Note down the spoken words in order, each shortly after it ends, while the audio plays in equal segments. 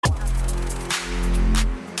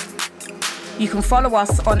You can follow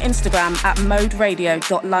us on Instagram at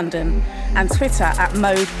moderadio.london and Twitter at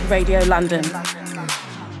moderadiolondon.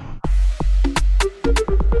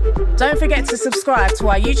 Don't forget to subscribe to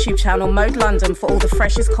our YouTube channel Mode London for all the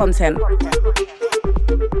freshest content.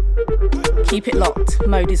 Keep it locked,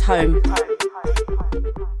 Mode is home.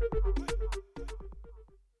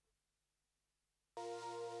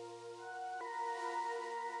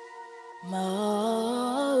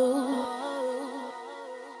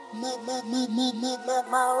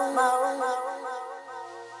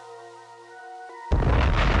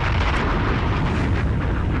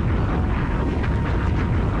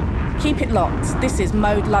 Keep it locked. This is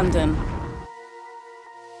Mode London.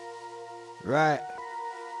 Right.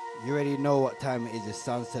 You already know what time it is. It's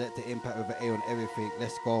Sound Selecta Impact with an A on everything.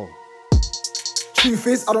 Let's go. Truth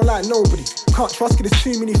is, I don't like nobody. Can't trust it, there's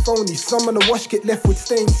too many phonies. Some on the wash get left with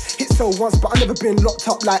stains. Hit so once, but I never been locked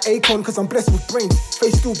up like Akon, cause I'm blessed with brains.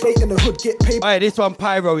 Face still bait in the hood, get paid. Alright, this one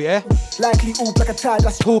Pyro, yeah? Likely all black attire,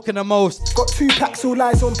 that's talking the most. Got 2 packs, all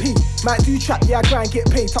eyes on P. Might do trap, yeah, I grind,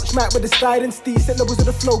 get paid. Touch Mac with the style and steez. Set levels of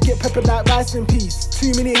the flow, get peppered like rice and peas.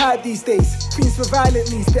 Too many hype these days. Queens for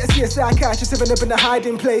violent needs. Better see a psychiatrist, having up in a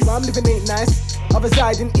hiding place. I'm living ain't nice. I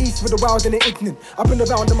reside in East with the wild and the ignorant. I've been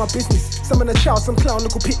around in my business. Some in a child, some clown,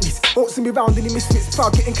 little picnics. Won't see me round any misfits.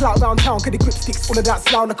 Proud getting clout round town, cause the grip sticks. All of that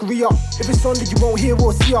slow, like a re-up. If it's on, then you won't hear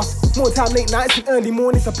or see us. More time late nights and early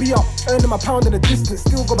mornings, I be up. Earning my pound in the distance.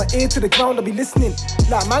 Still got my ear to the ground, I be listening.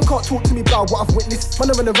 Like, man can't talk to me about what I've witnessed.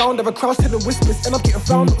 Running around, have a crowd telling whispers. And I'm getting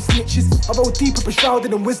found, little snitches. I roll deep up,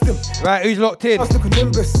 shrouded in wisdom. Right, who's locked in? I was looking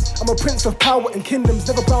Nimbus. I'm a prince of power and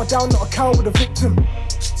kingdoms. Never bow down, not a coward, a victim.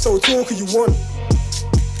 So talk who you want.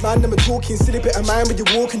 Man, never talking, silly bit of mind when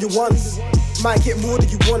you're walking your ones. Might get more than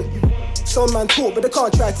you want. Some man talk, but they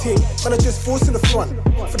can't try ting. Man, I just force in the front.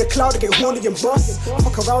 For the cloud, I get horny and bust.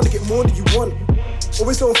 Fuck around and get more than you want.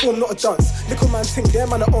 Always on form, not a dance. Little man think, their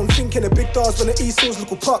man are on thinking. The big dogs when the East Hills,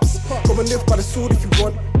 little pups. Go and live by the sword if you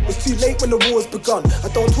want. It's too late when the war's begun. I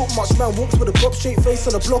don't talk much, man walks with a bob straight face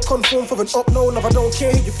on a block on form for an up. No, I don't care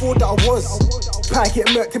who you thought that I was. Pie get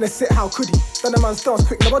murked in a set, how could he? Then a man starts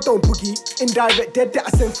quick, no I don't boogie. Indirect dead that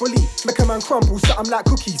I send fully. Make a man crumble, something like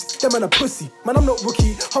cookies. Them man a pussy, man I'm not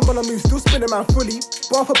rookie. Humble on move, still spinning man fully.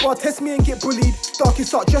 Bar for bar, test me and get bullied.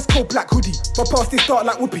 Darkest heart, just cold black hoodie. My past is dark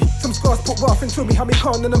like whoopee. Some scars put rough into me, how me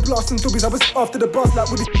calm and then blasting doobies. I was after the bars like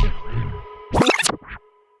Woody.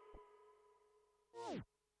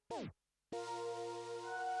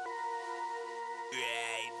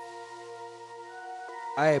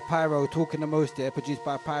 Aye, Pyro, talking the most there, produced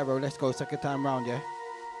by Pyro. Let's go, second time round, yeah?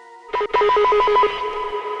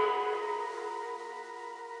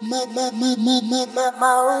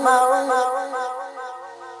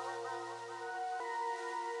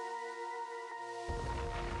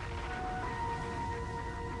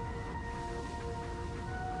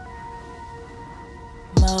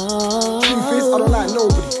 Truth is, I don't like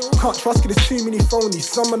nobody. Can't trust it, there's too many phonies.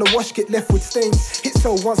 Some on the wash get left with stains. Hit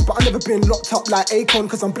so once, but I never been locked up like Akon,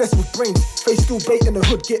 cause I'm blessed with brains. Face still bait in the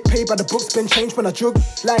hood, get paid by the books, spend change when I jug.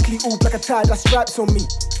 Likely all black attire, that's stripes on me.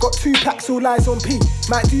 Got 2 packs, all eyes on P.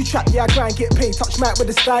 Might do trap, yeah, I grind, get paid. Touch Mac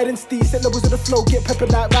with the style and steez. Set levels of the flow, get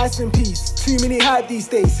peppered like rice and peas. Too many hype these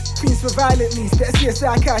days. Queens for violent needs. Better see a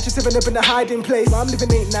psychiatrist, having up in a hiding place. I'm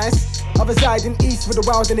living ain't nice. I reside in East with the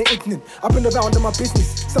wild and the ignorant. I've been around in my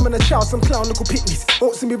business. Some in a child, some clown, little picnics.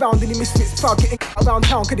 Won't see me round any misfits. Proud getting around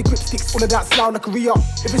town, cause the grip sticks. All of that slow, like a re-up.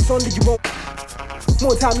 If it's on, then you won't.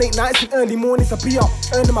 More time late nights and early mornings, I be up.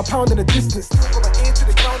 Earning my pound in the distance. Still got my ear to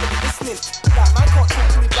the ground and be listening. Like, man can't talk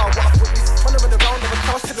to me about what I've witnessed. Running around with a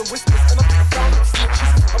crowd telling whispers. And I'm getting found with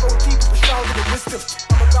snitches. I roll deep with a shroud of wisdom.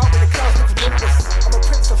 I'm about with the clouds with Nimbus. I'm a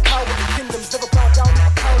prince of power and kingdoms. Never bow down,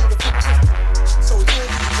 not a coward, a victim. So do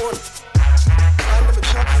what you want. Man never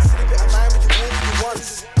talking, silly bit of mind when you walk your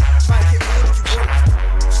ones. Might get more than you want.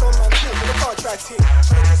 Some man talk, but they can't try ting.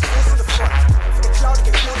 And I just force in the front. For the cloud to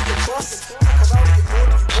get more than your boss. Fuck around and get more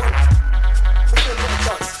than you want. Fulfill what I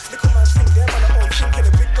dance. Little man think, their man are on thinking.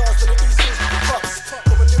 The big dogs when the East Hills with the pups.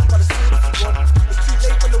 Go and live by the sword if you want. It's too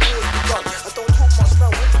late when the war's begun. I don't talk much,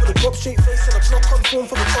 man walks with a bob straight face on a block on form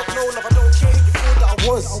for the up. No, I don't care who you thought that I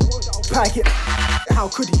was. Pie get how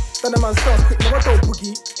could he? Then a man starts quick, no I don't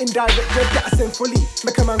boogie. Indirect dead that I send fully.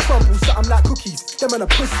 Make a man crumble, something like cookies. Them man a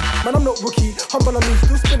pussy, man I'm not rookie. Humble on me,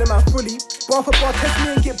 still spinning man fully. Bar for bar, test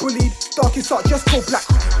me and get bullied. Darkest heart, just cold black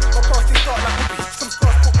hoodie. My past is dark like whoopee. Some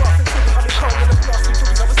scars put rough into me, how me calm when I'm blasting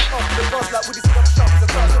doobies. I was after the bars like Woody, see I'm sharp as a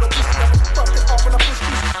glass on a pussy. I'm crafting hard when I push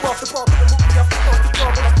these. Bar after bar, couldn't move me after bar after bar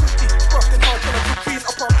when I push these. Crafting hard, trying to put cream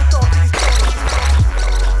up after dark in these bars.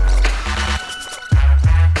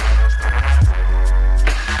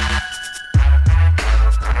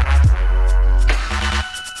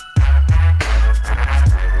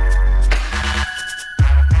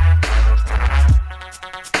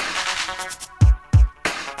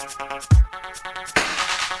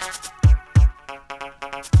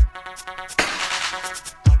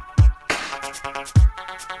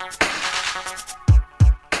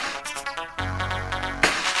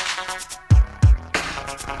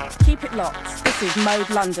 locked. This is Mode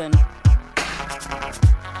London.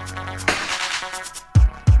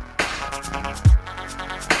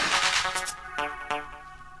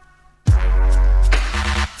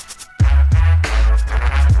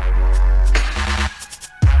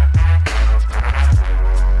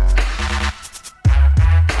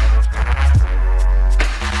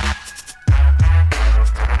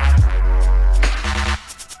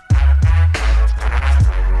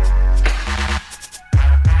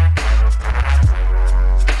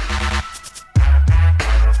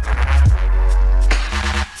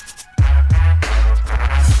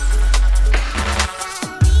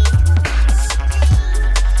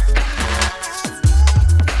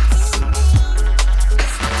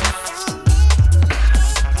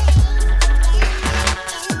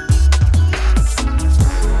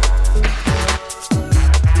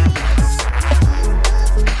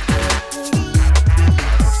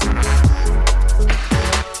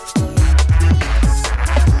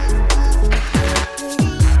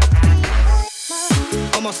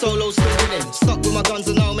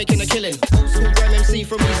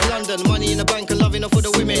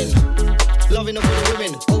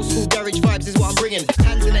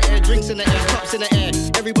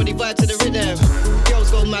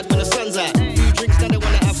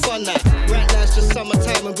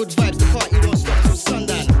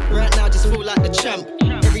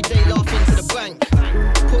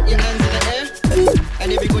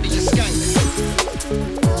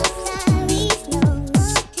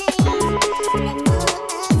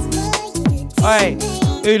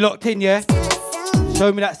 Who locked in, yeah?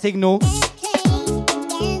 Show me that signal.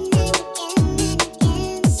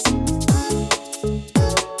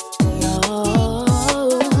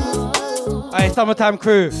 Hey, summertime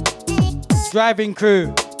crew, driving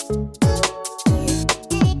crew,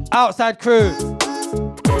 outside crew.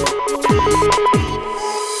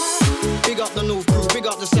 Big up the North crew, big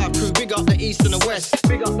up the South crew, big up the East and the West.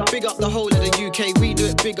 Big up the whole of the UK, we do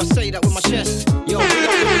it big, I say that with my chest. Yo, big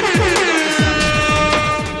up the North crew, big up the South.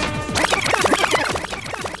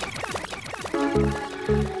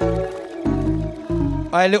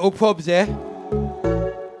 Alright, little probs, yeah?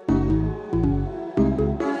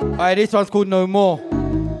 Alright, this one's called No More.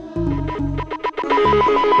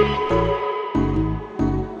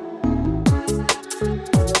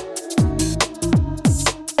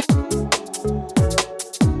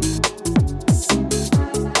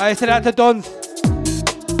 Alright, send out to Dons.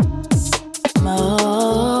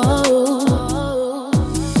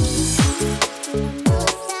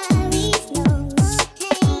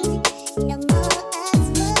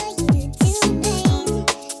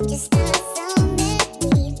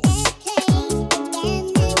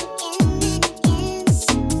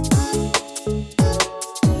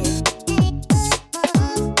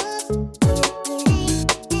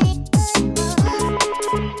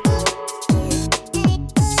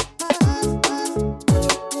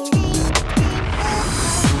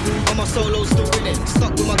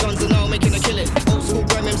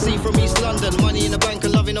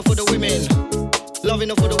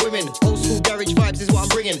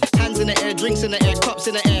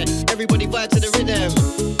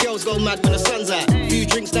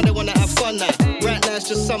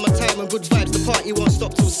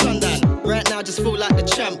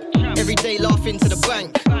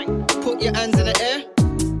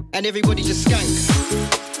 Everybody just skank.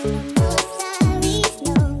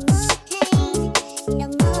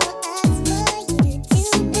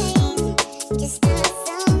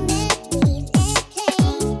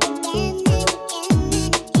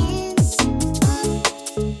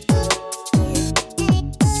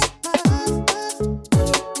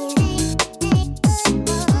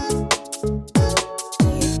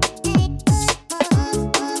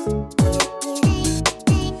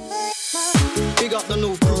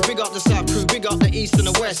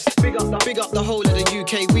 Big up the whole of the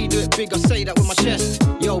UK, we do it big, I say that with my chest.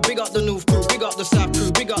 Yo, big up the North crew, big up the South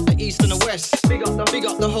crew, big up the East and the West. Big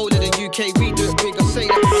up the whole of the UK, we do it big, I say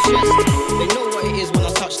that with my chest. They know what it is when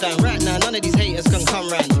I touch down. Right now, none of these haters can come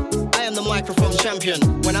round. I am the microphone champion.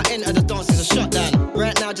 When I enter the dance, it's a shutdown.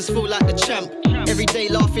 Right now, just feel like the champ. Every day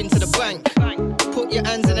laughing to the bank. Put your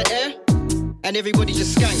hands in the air, and everybody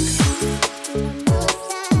just skank.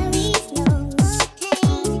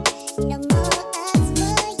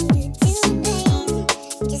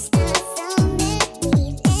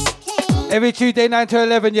 Every Tuesday, 9 to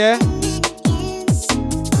 11, yeah?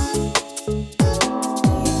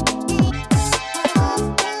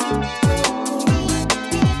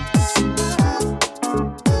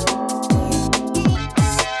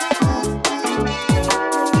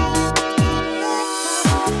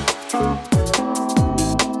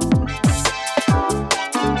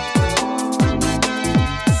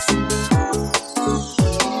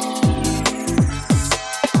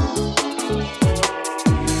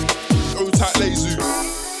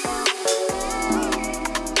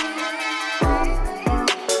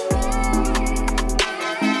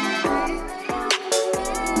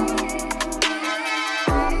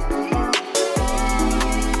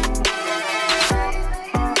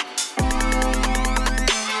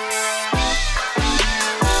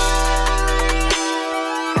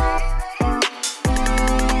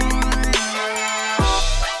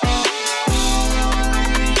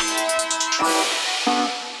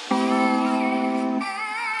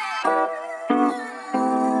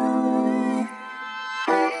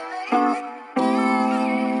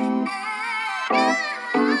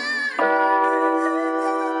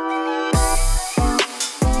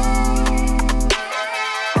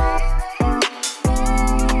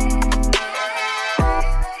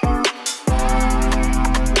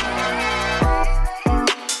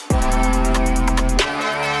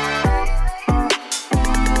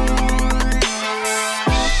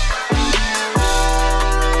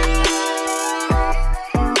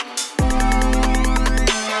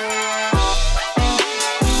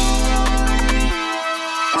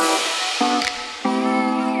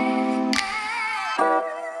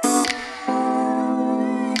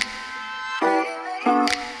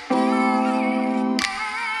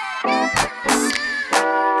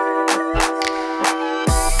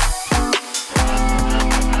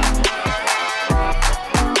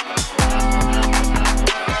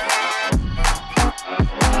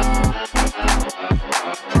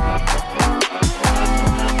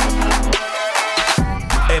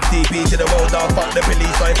 FTP to the world, dog, fuck the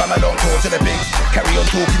police. So if I'm alone, talk to the pigs. Carry on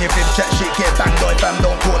talking your fib, chat shit, get banged. Or if I'm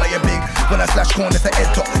don't talk like you're big. When I slash corners to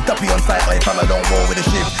head top, duppy on sight. Or if I'm alone, roll with a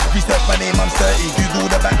shift. Research my name, I'm 30.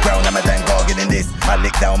 Google the background, I'm a dang gargin in this. I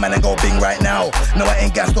lick down, man, and go bing right now. No, I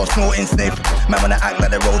ain't gassed or snorting sniff. Man, when I act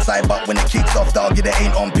like the roadside, but when it kicks off, doggy, they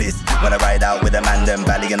ain't on piss. When I ride out with a man, them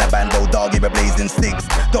valley in a bando, doggy, we're blazing sticks.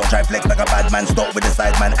 Don't try flex like a bad man, stop with the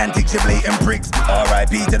side man, antics, you blatant pricks.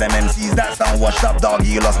 R.I.P. to them MCs, that sound washed up, doggy,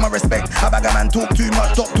 you lost my respect. I bag a man talk too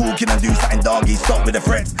much, stop talking and do something, doggy, stop with the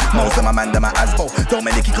threats. Most of my man, them are asbo, don't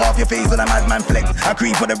make it kick off your face when a madman flex. I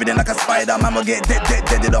creep with everything like a spider, man will get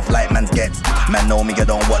deaded off like man's gets. Man know me, I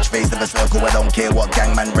don't watch face of a circle, I don't care what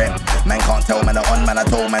gang man rep. Man can't tell man, I on man, I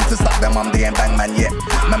told man to suck them mum, they ain't bang man yet.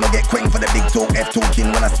 Man will get quing for the big talk, F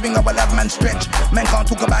talking, when I swing up, I'll have man stretch. Man can't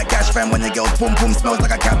talk about gash fam when the girl's pum pum smells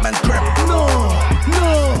like a cat man's crep. No.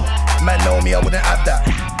 Man know me, I wouldn't have that.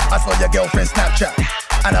 I saw your girlfriend Snapchat,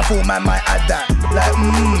 and I thought man might add that. Like,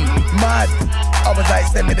 mad. I was like,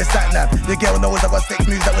 send me the sat nav. The girl knows I got 6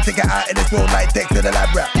 moves that will take it out of this world like Dex to the lab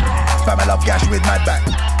rap. Fam, I love gash with mad back.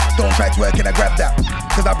 Don't try twerking, I grab that.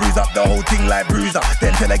 Cause I bruise up the whole thing like bruiser.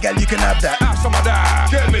 Then tell a gal you can have that. Out some of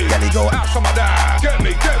that, get me. Gally go out some of that, get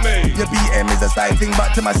me. Your BM is a side thing,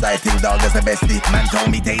 but to my side thing, dog, that's a bestie. Man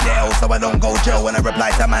told me take the L so I don't go jail. When I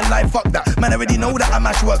reply to man like fuck that. Man already know that I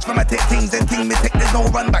mash works for my tech things and ting me tech, there's no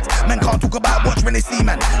run backs. Man can't talk about watch when they see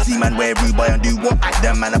man. See man wear rude boy and do what act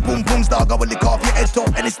them man. A boom boom dog, I will lick off your head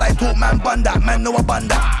top. And it's like talk man bunda, man know a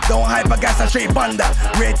bunda. Don't hype a gas and straight bunda.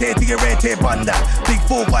 Rare tear to your rare tear bunda. Big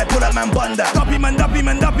 4-5 pull up man bunda. Duppy man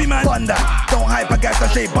bunda. Don't hype a gas and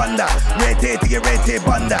straight bunda. Rare tear to your rare tear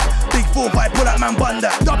bunda. Big 4-5 pull up man bunda.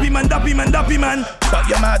 Duppy man. But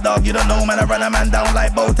you're mad dog, you don't know man, I run a man down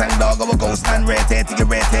like Botang dog. I will ghost man, rare tear to your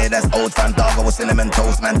rare tear, that's old fam dog. I will cinnamon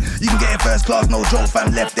toast man. You can get it first class, no joke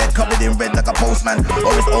fam. Left dead, covered in red like a postman.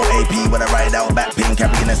 Or it's OAP when I ride out back pin,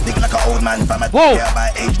 carrying a stick like an old man. Fam, I don't care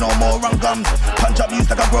about age no more, run gums. Punch up used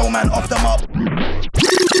like a grown man, off them up.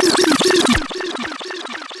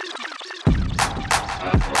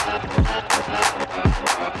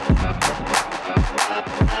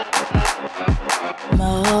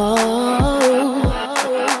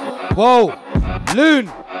 Whoa, Loon.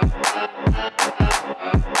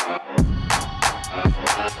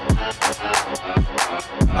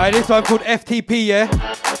 Alright, this one called FTP, yeah?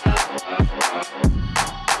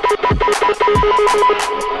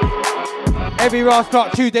 Every Ras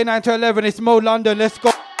Clark Tuesday 9 to 11, it's Mo London, let's go.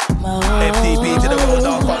 FTP to the world,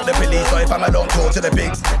 dog, fuck the police. So if I'm alone, talk to the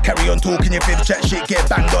pigs. Carry on talking your fib, chat shit, get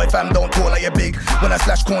banged. Or if I'm don't talk like you're big. When I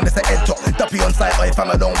slash corners to head top, duppy on sight. Or if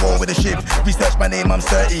I'm alone, roll with a shift. Research my name, I'm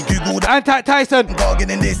 30. Google the Anti-Tyson.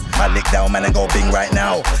 Gargin in this. I lick down, man, and go bing right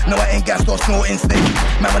now. No, I ain't gassed or snorting stick.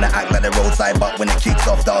 Man, when I act like the roadside, but when it kicks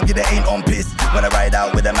off, doggy, they ain't on piss. When I ride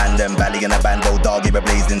out with a man, them valley in a bando, doggy, we're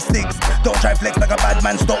blazing sticks. Don't try flex like a bad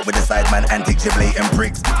man, stop with the side man, antics, you blatant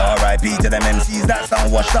pricks. R.I.P. to them MCs, that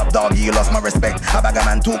sound washed up, doggy, you lost my respect. I bag a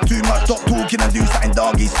man talk too much, stop talking and do something,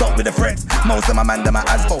 doggy, stop with the threats. Most of my man, them are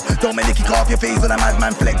asbo, don't make it kick off your face when a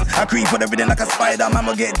madman flex. I creep with everything like a spider, man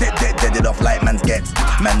will get deaded off like man's gets.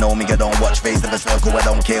 Man know me, I don't watch face of a circle, I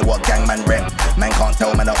don't care what gang man rep. Man can't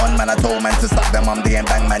tell man, I on man, I told man to suck them mum, they ain't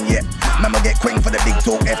bang man yet. Man will get quing for the big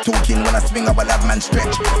talk, F talking, when I swing up, I'll have man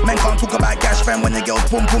stretch. Man can't talk about gash fam when the girl's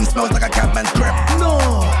pum pum smells like a cat man's crep. No.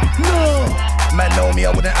 Man know me,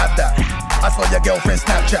 I wouldn't have that. I saw your girlfriend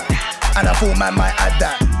Snapchat, and I thought man might add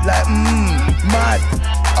that. Like, mad.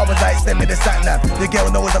 I was like, send me the sat nav. The girl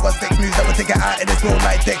knows I got 6 moves that will take it out of this world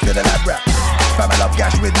like Dex to the lab rap. Fam, I love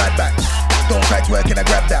gash with mad back. Don't try twerking, I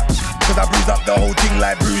grab that. Cause I bruise up the whole thing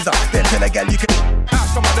like bruiser. Then tell a gal you can out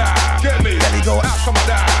some of that, get me. Gally go out some of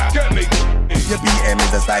that, get me. Your BM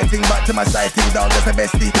is a side thing, but to my side thing, dog, that's a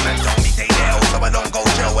bestie. Man told me take the L so I don't go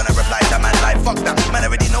jail. When I reply to man like fuck that. Man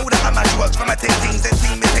already know that I mash works for my tech things and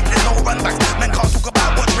team me tech, there's no run backs. Man can't talk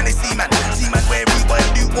about watch when they see man. See man wear rude boy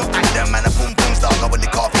and do what act them. Man a boom boom dog, I will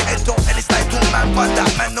lick off your head top. And it's like talk man bunda,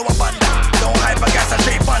 man know a bunda. Don't hype a gas and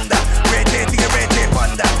straight bunda. Red tear to your red tear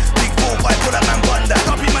bunda. Big 4-5 pull up man bunda.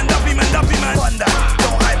 Duppy man bunda.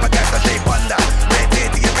 Don't hype a gas and straight bunda. Red tear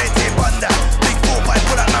to your red tear bunda. Big 4-5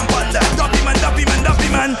 pull up man bunda. Duppy man.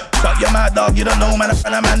 But you're mad dog, you don't know man, I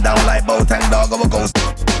run a man down like Botang dog. I will go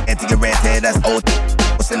head to your red tear, that's old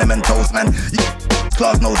cinnamon toast man.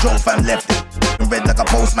 Class no joke fam, left red like a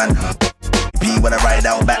postman. P when I ride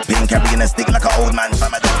out back pin, carrying a stick like an old man.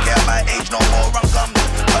 Fam, I don't care about age no more, run gums.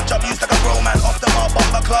 Punch up used like a grown man, off the mark,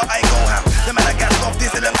 bumper clock, I go ham. The man I gas off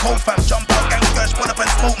this and them cold fam. Jump out, gang skirts, pull up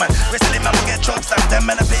and smoke man. Wrestling man will get choked, Sam, them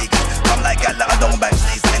man a big. Come like gal like I don't bang,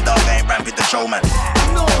 say something dog, I ain't ramping the show man.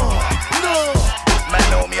 No. Man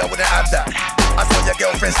know me, I wouldn't have that. I saw your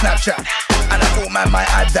girlfriend a Snapchat. And I thought man might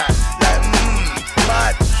add that. Like,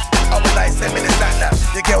 mad. I was like, send me the snack now.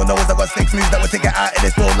 Your girl knows I got 6 moves that will take it out of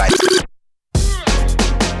this world like.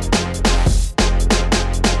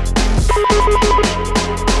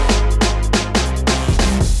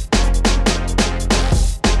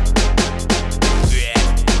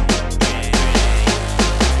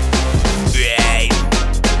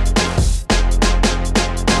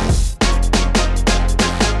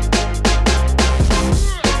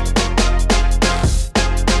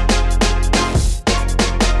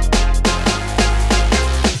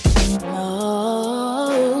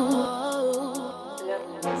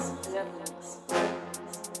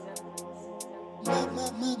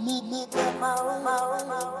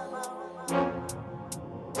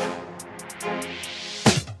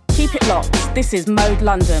 Keep it locked. This is Mode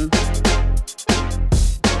London.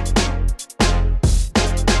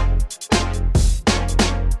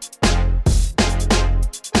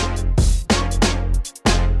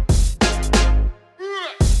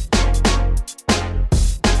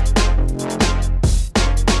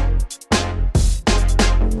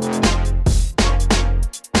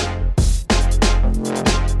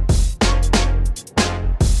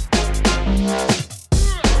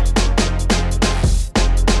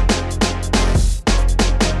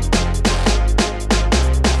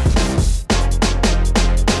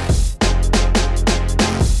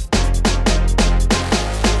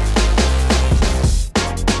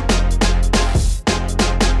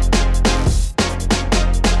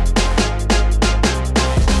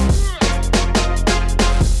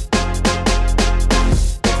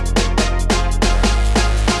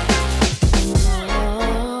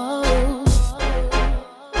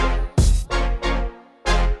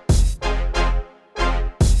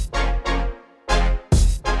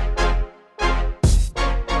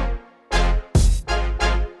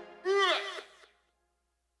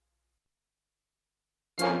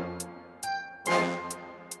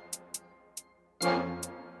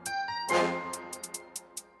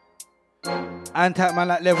 Antac man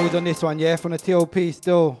like levels on this one, yeah, from the TOP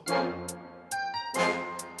still. I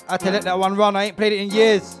had to let that one run, I ain't played it in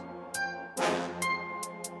years.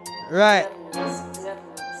 Right.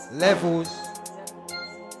 Levels.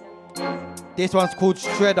 This one's called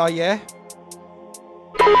Shredder, yeah?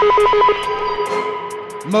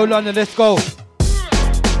 Mo London, let's go.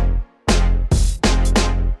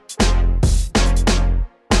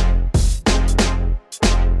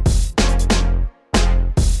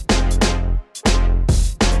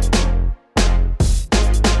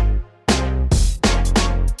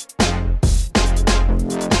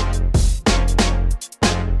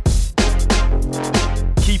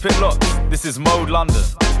 Keep it locked. This is Mode London.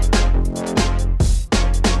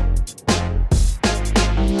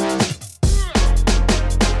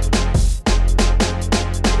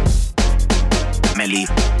 Melly,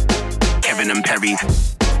 Kevin and Perry.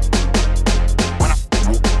 When I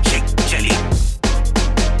walk, shake, jelly.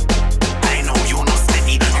 I know you're not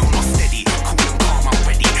steady, you're not steady. Cool and calm, I'm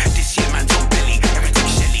ready. This year man's on belly, everything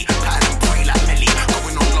shelly. Pattern and pray like Melly.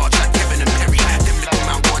 Going on large like Kevin and Perry. Them little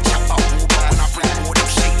man go and chat about war, but when I bring war, them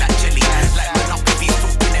shake like jelly. Like man up if he's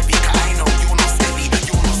talking heavy, cause I know you're not steady,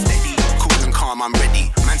 you're not steady. Cool and calm, I'm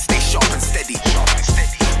ready. Man stay sharp and steady, sharp and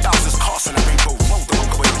steady. Thousands cast and I rainbow road, I'm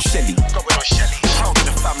going on Shelly, going on Shelly. Proud of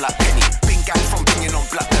the fam like Penny. Bing gang from pinging on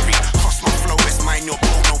Blackberry. Cross my flow, it's mine, your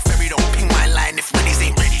bro, no ferry. Don't ping my line if Rennies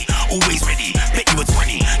ain't ready. Always ready, bet you a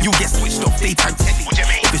 20. You get switched off, daytime telly. What you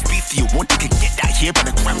mean? If it's beef to you, want you can get that here by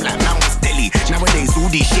the gram like man was deli. Nowadays, all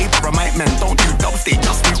these shaper of my men don't do dubs, they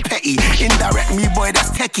just do petty. Indirect me, boy, that's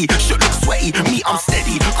techie. Should look sweaty, me, I'm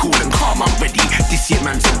steady. Cool and calm, I'm ready. This year,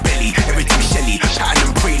 man's on belly. Everything Shelly, pattern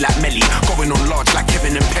and pray like Melly. Going on large like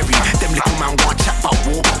Kevin and Perry. Them little man want chat about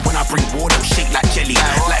war, but when I bring war, them shake like jelly.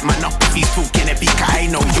 Like man up if he's talking heavy, cause I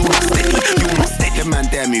know you're not steady, you're not steady. Them man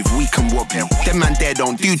there move weak and wobbly. Them man there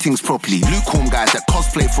don't do things properly. Lukewarm guys that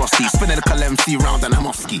cosplay Frosty. Spinning the MC round and I'm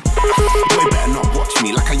off ski. Boy better not watch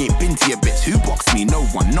me like I ain't been to your bits. Who boxed me? No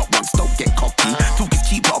one, not once, don't get cocky. Talk is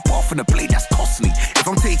cheap but apart from the blade that's costly. If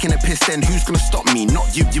I'm taking a piss then who's gonna stop me?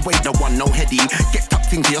 Not you, you ain't the one, no heady. Get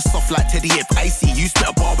tucked into your soft like Teddy. If I see you spit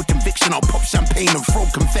a bar with conviction, I'll pop champagne and throw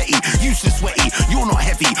confetti. Useless sweaty, you're not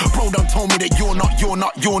heavy. Bro don't tell me that you're not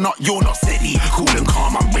steady. Cool and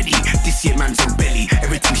calm, I'm ready. This year man's on belly.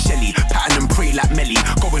 Everything Shelly, pattern and pray like Melly.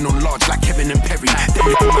 Going on large like Kevin and Perry. Them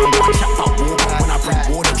little man want chat about war, but when I bring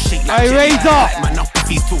war, them shake like jelly. Like man up if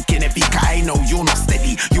he's talking heavy, cause I know you're not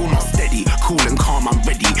steady, you're not steady. Cool and calm, I'm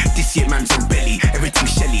ready. This year man's on belly. Everything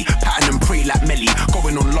Shelly, pattern and pray like Melly.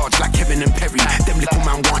 Going on large like Kevin and Perry. Them little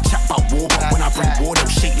man want chat about war, but when I bring war, them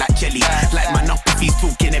shake like jelly. Like man up if he's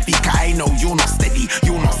talking heavy, cause I know you're not steady,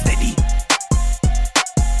 you're not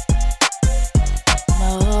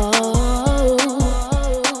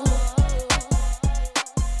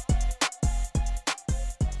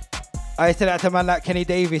I said that to a man like Kenny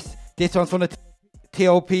Davis. This one's from the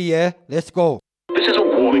TOP, yeah? Let's go. This is a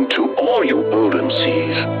warning to all you old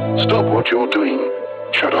MCs. Stop what you're doing.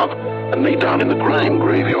 Shut up and lay down in the grime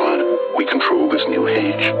graveyard. We control this new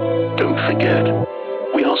age. Don't forget,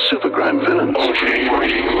 we are super grime villains.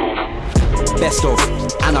 Best of,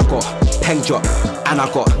 and I got pen drop, and I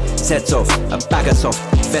got sets of a bag of soft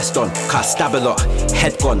vest on, cut stab a lot,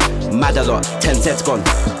 head gone, mad a lot, 10 sets gone,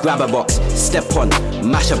 grab a box, step on,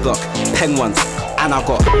 mash a block, pen ones. And I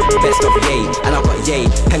got best of yay, and I got yay,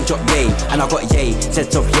 pen drop yay, and I got yay,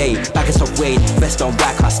 sets of yay, bag of soft weight, vest on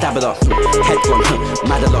whack, I stab it up, head gone,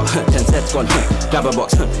 mad a lot, 10 sets gone, grab a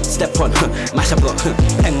box, step on, mash a block,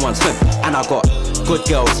 pen ones, and I got good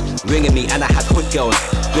girls ringing me, and I had hood girls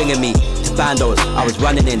bringing me to bandos. I was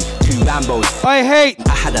running in 2 Rambos. I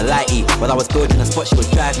had a lighty, while I was building a spot, she would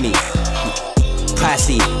drive me.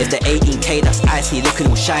 Pricey, it's the 18K that's icy, looking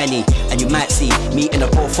all shiny. And you might see me in a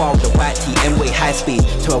profile with a white tee, M-way high speed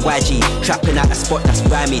to a YG, trapping at a spot that's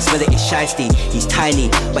grimy. Smell it, it's shiesty. He's tiny,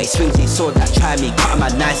 but he swings his sword like try me. Cut him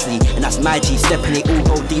out nicely, and that's my G. Stepping it all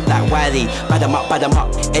go deep like Wiley. Bad 'em up, bad 'em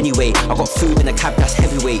up. Anyway, I got food in a cab that's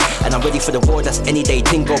heavyweight, and I'm ready for the war that's any day.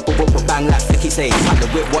 Tingo, bang like Flicky say. Pack the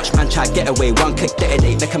whip, watch man try get away. One click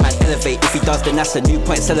detonate, make a man elevate. If he does, then that's a new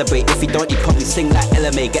point, celebrate. If he don't, he probably sing like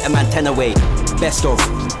LMA, get a man 10 away. Best of,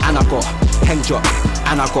 and I got pen drop,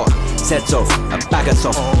 and I got sets of a bag of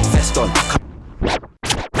soft vest on.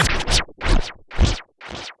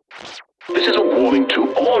 This is a warning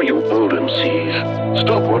to all you old MCs.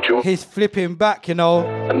 Stop what you're... He's flipping back, you know.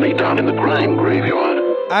 And lay down in the grime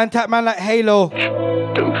graveyard. And tap man like Halo.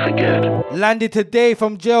 Don't forget. Landed today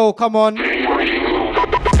from jail, come on.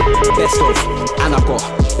 Best of, and I got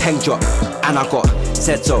pen drop, and I got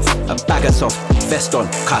sets of a bag of soft vest on,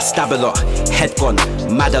 cut stab a lot, head gone,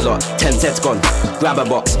 mad a lot, 10 sets gone, grab a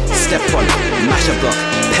box, step on, mash a block,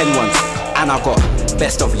 pen ones, and I got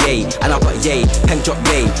best of yay, and I got yay, pen drop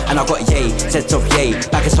yay, and I got yay, sets of yay,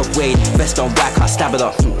 bag of soft weight, vest on whack, cut stab a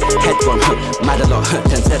lot, head gone, mad a lot,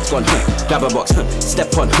 10 sets gone, grab a box,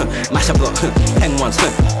 step on, mash a block, pen ones,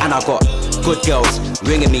 and I got good girls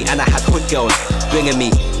ringing me, and I had hood girls bringing me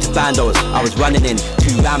to bandos. I was running in 2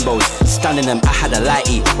 Rambos, stunning them. I had a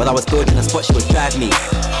lighty, while I was building a spot, she would drive me.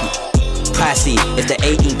 Pricey, it's the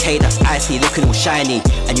 18K that's icy, looking all shiny.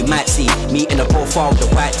 And you might see me in a profile with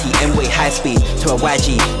a white tee, M-way high speed to a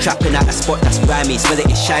YG, trapping at a spot that's grimy. Smell it,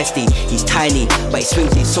 it's shiesty. He's tiny, but he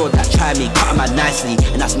swings his sword like try me. Cut him out nicely,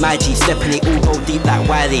 and that's my G. Stepping it all go deep like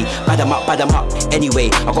Wiley. Bad 'em up, bad 'em up. Anyway,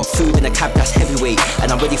 I got food in a cab that's heavyweight,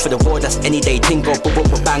 and I'm ready for the war that's any day. Tingo,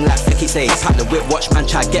 bang like Flicky say. Pack the whip, watch man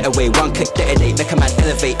try get away. One click detonate, make a man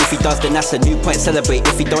elevate. If he does, then that's a new point, celebrate.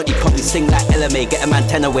 If he don't, he probably sing like LMA, get a man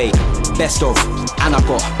 10 away. Best of, and I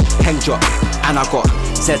got pen drop, and I got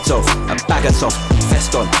sets of a bag of soft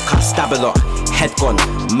vest on, cut stab a lot, head gone,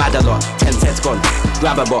 mad a lot, 10 sets gone,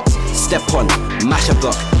 grab a box, step on, mash a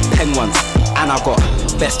block, pen ones, and I got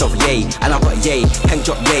best of yay, and I got yay, pen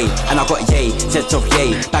drop yay, and I got yay, sets of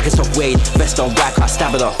yay, bag of soft weight, vest on whack, cut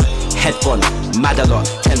stab a lot, head gone, mad a lot,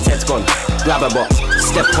 10 sets gone, grab a box,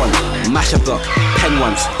 step on, mash a block, pen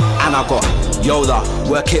ones, and I got Yola,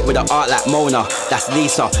 work it with the art like Mona, that's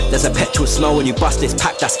Lisa. There's a petrol smell when you bust this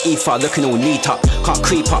pack, that's Aoife, looking all neat up, can't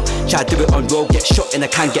creep up, try to do it on road, get shot in a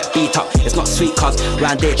can, get beat up. It's not sweet cuz,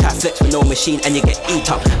 round there try flex with no machine and you get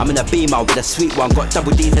eat up. I'm in a Beamer with a sweet one, got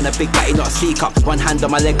double D's and a big batty, not a sleek up. One hand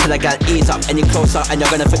on my leg till I get ease up, any closer and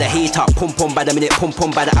you're gonna feel the heat up. Pum pum by the minute, pum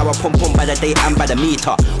pum by the hour, pum pum by the day and by the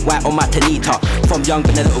meter. White on my Tanita, from young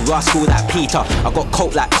been a little rascal like Peter. I got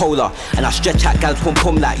coke like cola, and I stretch out gal pum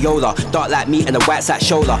pum like Yola. Dark like meat and the white's like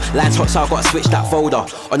shoulder. Lines hot so I gotta switch that folder.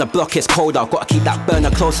 On the block it's colder, gotta keep that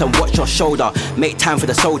burner close and watch your shoulder. Make time for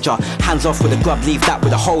the soldier, hands off with the grub, leave that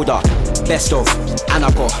with a holder. Best of, and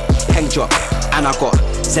I got pen drop, and I got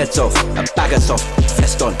sets of a bag of soft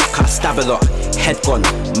vest on, cut stab a lot, head gone,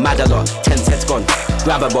 mad a lot, 10 sets gone,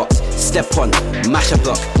 grab a box, step on, mash a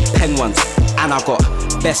block, pen ones, and I got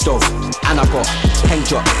best of, and I got pen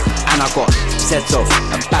drop, and I got sets of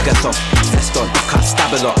a bag of soft vest on, cut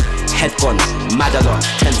stab a lot, head gone, mad a lot,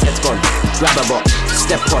 10 sets gone, grab a box,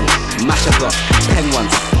 step on, mash a block, pen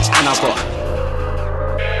ones, and I got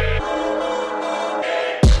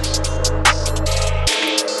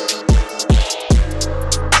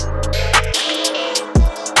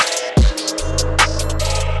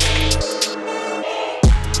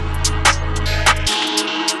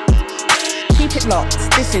Locked.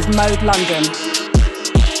 This is Mode London.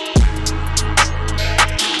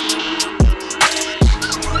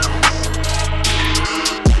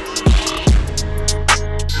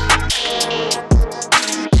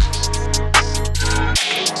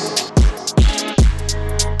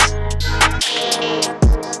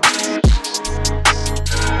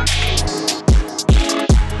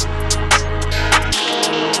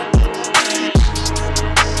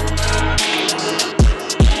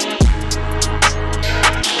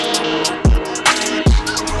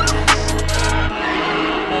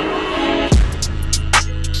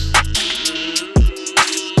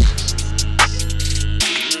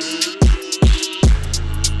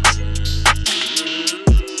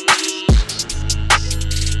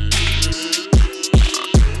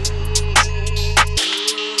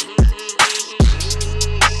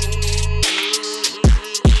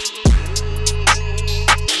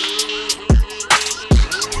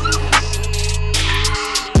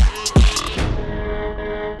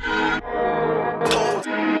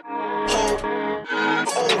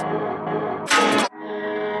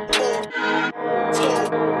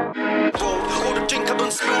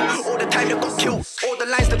 time that got killed, all the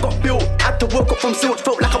lines that got built. Had to work up from silt,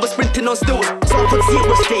 felt like I was sprinting on stilts. So I could see it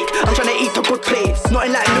was fake, I'm trying to eat a good plate.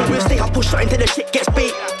 Nothing like no real steak, I push shot until the shit gets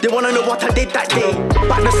bait. They wanna know what I did that day.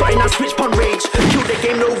 Back the something, I switched on rage. Killed the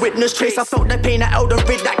game, no witness trace. I felt the pain, I held and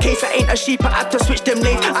rid that case. I ain't a sheep, I had to switch them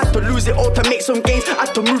lanes. I had to lose it all to make some gains. I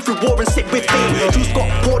had to move through war and sit with fame. Juice got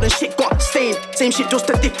poured and shit got stained. Same shit, just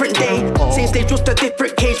a different day. Same stage, just a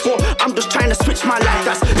different cage. For I'm just trying to switch my life.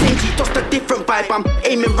 That's same G, just a different vibe. I'm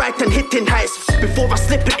aiming right and hitting heights. Before I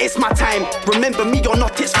slip it, it's my time. Remember me or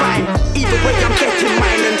not, it's fine. Either way, I'm getting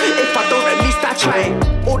mine. And if I don't, at least I try.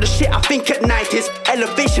 All the shit I think at night is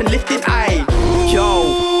elevation lifting eye.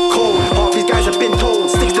 Yo, cold. Half these guys have been told.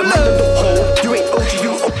 Sticks to man in the hole. You ain't OG,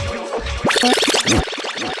 you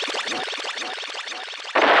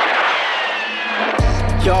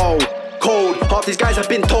Yo, cold. Half these guys have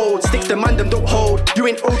been told. Sticks to man them don't hold. You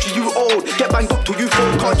ain't OG, you old. Get banged up till you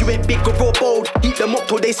fold. Cause you ain't big or raw bold. Eat them up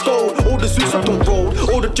till they scold. All the suits I done roll.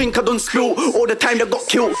 All the drink I done spill. All the time that got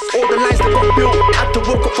killed. All the lines that got built. Had to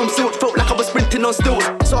work up from silt. Felt like I was sprinting on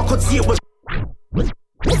stilts. So I could see it was.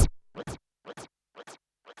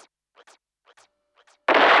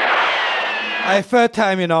 Aye, third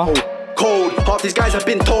time, you know. Cold, half these guys have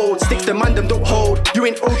been told. Sticks to man them don't hold. You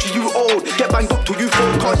ain't OG, you old. Get banged up till you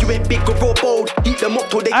fold. Cause you ain't big or raw bold. Eat them up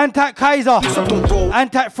till they. Anti-Kaiser.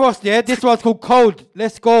 Anti-Frost, yeah? This one's called Cold.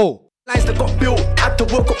 Let's go. Lines that got built. Had to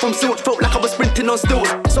work up from silt. Felt like I was sprinting on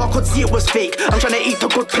stilts. So I could see it was fake. I'm trying to eat a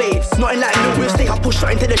good plate. Nothing like no real steak. I push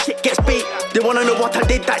shot until the shit gets bait. They wanna know what I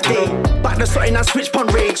did that day. Back the something, I switched on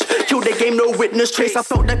rage. Killed the game, no witness trace. I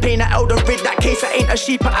felt the pain, I held and rid that case. I ain't a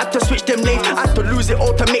sheep, I had to switch them lanes. I had to lose it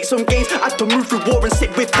all to make some gains. I had to move through war and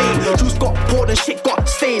sit with fame. Juice got poured and shit got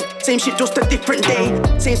stained. Same shit, just a different day.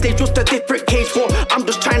 Same stage, just a different cage. For I'm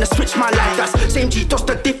just trying to switch my life. That's same G, just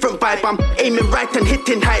a different vibe. I'm aiming right and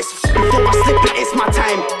hitting heights. Before I slip it, it's my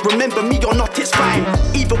time. Remember me or not, it's fine.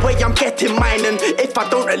 Either way, I'm getting mine. And if I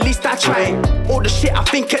don't, at least I try. All the shit I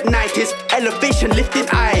think at night is elevation lifting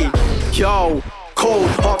eye. Yo, cold.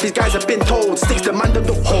 Half these guys have been told. Sticks to man them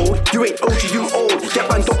don't hold. You ain't OG, you old. Get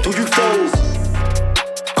banged up till you fold.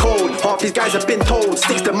 Cold. Half these guys have been told.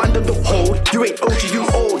 Sticks to man them don't hold. You ain't OG, you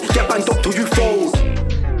old. Get banged up till you fold.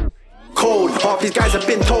 Cold. Half these guys have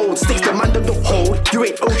been told. Sticks to man them don't hold. You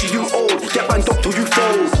ain't OG, you old. Get banged up till you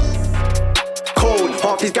fold. Cold.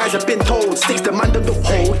 Half these guys have been told. Sticks to man them don't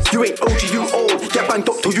hold. You ain't OG, you old. Get banged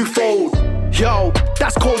up till you fold. Yo,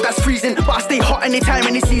 that's cold, that's freezing. But I stay hot anytime,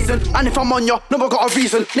 any season. And if I'm on ya, no, I got a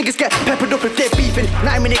reason. Niggas get peppered up if they're beefing.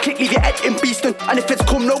 9-minute click, leave your head in beastin'. And if it's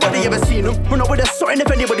come, nobody ever seen them. Run up with a something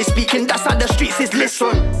if anybody's speaking. That's how the streets is,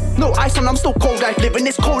 listen. No ice on, I'm still cold, I've living.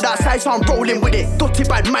 It's cold outside, so I'm rolling with it. Dirty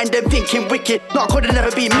bad mind, them thinking wicked. No, could've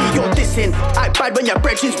never be me, you're dissing. Act bad when your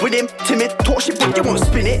brethren's with him. Timid, talk shit, but you won't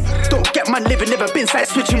spin it. Don't get man living, never been side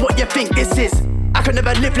switching what you think this is. I could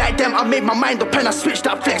never live like them, I made my mind up and I switched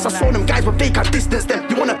that flex. I saw them guys were fake, I distanced them.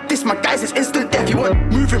 You wanna diss my guys, it's instant death. You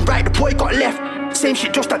weren't moving right, the boy got left. Same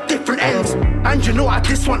shit, just at different ends. And you know how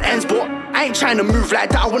this one ends, but I ain't trying to move like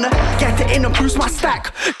that. I wanna get it in and boost my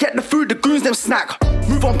stack. Get the food, the goons, them snack.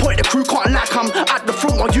 Move on point, the crew can't lack. I'm at the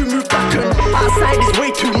front while you move back. And outside is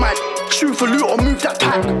way too mad. Shoot for loot or move that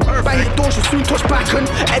pack. Bang the doors, you'll soon touch back. And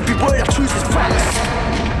every word I choose is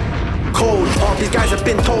facts. Cold, half these guys have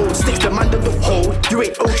been told. Sticks to man them don't hold. You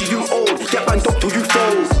ain't OG, you old. Get banged up till you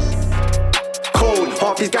fold. Cold,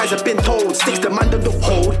 half these guys have been told. Sticks to man them don't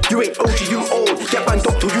hold. You ain't OG, you old. Get banged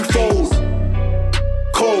up till you fold.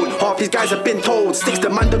 Cold, half these guys have been told. Sticks to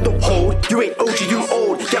man them don't hold. You ain't OG, you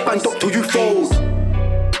old. Get banged up till you fold.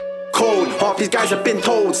 Cold, half these guys have been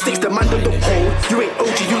told. Sticks to man them don't hold. You ain't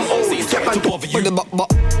OG, you old. Get banged up till you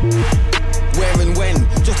fold. Where and when,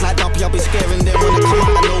 just like Duppy, I'll be scaring them when they come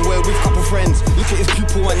out of nowhere with couple friends. Look at his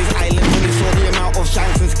pupil and his island when he saw the amount of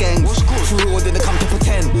shanks and skanks. True or did they come to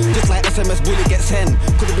pretend? Just like SMS bullet gets 10.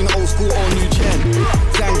 Could've been old school or new gen.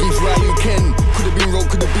 Zangief, Ryu, Ken. Could've been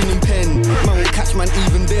road, could've been in pen. Man will catch man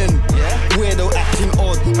even then. Weirdo acting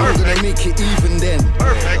odd, I'm gonna make it even then.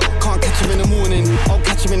 Can't catch him in the morning, I'll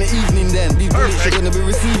catch him in the evening then. These bullets are gonna be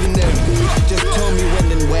receiving them. Just tell me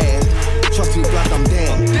when and where. Trust me, blood, I'm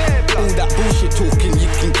there. All that bullshit talking, you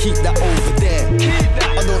can keep that over there.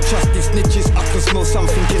 I don't trust these snitches, I can smell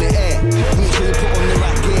something in the air. Make sure you put on the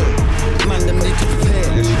right gear. Man, them need to prepare.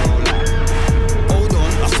 Hold on,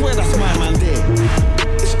 I swear that's my man there.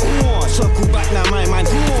 It's on, circle back now, my man,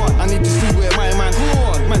 go on. I need to see where my man,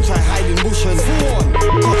 go on. Man try hiding bush and go on.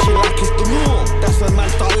 Touch it like it's the norm. That's when man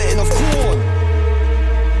start letting off corn.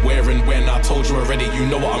 Where and when, I told you already, you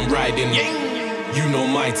know what I'm riding. You know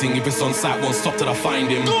my thing, if it's on site, won't stop till I find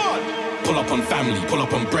him. Pull up on family, pull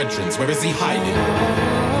up on brethrens, where is he hiding?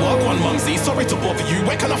 Walk on mumsy, sorry to bother you,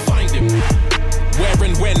 where can I find him? Where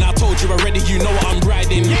and when, I told you already, you know what I'm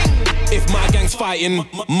riding. If my gang's fighting,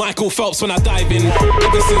 Michael Phelps when I dive in.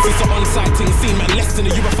 Ever since it's an on-sighting, seen man less than a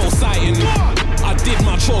UFO sighting. I did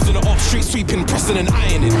my chores in the off street, sweeping, pressing and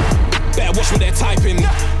ironing. Better watch what they're typing.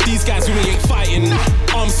 These guys really ain't fighting.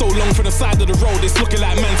 Arms so long from the side of the road, it's looking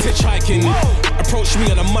like man's hitchhiking. Approach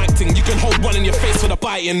me on a mic thing, you can hold one in your face for the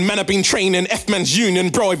biting. Man, I've been training, F-man's union,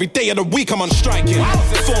 bro. Every day of the week I'm on striking.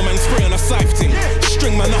 4-man spray on a scythe thing,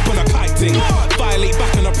 string man up on a kite thing. Violate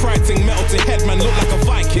back on a pride thing, metal to head man look like a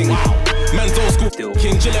Viking. Man's old school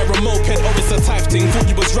King Gillette moped, or it's a type thing. Thought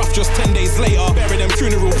you was rough just 10 days later. Bury them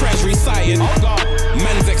funeral prayers recited.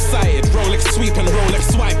 Man's excited, Rolex sweep and Rolex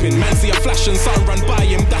swiping. Man see a flash and something run by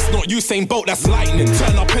him. That's not Usain Bolt, that's lightning.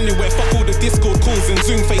 Turn up anywhere, fuck all the Discord calls and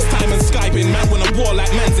Zoom, FaceTime and Skyping. Man wanna war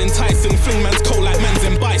like man's in Tyson. Fling man's cold like man's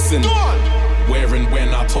in Bison. Where and when,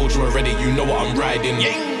 I told you already, you know what I'm riding.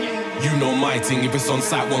 You know my thing, if it's on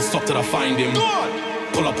site, won't stop till I find him.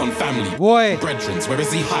 Pull up on family, boy, brethrens, where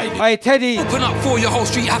is he hiding? Hey, Teddy. Open up for your whole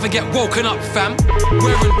street, have a get woken up, fam.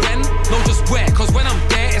 Where and when, no just where, cause when I'm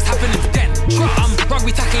there, it's happening then. I'm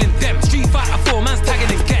rugby tackling them, Street Fighter 4, man's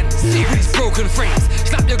tagging again. Serious broken frames,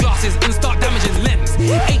 slap your glasses and start damaging lens.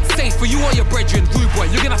 Ain't safe for you or your brethren, rude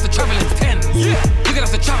boy, you're gonna have to travel in tens. You're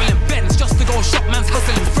gonna have to travel in Benz, just to go shop, man's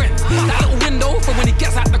hustling friends. That little window from when he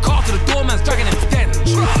gets out the car to the door, man's dragging him dens.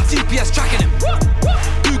 GPS tracking him,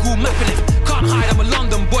 Google mapping him. Can't hide, I'm a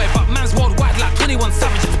London boy, but man's worldwide like 21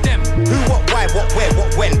 Savage and them. Who, what, why, what, where,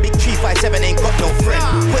 what, when? Big 357 ain't got no friend.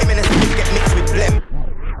 Put him in a split, get mixed with blem.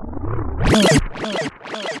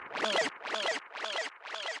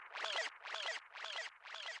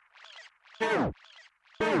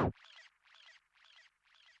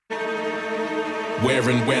 Where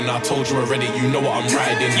and when, I told you already, you know what I'm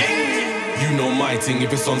riding. You know my thing,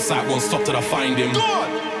 if it's on site, won't stop till I find him.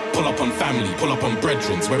 Pull up on family, pull up on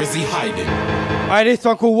brethrens, where is he hiding? Alright, this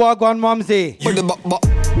one called Wagwan Mumsy.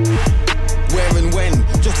 Where and when,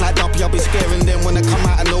 just like Duppy, I'll be scaring them when I come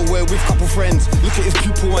out of nowhere with couple friends. Look at his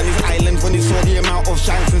pupil on his island when he saw the amount of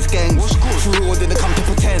shanks and skanks. Through all didn't come to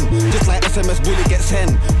pretend, just like SMS bullet gets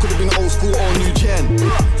 10. Could have been old school or new gen.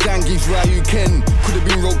 Zangief, Ryu, Ken, could have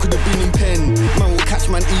been road, could have been in pen. Man will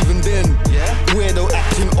catch man even then. Weirdo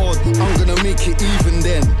acting odd, I'm gonna make it even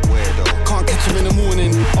then. Can't catch him in the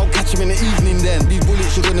morning, I'll catch him in the evening then. These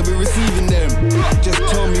bullets you're gonna be receiving them. Just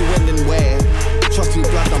tell me when and where. Trust me,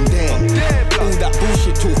 blood, I'm there. All that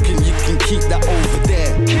bullshit talking, you can keep that over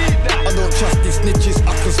there. I don't trust these snitches,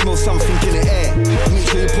 I can smell something in the air. Make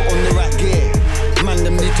sure you put on the right gear. Man,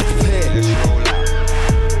 them need to prepare.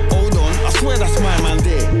 Hold on, I swear that's my man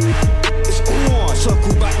there. It's on,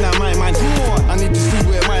 circle back now, my man, go on. I need to see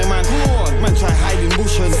where my man, go on. Man try hiding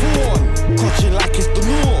bush and go on. Clutching like it's the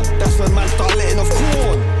norm. That's when man start letting off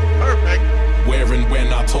corn. Perfect. Where and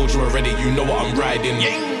when, I told you already, you know what I'm riding.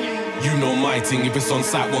 You know my thing, if it's on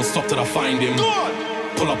site, won't stop till I find him.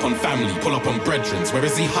 Pull up on family, pull up on brethrens, where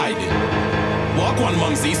is he hiding? Walk on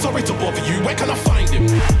mumsy, sorry to bother you, where can I find him?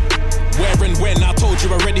 Where and when, I told you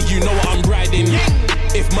already, you know what I'm riding.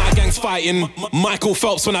 If my gang's fighting, Michael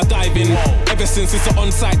Phelps when I dive in. Ever since it's an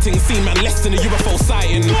on-site thing, seen man less than a UFO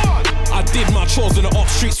sighting. I did my chores in the off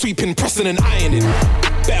street, sweeping, pressing and ironing.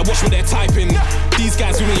 Better watch what they're typing. These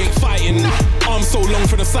guys really ain't fighting. Arms so long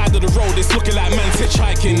from the side of the road, it's looking like man's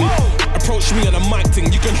hitchhiking. Approach me on a mic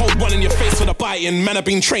thing, you can hold one in your face for the biting. Man, I've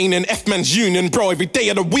been training, F-man's union, bro. Every day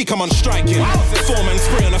of the week I'm on striking. 4-man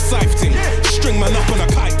spray on a scythe thing, string man up on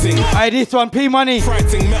a kite thing. Alright, this one, P-Money.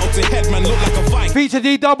 Fighting metal to head, man, look like a Viking. Feature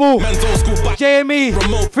D-double. Man's old school back. JME.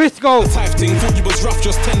 Remote. Frisco. Type thing, thought you was rough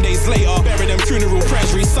just 10 days later. Bury them funeral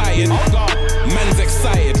prayers recited. Man's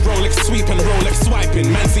excited, Rolex sweep and Rolex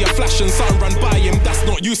swiping. Man see a flash and something run by him. That's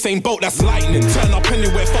not Usain Bolt, that's lightning. Turn up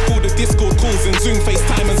anywhere, fuck all the Discord calls and Zoom,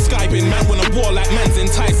 FaceTime and Skyping. Man wanna war like man's in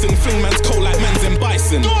Tyson. Fling man's cold like man's in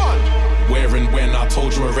Bison. Where and when, I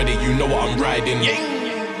told you already, you know what I'm riding.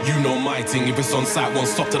 You know my thing, if it's on site, won't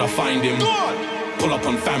stop till I find him. Pull up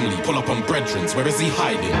on family, pull up on brethrens, where is he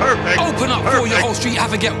hiding? Perfect. Open up for your whole street,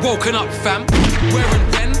 have a get woken up, fam. Where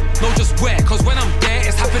and when, no just where, cause when I'm there,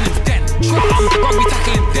 it's happening then. I'm rugby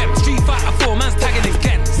tackling them, Street Fighter 4, man's tagging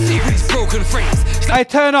again. Serious broken frames, I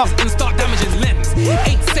turn up and start damaging lens.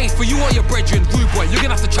 Ain't safe for you or your brethren, rude boy, you're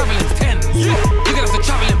gonna have to travel in tens. You're gonna have to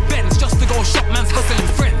travel in Benz, just to go shop, man's hustling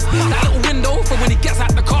friends. That little window from when he gets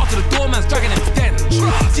out the car to the door, man's dragging him dens.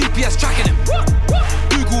 GPS tracking him,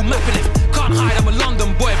 Google mapping him. Can't hide, I'm a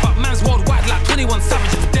London boy, but man's worldwide like 21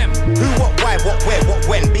 Savage and them. Who, what, why, what, where, what,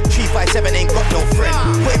 when? Big 357 ain't got no friend.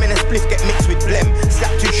 Put him in a spliff, get mixed with blem.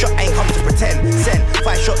 Slap 2 shot, ain't come to pretend. Send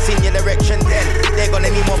 5 shots in your direct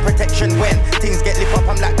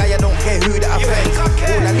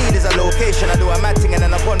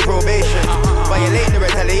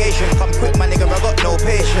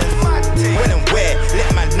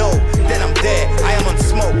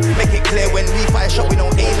flare. When we fire shot, we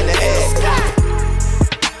don't aim in the air.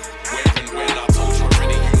 Where and when I told you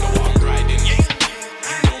already, you know what I'm riding. You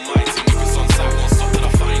know my team, if it's on site, won't stop till I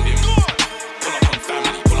find him. Pull up on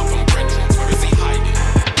family, pull up on brethren, where is he hiding?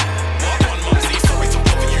 Walk on mumsy, sorry to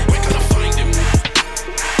bother you, where can I find him?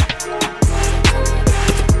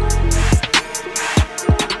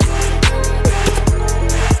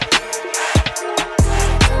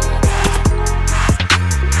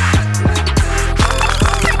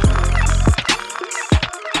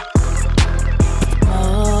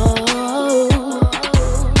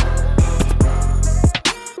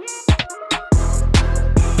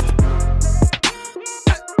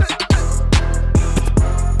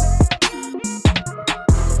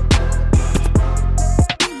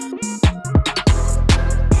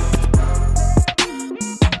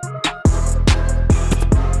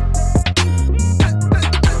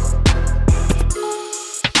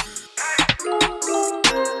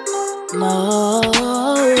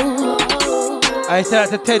 I said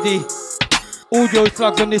that to Teddy. Audio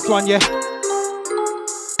slugs on this one, yeah.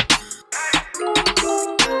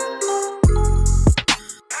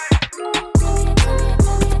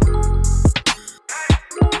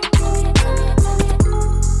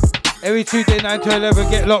 Every Tuesday 9 to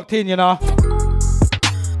 11, get locked in, you know.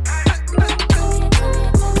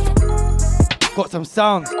 Got some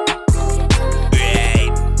sounds.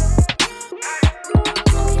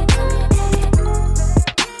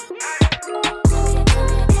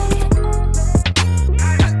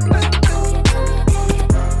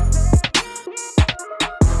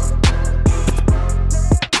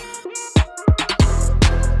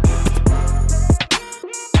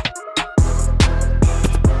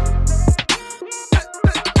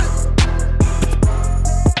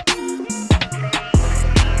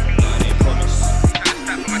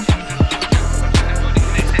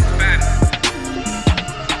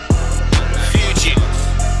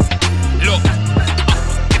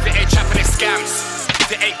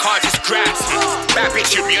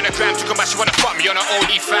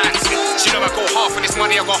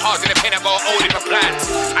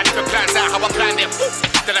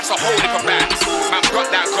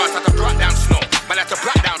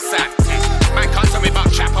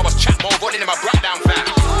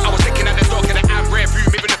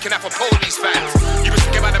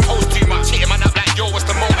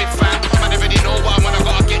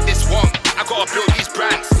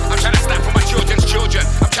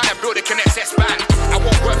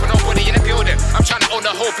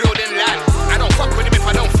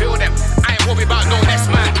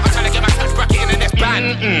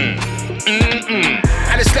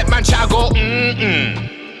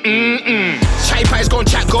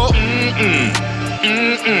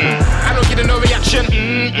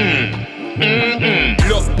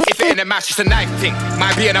 Just a knife thing,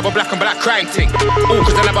 might be another black and black crime thing. All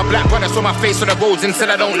cause another black brother saw my face on the roads and said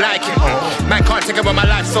I don't like it. Man can't take over my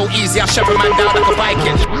life so easy, I shove a man down like a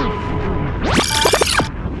Viking.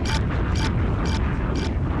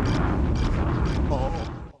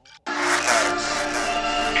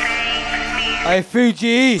 Hey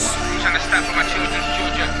Fuji, I'm trying to stand for my children's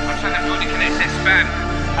children. I'm trying to build a Connect band.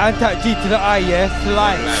 Antac G to the I, yeah,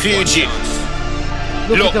 slime. Fuji,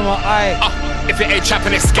 look into my eye. If it ain't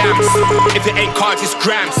trapping, it's scams. If it ain't cards, it's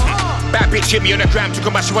grams. Bad bitch hit me on the gram, took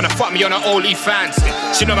her she wanna fuck me on her OnlyFans.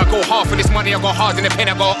 She know I go hard for this money, I go hard in the pen,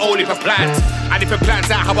 I got all heap of plans. And if it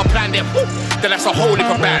plans out how I planned it, then that's a whole heap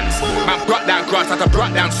of bands. Man brought down grass like I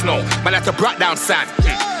brought down snow, man like I brought down sand.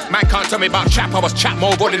 Man can't tell me about trap, I was trap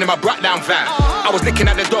more rolling in my brought down van. I was looking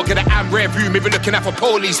at the dog in the am rear view, maybe looking out for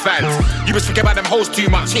police fans. You was thinking about them hoes too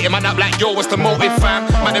much, hitting man up like yo, what's the motive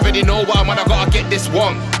fam? Man already know what I'm on, I gotta get this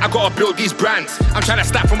one. I gotta build these brands. I'm trying to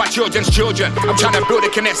stack for my children's children. I'm trying to build a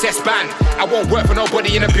Connect band. I won't work for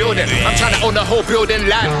nobody in the building. I'm trying to own the whole building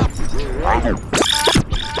land.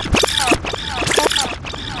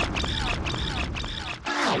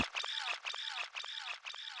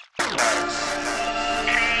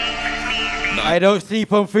 I don't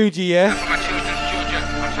sleep on Fuji, yeah?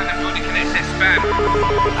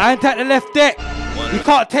 I ain't at the left deck. You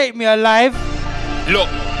can't take me alive. Look,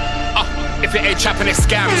 if it ain't trapping, it's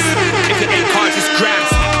scams. If it ain't cards, it's grams.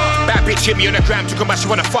 Bad bitch hit me on the gram, took her she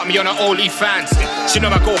wanna fuck me on her OnlyFans. She know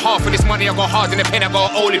I go hard for this money, I go hard in the pen, I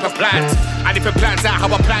got all heap of plans. And if it plans out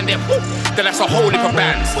how I planned it, then that's a whole heap of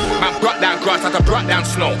bands. Man brought down grass like I brought down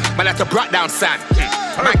snow, man like I brought down sand.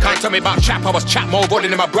 Man can't tell me about trap, I was trap more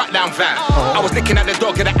rolling in my brat down van. I was looking at the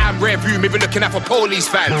dog in the amber view, maybe looking out for police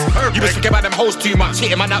fans. You was thinking about them hoes too much,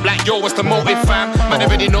 hitting man up like yo, what's the motive fam? Man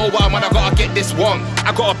already know what I'm on, I gotta get this one.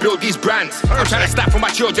 I gotta build these brands. I'm trying to stack for my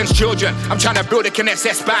children's children. I'm trying to build a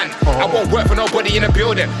Knesset band. I won't work for nobody in the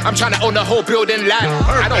building. I'm trying to own the whole building land.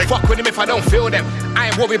 I don't fuck with them if I don't feel them. I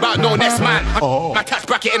ain't worried about no next man. My tax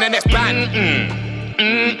bracket in the next band.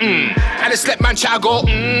 And the slip man chat go.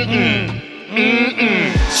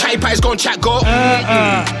 Chatty Patty's gon' chat go.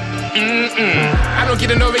 I don't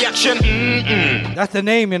get no reaction. That's the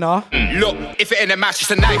name, you know. Look, if it ain't a match,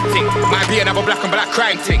 it's a knife thing. Might be another black on black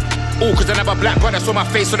crime thing. All cause another black brother saw my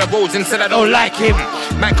face on the roads and said I don't like him.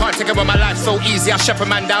 Man can't take over my life so easy, I shut a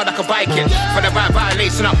man down like a Viking. For the right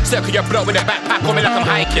violation, I'll circle your block with a backpack on me like I'm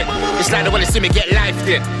hiking. It's like they wanna see me get life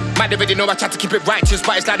in. Man, they already know I try to keep it righteous,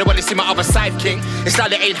 but it's like they wanna see my other side king. It's like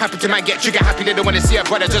they ain't happy to man get trigger happy, they don't wanna see a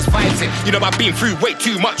brother just fighting. You know I've been through way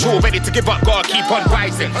too much, all ready to give up, gotta keep on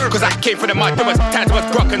rising. Cause I came from the mud, there was times I was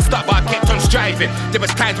broke and stuck, but I kept on striving. There was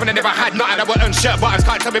times when I never had nothing, I was unshirt, but I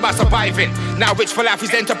can't tell me about surviving. Now rich for life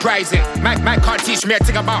is enterprising. Man can't teach me a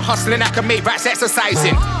thing about hustling, I can make rats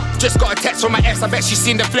exercising. Just got a text from my ex, I bet she's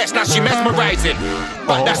seen the flesh, now she mesmerizing.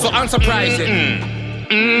 But that's so unsurprising.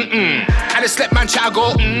 And the slip man chat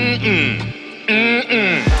go.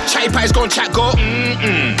 Chatty Patty's gon' chat go.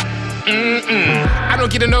 I don't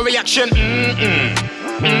get no reaction.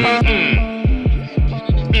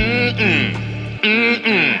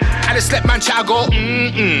 And the slip man chat go.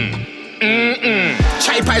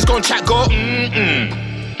 Chatty Patty's gon' chat go.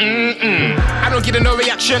 I don't get no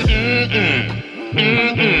reaction.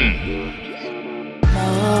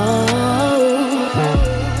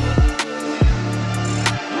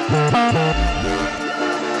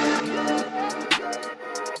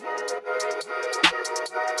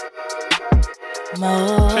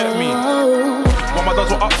 Check me. When my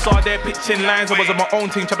dogs were upside there pitching lines, I was on my own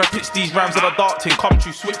team trying to pitch these rhymes on a dark team. Come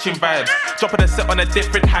true, switching vibes, dropping a set on a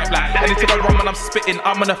different hype. Like anything I run when I'm spitting,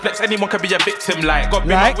 I'm gonna flex. Anyone could be a victim. Like God be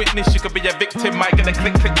my witness, you could be a victim. Might get a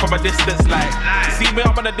click from a distance. Like see me,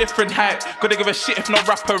 I'm on a different hype. Gonna give a shit if no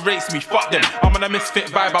rapper rates me. Fuck them. I'm on a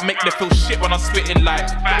misfit vibe. I make them feel shit when I'm spitting.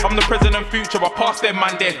 Like I'm the present and future. I pass them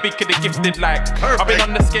man there, speaking the gifted. Like I've been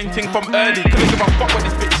on the skate thing from early. Couldn't give a fuck what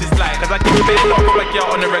this bitch is like. Cause I give a bit love from a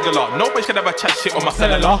girl on the regular. No bitch can ever chat shit on my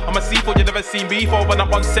cellular. I'm a C4 you never seen before. When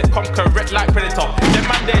I'm on set, come correct like Predator. Them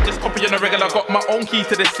man there just copy on the regular. Got my own key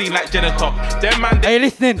to the scene like janitor. Them man there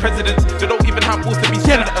listening. Presidents, they don't even have balls to be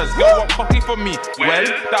senators. Girl want coffee from me. Well,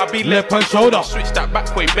 that'll be left and shoulder. Switch that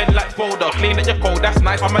back way, bend like folder. Clean at your cold, that's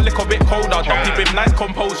nice. I'm a little bit colder. Dumpy with nice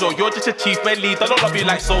composure. You're just a chief man lead. I don't love you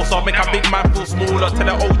like Sosa. Make a big man feel smaller. Tell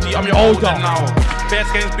the OG I'm your older now.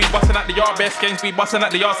 Best games be busting at the yard. Best games be busting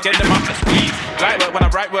at the yard. Scared them out to squeeze. Light work when I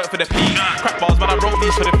write work for the P's. Crap bars when I wrote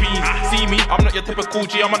these for the fees. See me, I'm not your typical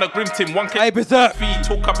G, I'm on a grim team. 1K hey, berserk. Fee.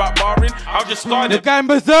 Talk about barring, I'll just start the game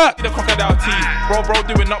berserk. The crocodile teeth. Bro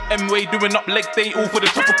doing up M-way, doing up leg day, all for the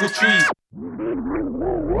tropical trees.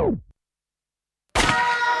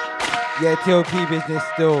 Yeah, TLP business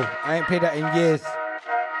still. I ain't played that in years.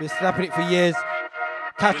 Been slapping it for years.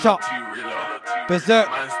 Catch up. Berserk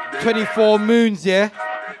 24 moons, yeah.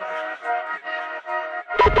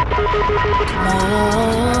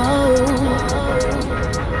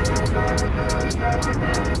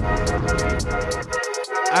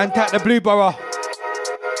 And tap the Blue Borough.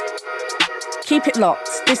 Keep it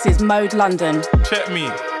locked. This is Mode London. Check me.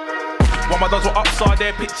 When my dogs were upside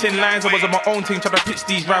there pitching lines, I was on my own team trying to pitch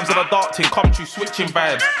these rhymes on a dark team. Come true, switching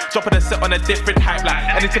vibes, dropping a set on a different hype.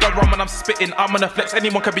 Like anything I run when I'm spitting, I'm gonna flex.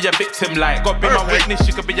 Anyone could be a victim. Like God be my witness,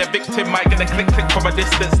 you could be a victim. Might get a click from a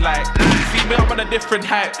distance. Like see me, I'm on a different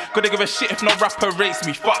hype. Gonna give a shit if no rapper rates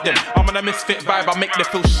me. Fuck them. I'm on a misfit vibe. I make them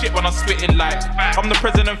feel shit when I'm spitting. Like I'm the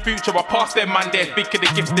present and future. I pass them man there, speaking the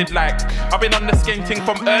gifted. Like I've been on the skating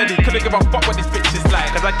from early. Couldn't give a fuck what this bitch is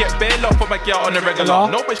like. Cause I get bare love for my girl on the regular.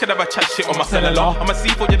 No bitch can ever chat shit on my cellular. I'm a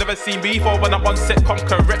C4 you never seen before. When I'm on set, come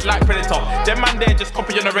correct like Predator. Them man there just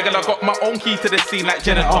copy on the regular. Got my own key to the scene like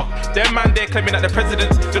janitor. Them man there claiming that the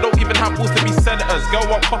presidents, they don't even have balls to be senators. Girl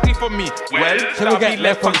want coffee from me. Well, that'll be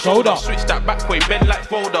left on shoulder. Switch that back way, bend like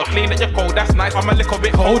folder. Clean at your cold, that's nice. I'm a little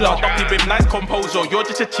bit colder. Dumpy with nice composure. You're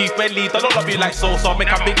just a chief man lead. I don't love you like Sosa.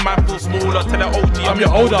 Make a big man feel smaller. Tell the OG I'm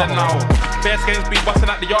your older now. Best games be busting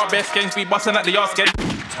at the yard. Best games be busting at the yard. Scared.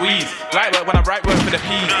 squeeze. Light work when I write work for the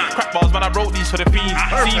P's. Crap bars when I wrote these for the fiends.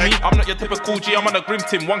 See me, I'm not your typical G, I'm on a grim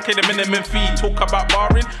team. 1K the minimum fee. Talk about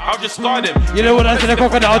barring, I'll just scar them. You know what I said, the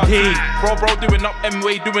crocodile team. Bro, doing up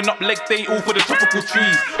M-way, doing up leg day, all for the tropical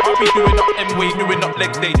trees. I'll be doing up M-way, doing up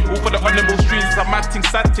leg day, all for the animal streets. It's a mad thing,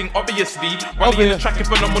 sad thing, obviously. Running in the track in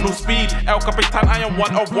phenomenal speed. El Capitan, I am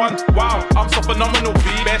 1 of 1. Wow, I'm so phenomenal, B.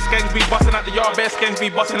 Best gangs be busting at the yard, best gangs be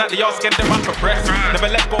busting at the yard. Scan them out for breath. Never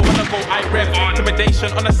let go when I go, I rev.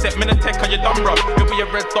 Intimidation on a set, Minatech, are you dumb, bro? You'll be a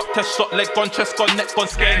red dot, test shot, leg gone, chest gone, neck gone,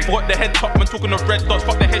 scan. Got the head top, man, talking of red dots.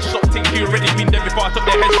 Fuck the headshot, think you already been there before I took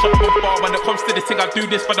the headshot from far. When it comes to this thing, I do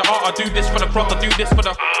this for the art, I do this for the cross, I do this for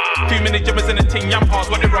the. Too many jibbers in the ting, yam hearts,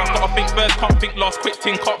 what they run. Gotta think first, can't think last, quick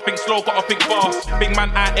ting, can't think slow, gotta think fast. Big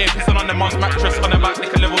man out here, pissing on the mom's mattress, on the back, they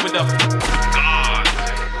can level with the. God.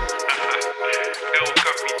 El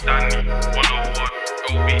Capitani, 101,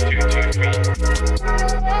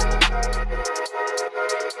 OB223.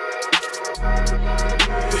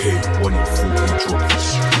 Hey, 140 trophies.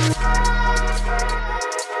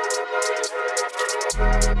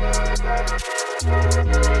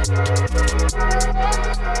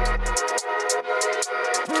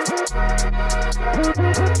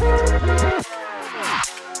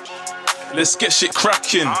 Let's get shit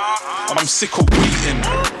cracking. I'm sick of waiting.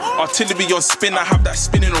 Artillery on spin, I have that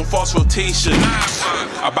spinning on fast rotation.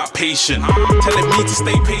 About patient, telling me to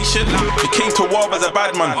stay patient. You came to war as a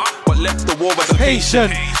bad man, but left the war as a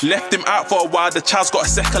patient. Left him out for a while, the child's got a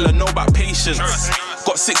secular, know about patience.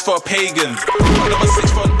 Got 6 for a pagan, another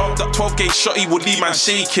 6 for an up, that 12 gauge shot, he would leave man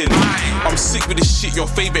shaking. I'm sick with this shit, your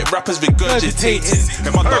favourite rappers regurgitating.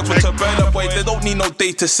 If my dogs want to burn up, boy, they don't need no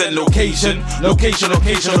data, send location. Location.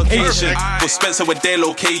 For Spencer, where they're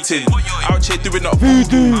located. Out here doing up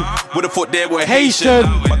voodoo. Would've thought they were Haitian.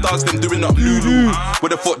 My dogs them doing up Lulu.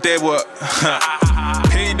 Would've thought they were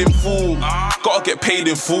paid in full. Gotta get paid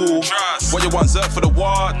in full. What you want, Zerk for the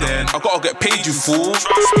war? Then I gotta get paid, you fool.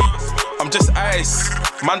 I'm just ice.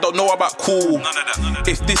 Man don't know about cool.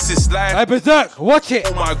 If this is life, hey Berserk, watch it.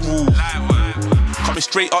 Oh my groove. Coming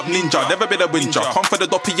straight up ninja, never been a winja. Come for the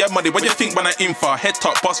doppy yeah money, what you think when I infra? Head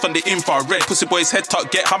top, boss from the infrared. Pussy boys head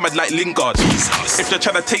top, get hammered like Lingard. If they're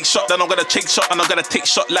trying to take shot, then I'm gonna take shot. And I'm gonna take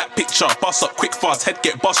shot like picture. Bust up quick fast, head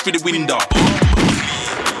get bust through the window.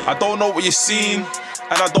 I don't know what you've seen,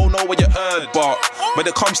 and I don't know what you heard, but when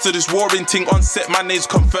it comes to this warring thing on set, my name's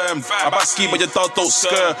confirmed. About ski, but your dog don't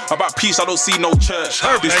stir. About peace, I don't see no church.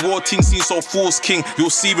 This war thing seems so fool's king. You'll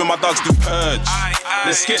see when my dogs do purge.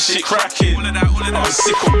 Let's get shit cracking. I'm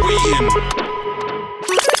sick of waiting.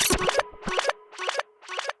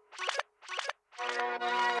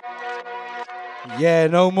 Yeah,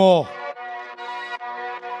 no more.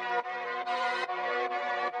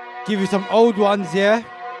 Give you some old ones, yeah?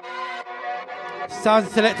 Sound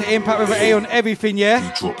Selecta Impact with an A on everything, yeah?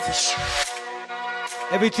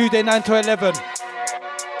 Every Tuesday 9 to 11.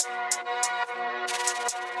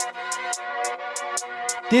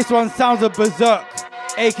 This one sounds of Berserk,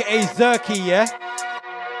 aka Zerky, yeah?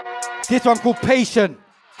 This one called Patient.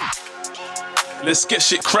 Let's get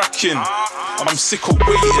shit cracking. I'm sick of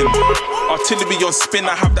waiting. Artillery on spin,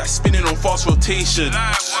 I have that spinning on fast rotation.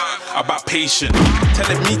 About patient,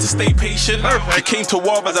 telling me to stay patient. He came to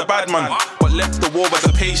war as a bad man, but left the war as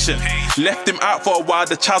a patient. Left him out for a while,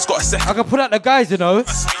 the child's got a second. I can put out the guys, you know.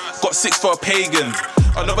 Got 6 for a pagan.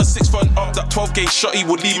 Another 6 for an up, that 12 gauge shot, he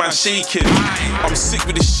would leave man shaking. I'm sick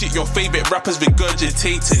with this shit, your favourite rappers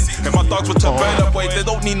regurgitating. If my dogs were to burn up, boy, they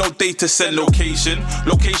don't need no data, send location.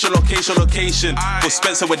 Location. For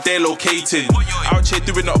Spencer, where they're located. Out here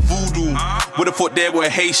doing up voodoo. Would've thought they were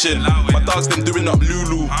Haitian. My dogs them doing up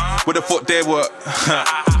Lulu. Would've thought they were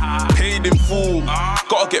paid in full.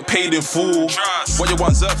 Gotta get paid in full. What you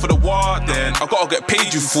want, Zerk for the war? Then I gotta get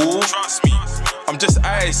paid, you fool. I'm just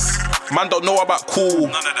ice. Man don't know about cool.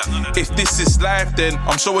 If this is life, then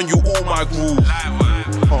I'm showing you all my groove.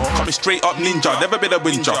 Coming straight up ninja, never been a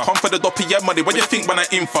winja. Come for the doppy yeah money, what you think when I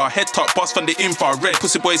infra? Head top, boss from the infrared.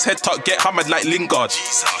 Pussy boys head top, get hammered like Lingard.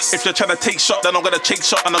 If you're trying to take shot, then I'm gonna take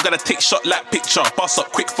shot. And I'm gonna take shot like picture. Bust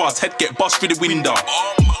up quick fast, head get bust through the window.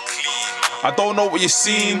 I don't know what you've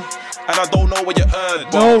seen, and I don't know what you heard,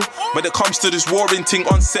 but when it comes to this warring thing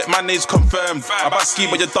on set, my name's confirmed. About ski,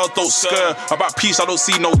 but your dog don't stir. About peace, I don't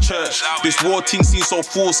see no church. This war thing seems so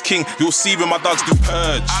fool's king. You'll see when my dogs do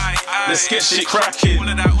purge. Let's get shit cracking.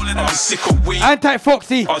 I'm sick of waiting.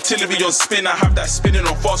 Anti-Foxy. Artillery on spin, I have that spinning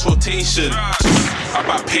on fast rotation.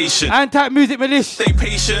 about patience. Anti-music militia. Stay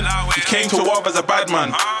patient. You came to war as a bad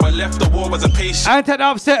man, but left the war as a patient.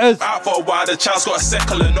 Anti-upsetters. Out for a while, the child's got a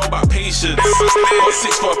settle and know about patience. Got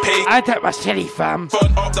 6 for a pay. Anti-machete, fam.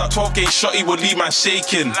 Front up that 12 gauge shot, he will leave man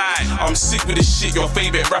shaking. I'm sick with this shit, your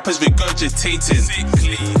favourite rappers regurgitating.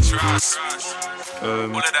 Sickly trust. All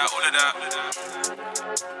of that.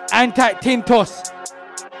 Anti-Tintz.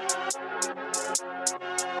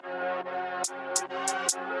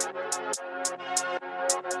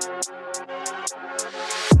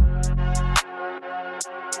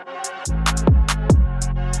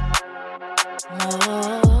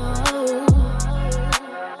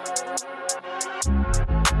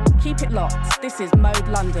 Keep it locked. This is Mode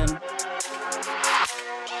London.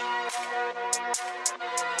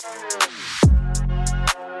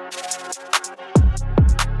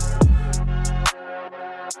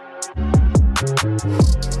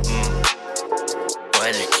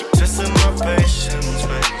 Why they keep testing my patience,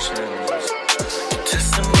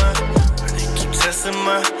 testing my, why they keep testing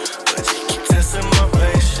my, why they keep testing my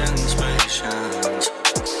patience,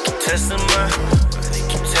 keep testing my, why they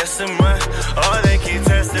keep testing my, oh they keep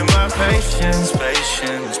testing my patience,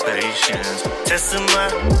 testing my,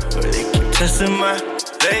 why they keep testing my,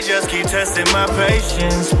 they just keep testing my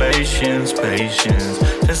patience,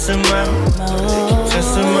 testing my,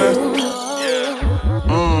 testing my.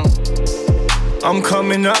 I'm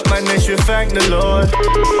coming up, man, they should thank the Lord.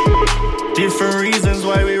 Different reasons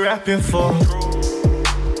why we rapping for.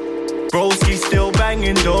 Broski still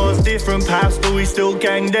banging doors, different paths, but we still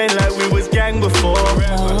gang then like we was gang before.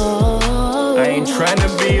 I ain't trying to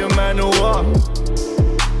be a man or what,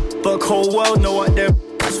 but whole world know what they're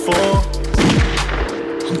for.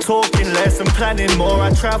 I'm talking less and planning more, I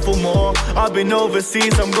travel more. I've been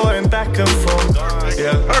overseas, I'm going back and forth.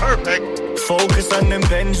 Yeah, perfect. Focus on them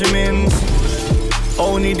Benjamins.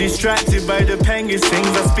 Only distracted by the penguins things.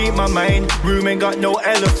 I speak my mind, room ain't got no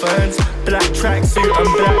elephants. Black tracksuit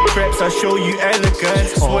and black crepes, I show you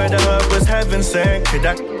elegance. Swear the herb was heaven sent, could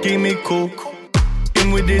that give me cool?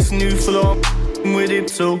 In with this new flow, with it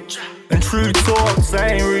too. And true talks, I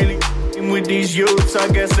ain't really in with these youths. I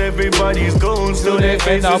guess everybody's gone, still their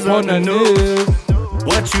faces on the news.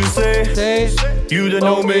 What you say? You don't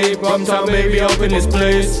know me, Bumtown baby up in this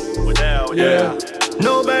place. Yeah.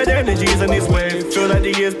 No bad energies on this wave. Feel like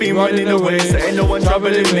the years been running away. So ain't no one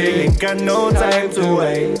troubling me. Ain't got no time to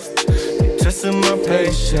waste. Testing my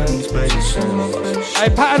patience. Hey,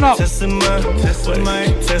 pattern up. Testing my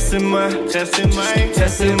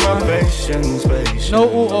patience. No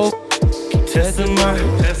auto. Testing my.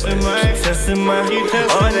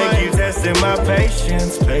 Oh, they keep testing my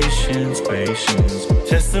patience.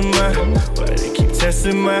 Testing my. Why they keep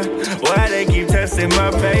testing my. Why they keep testing my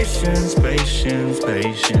patience.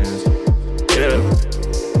 Yeah.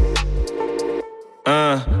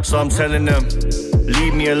 So I'm telling them,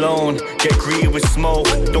 leave me alone. Get greedy with smoke.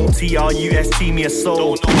 Don't TRUST me a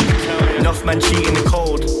soul. Enough man cheating the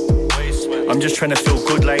code. I'm just trying to feel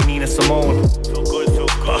good like Nina Simone.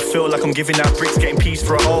 But I feel like I'm giving out bricks, getting peace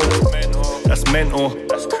for a hole. That's mental.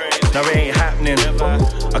 Now it ain't happening.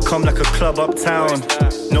 I come like a club uptown.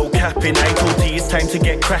 No capping. I told you it's time to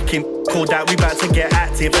get cracking. Called out, we about to get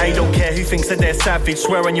active. I don't care who thinks that they're savage.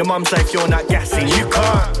 Swear on your mum's life you're not gassing. You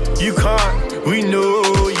can't. We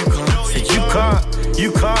know you can't. Say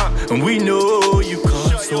you can't. And we know you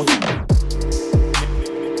can't. So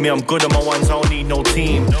me, I'm good on my ones. I don't need no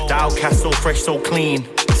team. The outcast so fresh, so clean.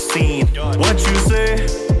 Scene. What you say?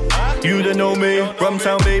 You don't know me.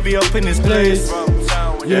 Rumtown baby up in this place.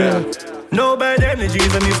 Yeah. No bad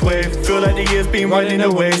energies on this wave. Feel like the years been running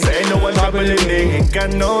away. So ain't no one troubling me. Ain't got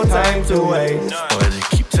no time to waste. Why they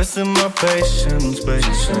keep testing my patience.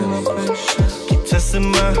 Keep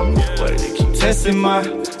testing my. Why they keep testing my.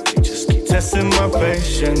 They just keep testing my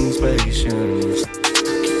patience. Keep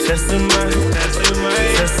testing my.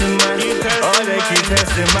 Oh, they keep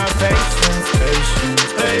testing my patience.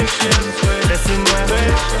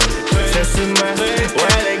 Testing my. Why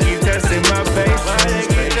they keep testing my patience.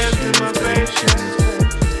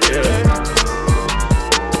 Yeah.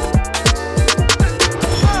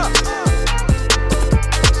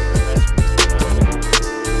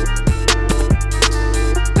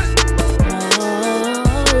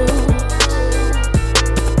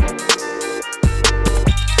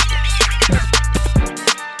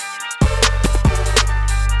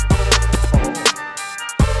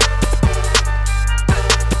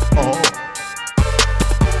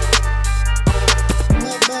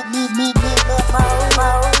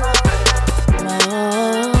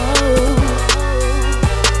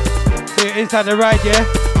 Inside the ride, yeah.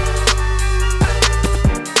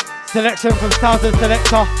 Selection from Southern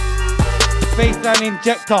Selecta. Baseline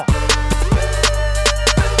injector.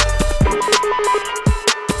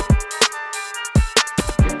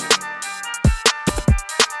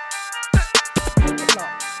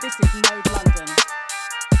 This is Mode London.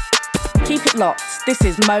 Keep it locked. This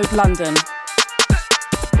is Mode London.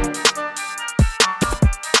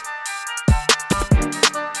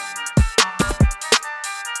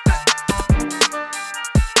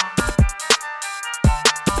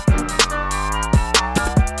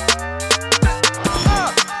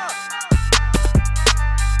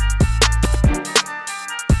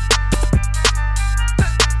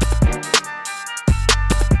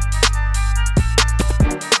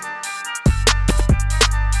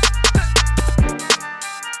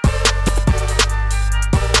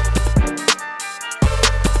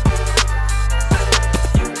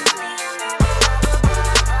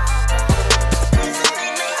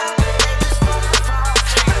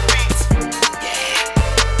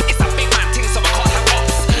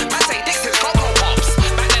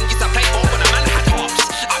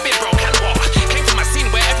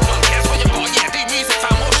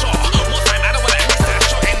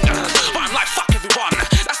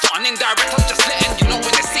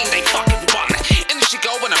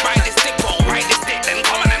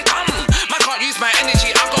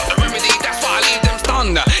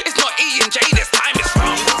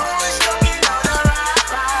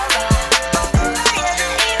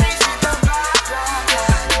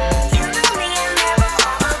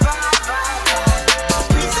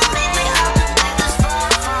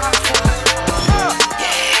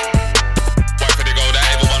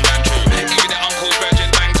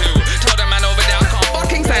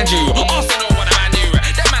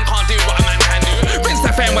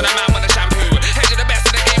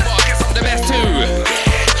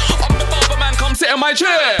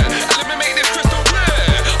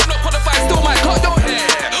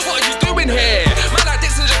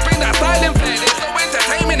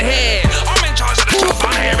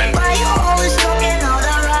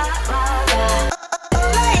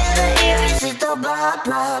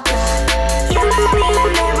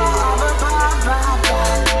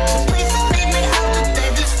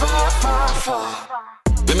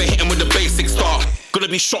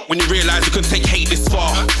 Be shocked when you realise you can take hate this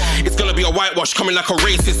far. It's gonna be a whitewash coming like a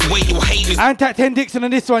racist way you hate this. And Tat 10 Dixon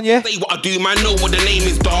on this one, yeah? Say what I do, man, know what the name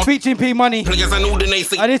is, dog. Featuring P Money. Players I know the name.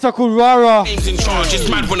 And this one called Rara. Names in charge, it's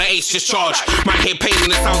mad when I ace just charge. Man hear pain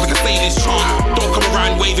and it sounds like a sadist chant. Don't come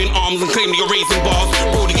around waving arms and claim that you're raising bars.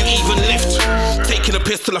 Bro, do you even lift? Taking a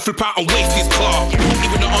piss till I flip out and waste his car.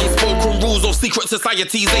 Even the unspoken rules of secret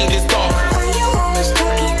societies ain't this dark. Why you always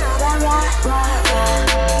talking all that rah?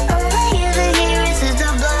 All I hear to hear is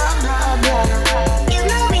the blah blah blah. You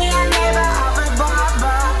know me, I never offer blah.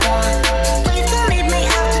 Please don't leave me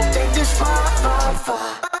out to take this far.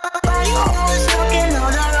 Why you always talking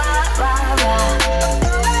all that rah?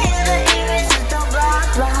 All I hear to hear is the blah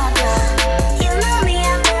blah. You know me,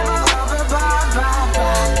 I never offer blah.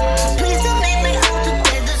 Please don't leave me out to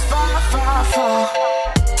take this far.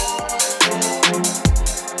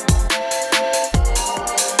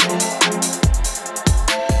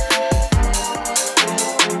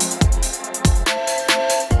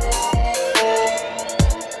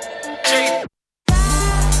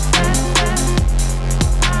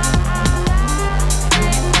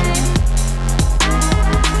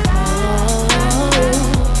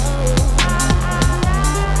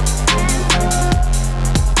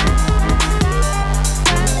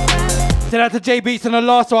 Shout out to J Beats on the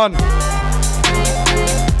last one.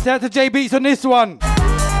 Shout out to J Beats on this one.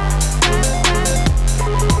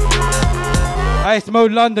 Hey, it's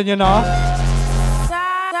Mode London, you know.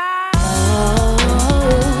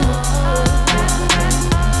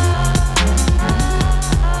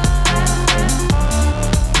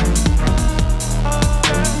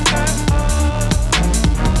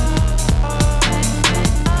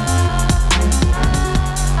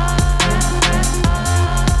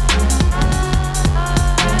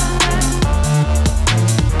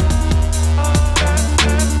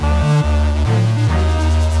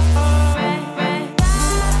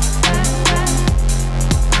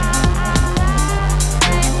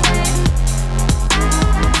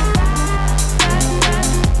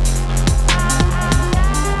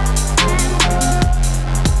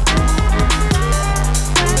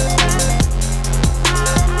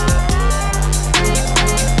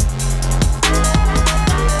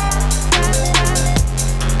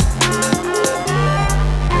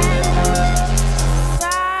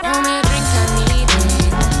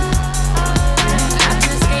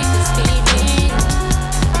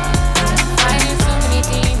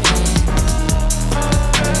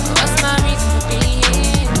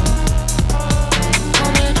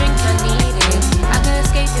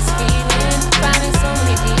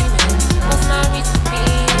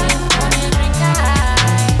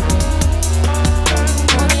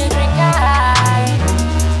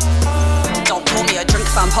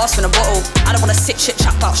 passing a bottle. I don't wanna sit shit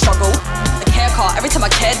chat about struggle. The care car, every time I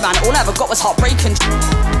cared, man, all I ever got was heartbreaking.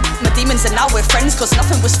 My demons and now we're friends, cause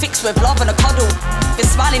nothing was fixed with love and a cuddle. Been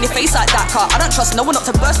smiling your face like that, car. I don't trust no one not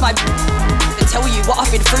to burst my and tell you what I've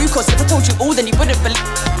been through, cause if I told you all then you wouldn't believe.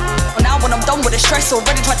 Well now when I'm done with the stress,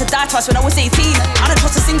 already tried to die twice when I was 18. I don't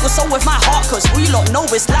trust a single soul with my heart, cause all you lot know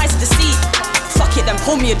is lies and deceit. Fuck it then,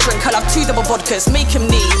 pour me a drink, I'll have 2 double vodkas, make him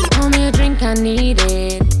need. Pour me a drink, I need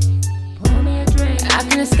it. Pour me a drink, I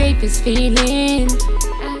can escape this feeling.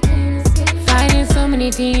 Fighting so many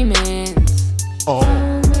demons.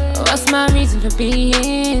 What's my reason for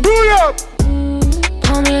being?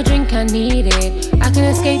 Pour me a drink, I need it. I can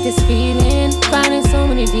escape this feeling. Fighting so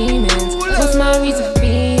many demons. What's my reason for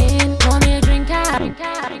being? Pour me a drink,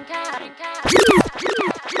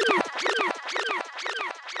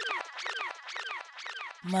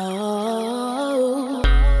 Mo.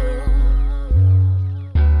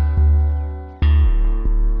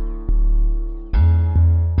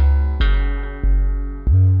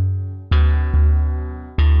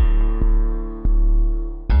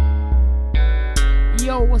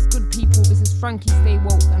 Yo, what's good people? This is Frankie Stay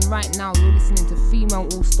Woke, and right now you're listening to Female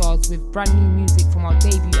All Stars with brand new music from our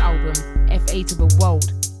debut album, FA to the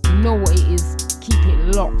World. You know what it is, keep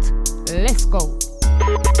it locked. Let's go.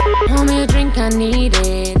 Pour me a drink, I need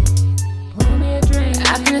it. Pour me a drink,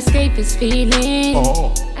 I can escape this feeling.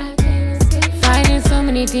 Fighting so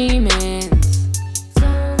many demons.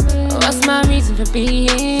 What's my reason for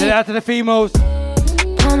being? Say that to the females.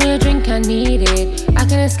 Pour me a drink, I need it. I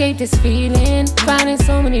can escape this feeling. Fighting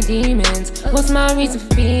so many demons. What's my reason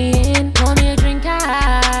for being? Pour me a drink,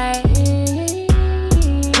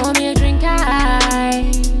 pour me a drink,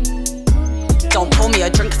 Don't pour me a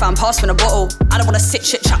drink, fam, pass me a bottle. I don't wanna sit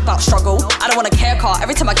shit chat about struggle. I don't wanna care car,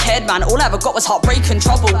 every time I cared, man, all I ever got was heartbreak and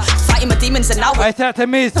trouble. Fighting my demons and now I said to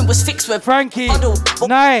Miss was fixed with Frankie,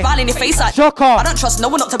 Nice, in your face like Shocker. I don't trust no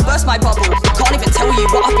one not to burst my bubble. Can't even tell you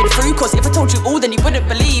what I've been through, cause if I told you all then you wouldn't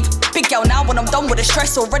believe. Big girl now when I'm done with the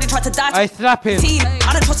stress, already tried to die. I slap him.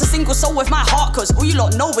 I don't trust a single soul with my heart, cause all you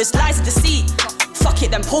lot know is lies and deceit. Fuck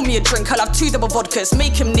it then, pour me a drink, I'll have 2 double vodkas,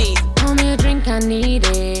 make him need. Pour me a drink, I need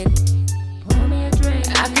it.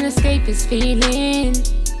 I can escape this feeling.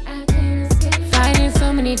 Fighting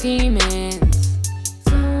so many demons.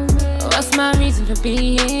 What's my reason for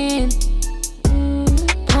being?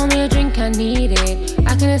 Pour me a drink, I need it.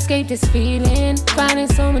 I can escape this feeling. Fighting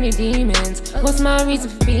so many demons. What's my reason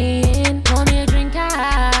for being? Pour me a drink,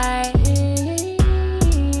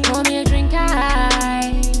 pour me a drink,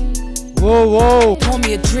 Whoa, whoa. Pour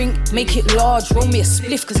me a drink, make it large, roll me a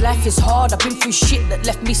spliff, cause life is hard. I've been through shit that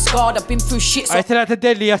left me scarred. I've been through shit, so I said that to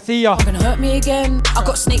Deadly, I see ya. Gonna hurt me again. I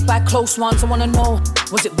got snaked by close ones, I wanna know,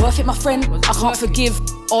 was it worth it, my friend? I can't forgive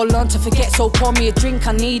or learn to forget, so pour me a drink,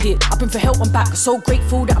 I need it. I've been for help, I'm back, so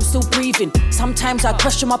grateful that I'm still breathing. Sometimes I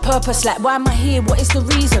question my purpose, like why am I here, what is the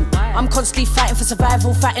reason? I'm constantly fighting for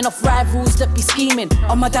survival, fighting off rivals that be scheming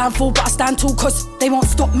on my downfall, but I stand tall cause they won't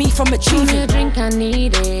stop me from achieving. Pour me a drink, I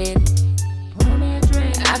need it.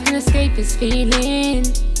 I can escape this feeling.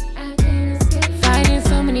 Fighting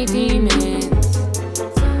so many demons.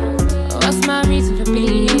 What's my reason for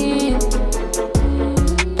being?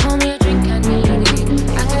 Pour me a drink, I need it.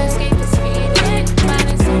 I can escape this feeling.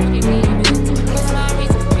 Fighting so many demons. What's my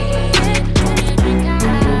reason for being? Pour me a drink,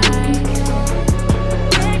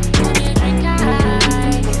 pour me a drink,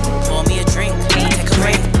 Pour me a drink, I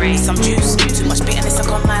take a break. Some juice, too much bitterness I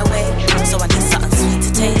got my way. So I need something sweet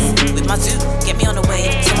to taste. With my zoo, get me on the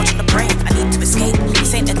way. So much on the brain, I need to escape.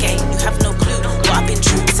 This ain't a game, you have no clue what I've been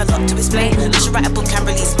through. It's a lot to explain. I should write a book and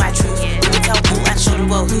release my truth. You can tell all and show the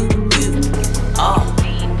world who you are.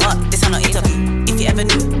 But this ain't no interview. If you ever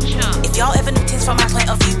knew, if y'all ever knew things from my point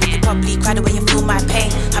of view, you'd probably cry the way you feel my pain.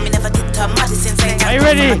 I mean, never did turn my this insane. Are you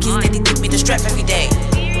ready? My kids, they give me the strength every day.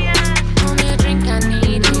 Pour me a drink, I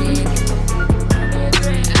need it.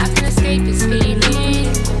 I can escape this feeling.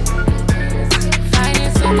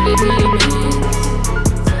 Fighting so many demons.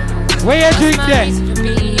 Where you drink that?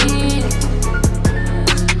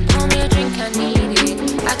 Pour me a drink, I need it.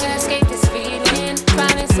 I can escape this feeling.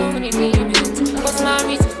 Fighting so many demons. What's my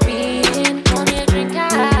reason for being? Pour me a drink,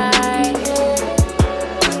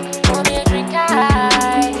 pour me a drink,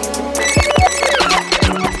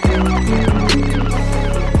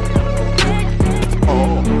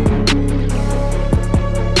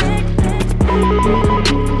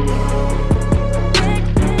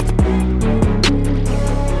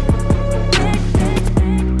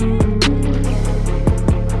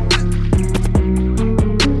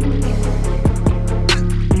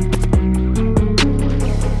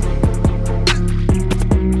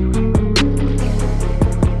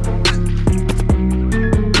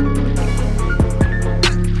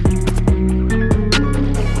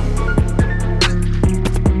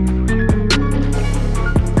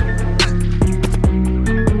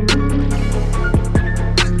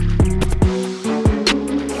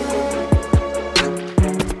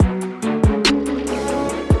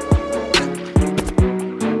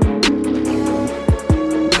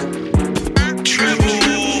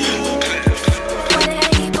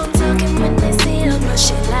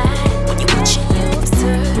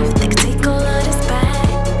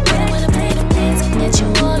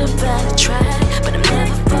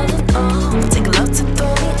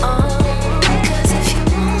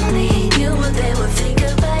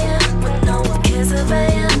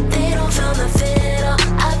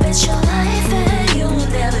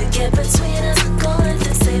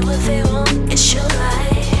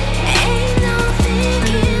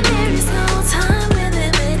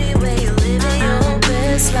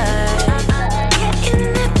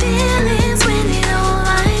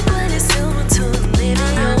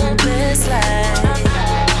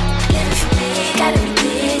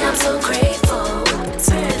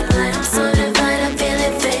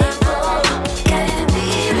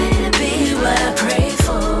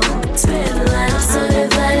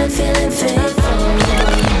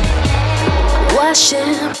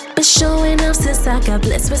 got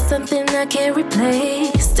blessed with something I can't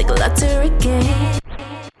replace. Take a lot to regain.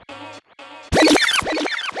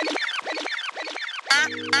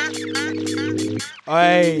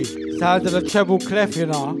 Hey, sounds of the treble clef, you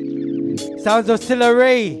know. Sounds of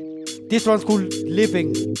Sillery. This one's called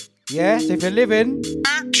Living. Yeah, so if you're living,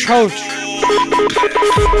 toast.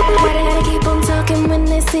 Why they gotta keep on talking when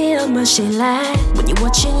they see how much they lie? When you're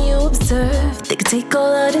watching, you observe. They can take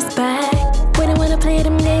all of this back. When I wanna play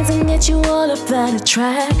them games and get you all up out of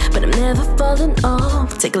track, but I'm never falling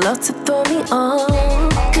off. Take a lot to throw me on.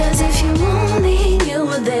 Cause if you only knew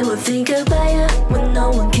what they would think about you, when no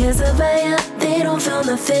one cares about you, they don't feel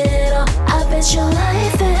nothing at all. I bet your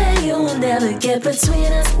life that you will never get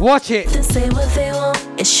between us. Watch it. They say what they want,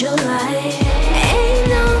 it's your life. Ain't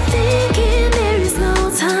no thinking, there is no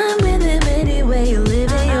time with them anyway. You're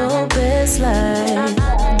living your best life.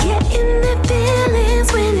 Getting the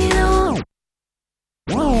feelings when you know.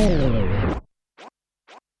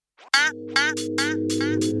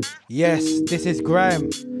 Yes, this is Graham.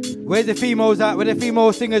 Where's the females at? Where the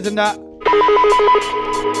female singers and that?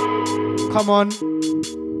 Come on.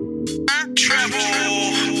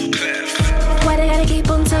 Why they gotta keep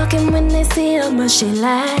on talking when they see how much they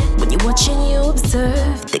lie? When you're watching, you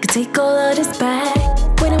observe. They can take all of this back.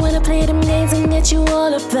 When I wanna play them games and get you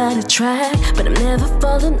all up out of track, but I'm never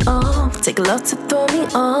falling off. Take a lot to throw me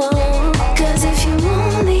on. Cause if you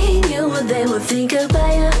only knew what they would think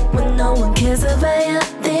about you, when no one cares about you,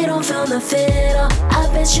 they don't feel nothing at all. I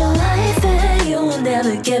bet your life that you will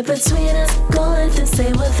never get between us. Go let them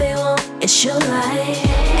say what they want, it's your life.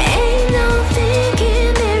 Ain't no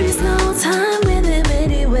thinking, there is no time with them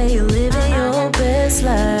anyway. You're living your best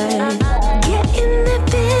life. Getting the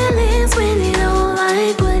feelings when you don't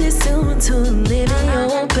like what it's doing to them. Living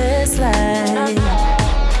your best life.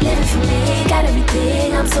 Living for me, got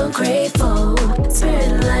everything, I'm so grateful.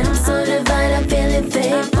 Spirit aligned, I'm so divine, I'm feeling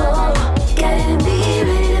faithful. Got it in me,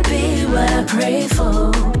 ready to be what I pray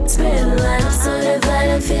for. Spirit aligned, I'm so divine,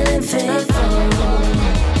 I'm feeling faithful.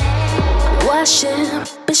 Watching,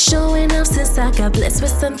 been showing up since I got blessed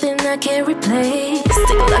with something I can't replace. Take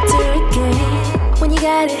a lot to regain. When you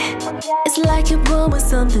got it, it's like you're born with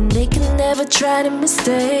something they can never try to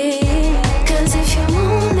mistake. Cause if you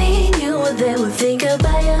only knew what they would think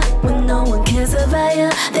about you, when no one cares about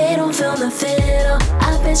you, they don't feel nothing at all.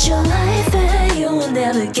 I bet your life that you will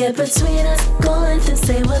never get between us. Go let them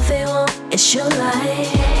say what they want, it's your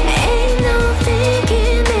life. Ain't no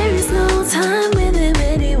thinking, there is no time with them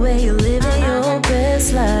anyway. You're living your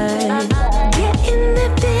best life. Getting the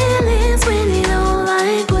feelings when you don't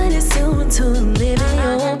like what it's doing to them. Living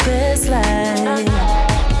your best life.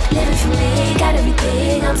 Living for me, got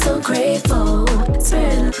everything, I'm so grateful.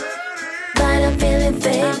 Spirit, but I'm feeling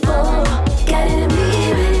faithful. Got it in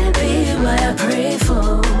me, ready to be what I pray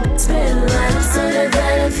for. Spirit aligned, I'm so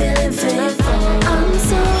divine, I'm feeling faithful. I'm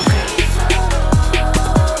so grateful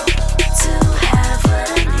to have what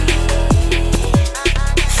I need.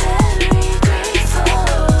 Very grateful,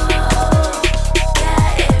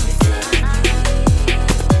 got everything I need.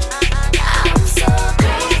 I'm so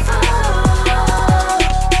grateful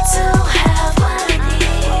to have what I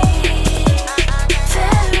need.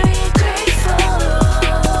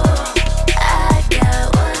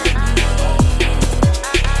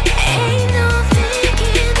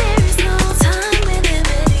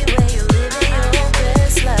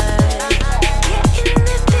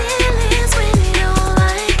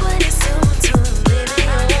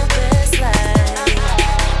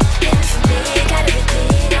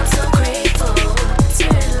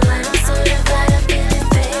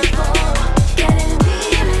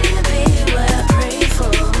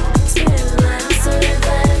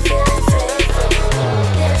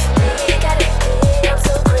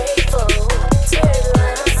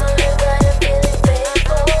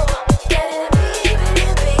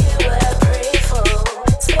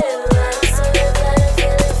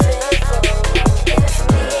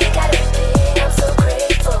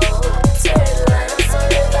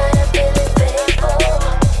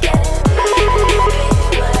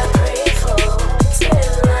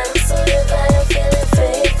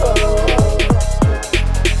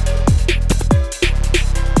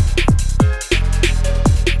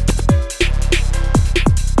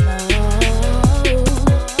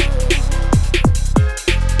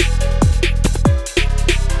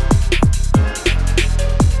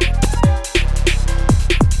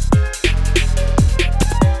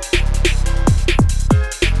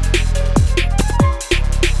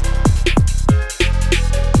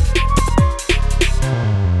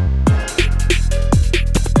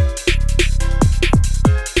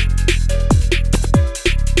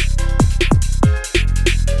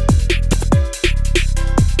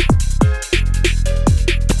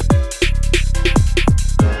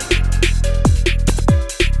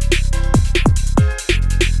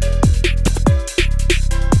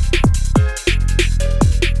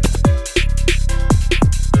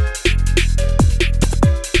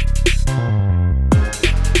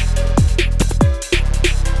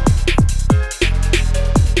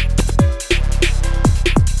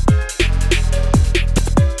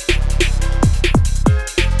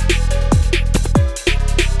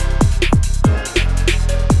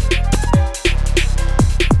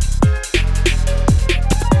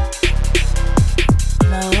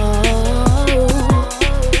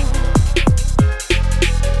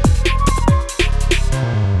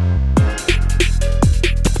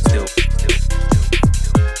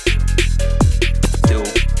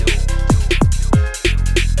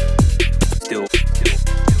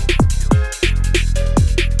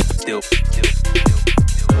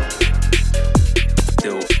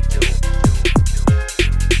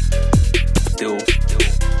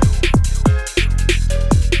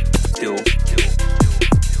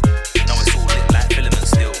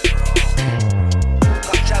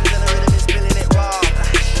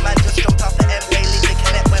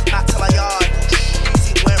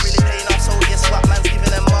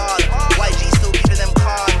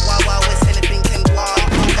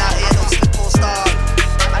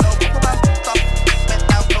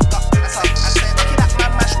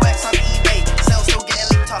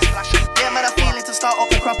 start up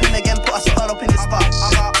the cropping again, put a spell up in the spot.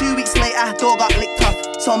 2 weeks later, door got licked off,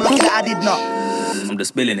 so I'm lucky that I did not. I'm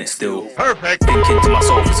just billing it still. Perfect. Thinking to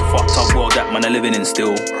myself, it's a fucked up world that man are living in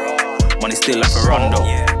still. Money still like a rondo,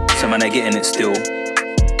 so man are getting it still.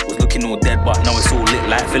 Was looking all dead, but now it's all lit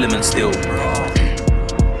like filament still.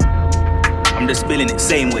 I'm just billing it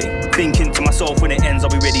same way. Thinking to myself, when it ends,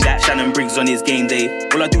 I'll be ready like Shannon Briggs on his game day.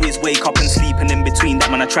 All I do is wake up and sleep, and in between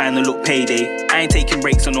that, man, I trying to look payday. I ain't taking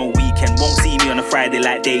breaks on no weekend, won't see me on a Friday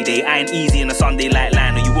like Day. I ain't easy on a Sunday like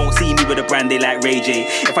Lionel, you won't see me with a brandy like Ray J.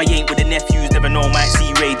 If I ain't with the nephews, never know, might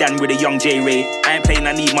see Ray Dan with a young J Ray. I ain't playing,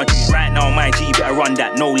 I need my juice right now, my G, better run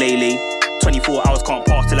that, no lay. 24 hours can't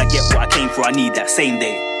pass till I get what I came for, I need that same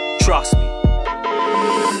day. Trust me,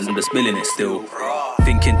 I'm just billing it still.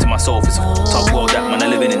 Thinking to myself, it's a tough world that man are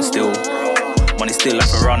living in still. Money still like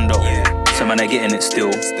a rondo, so man are getting it still.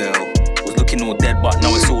 Was looking all dead, but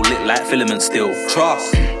now it's all lit like filament still.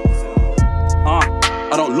 Trust.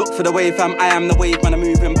 I don't look for the wave, fam. I am the wave, man. I'm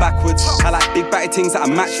moving backwards. I like big batty things that I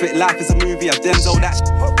match with. Life is a movie, I've Denzel that.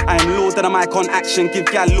 I am Lord of the mic on action. Give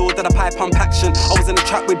gal Lord of the pipe pump action. I was in the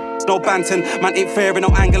trap with no banting. Man ain't fair in no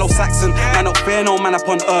Anglo-Saxon. Man not fair, no man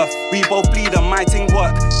upon earth. We both bleed and my ting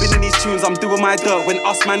work. Been in these tunes, I'm doing my dirt. When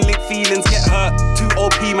us man link feelings get hurt. 2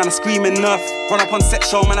 OP, man, I screaming nerf. Run up on set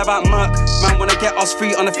show, man, about murk. Man wanna get us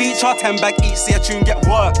free on a feature. 10 bag each, see a tune get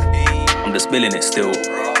work. I'm just billing it still.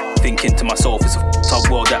 Thinking to myself, it's a tough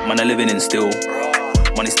world that man are living in still.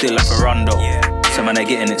 Money still like a rondo, so man are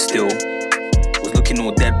getting it still. Was looking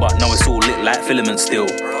all dead, but now it's all lit like filament still.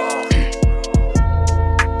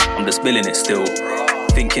 I'm just billing it still.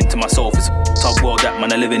 Thinking to myself, it's a tough world that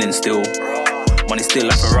man are living in still. Money still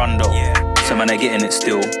like a rondo, so man are getting it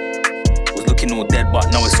still. Was looking all dead,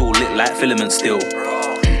 but now it's all lit like filament still.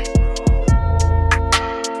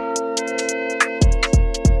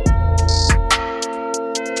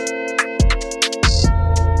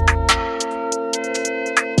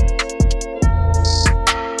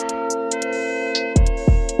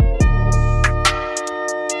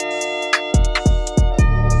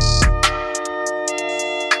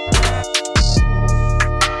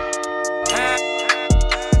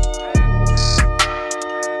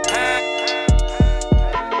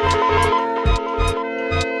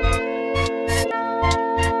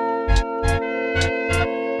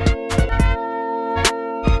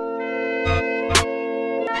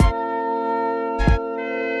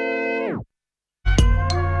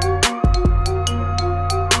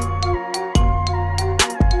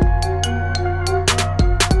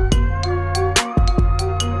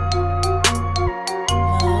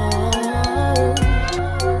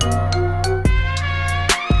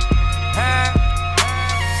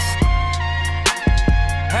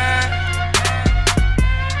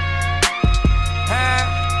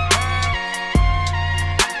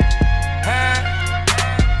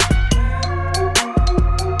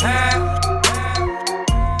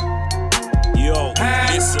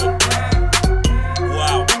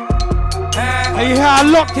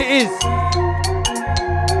 Locked it is.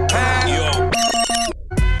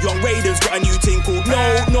 Young Raiders got a new thing called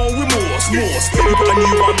No Remorse, Morse. You got a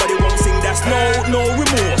new one, but they won't sing. That's No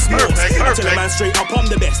Remorse, Morse. I tell a man straight up, I'm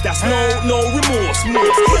the best. That's No Remorse,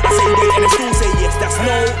 Morse. I say wait and they still say yes. That's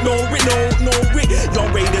no Rit.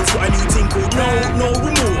 Young Raiders got a new thing called No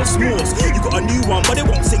Remorse, Morse. You got a new one, but they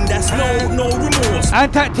won't sing. That's No Remorse.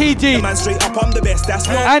 Antac TG. The man straight up, I'm the best. That's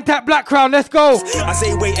Antac Black Crown. Let's go. I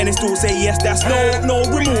say wait and they still say yes. That's No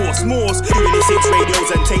Remorse, Morse. Doing the 6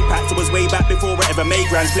 radios and tape packs. It was way back before I ever made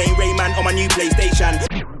grands. Playing Rayman on my new PlayStation.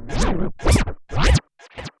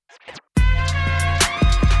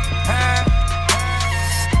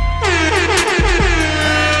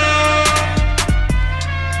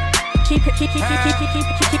 Keep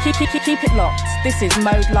it locked. This is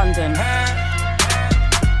Mode London.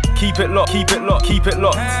 Keep it locked.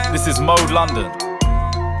 This is Mode London.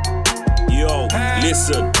 Yo,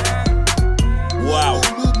 listen. Wow.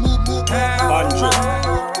 100.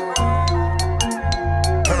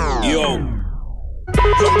 Yo.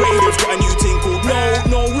 Young Raiders got a new thing called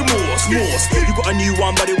No Remorse, Morse. You got a new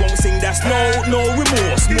one, but it won't sing. That's No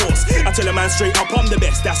Remorse, Morse. I tell a man straight up, I'm the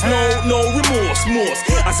best. That's No Remorse, Morse.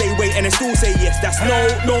 I say wait and they still say yes. That's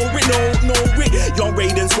No Rit. Young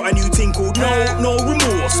Raiders got a new thing called No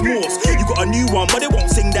Remorse, Morse. You got a new one, but it won't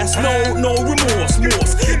sing. That's No Remorse,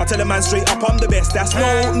 Morse. I tell a man straight up, I'm the best. That's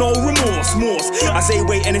No Remorse, Morse. I say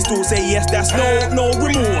wait and they still say yes. That's No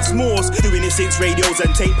Remorse, Morse. Doing it 6 radios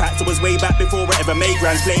and tape packs. It was way back before I ever made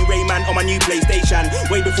grands. Playing Rayman on my new PlayStation.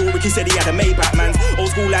 Way before Ricky said he had a Maybach, man.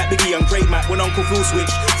 Old school like Biggie and Craig Mac. When Uncle Phil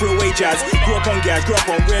switched, threw away jazz. Grew up on gas, grew up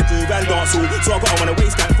on rare groove and dancehall. So I got on a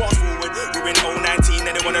waistband, fast forward. We're in 019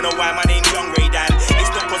 and they wanna know why my name's Young Ray Dan.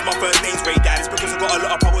 first names Ray Dan. It's because I got a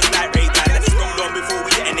lot of powers like Ray Dan. And it's not long before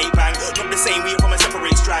we detonate bang. Not the same way from a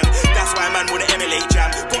separate strand. That's why man wanna emulate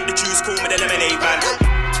jam. Got the juice, call me the lemonade man.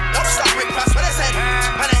 Don't stop Rick Ross when I said,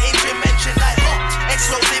 man, I ain't been mentioned like,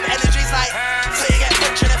 explosive energies like, so you get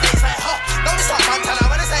punched in the face like, don't stop Montana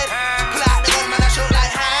when I said, pull out the gun man, I show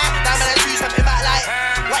like, now man I choose something back like,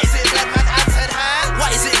 what is it blood man answered,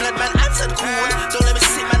 what is it blood man answered, cool, don't let me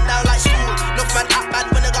sit man down like school, enough man act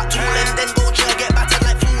bad when I got tool, and then go jail get battered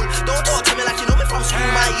like fool, don't talk to me like you know me from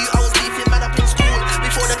school, my I was beefing man up in school,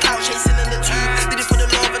 before the clout chasing in the tube, did it for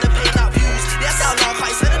the love and the pain out views, yes how long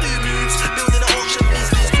I said I do moves, building an auction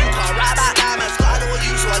business, right back now, man's got an all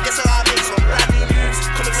you, so I guess I'll make some brand new moves.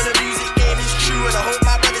 Coming for the music game is true, and I hope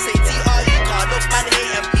my brothers say TRU. Car enough man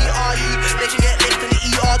hate and PRU. They can get left in the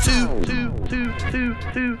ER too.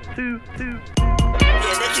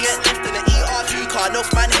 Yeah, they can get left in the ER too. Car enough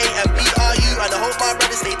man hate and PRU. And I hope my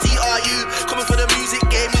brothers say TRU. Coming for the music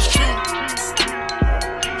game is true.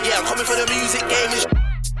 Yeah, I'm coming for the music game is true.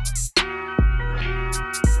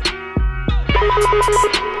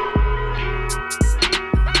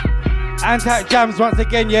 Antac jams once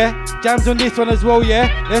again, yeah? Jams on this one as well, yeah?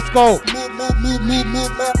 Let's go.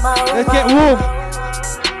 Let's get warm.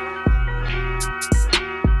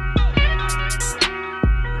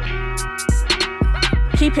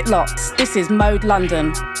 Keep it locked. This is Mode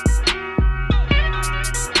London.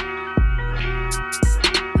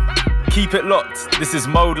 Keep it locked. This is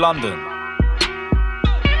Mode London.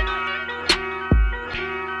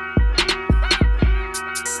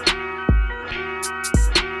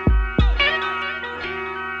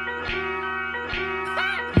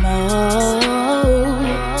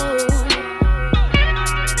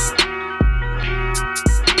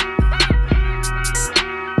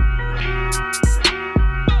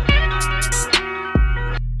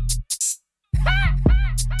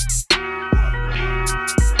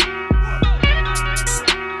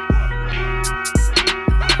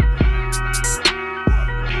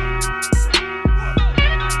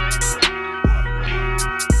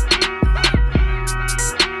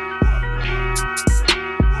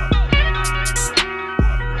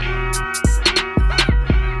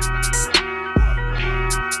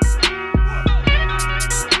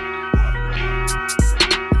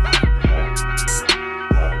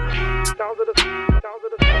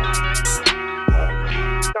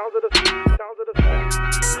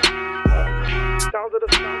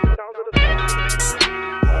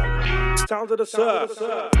 Sounds of the surf.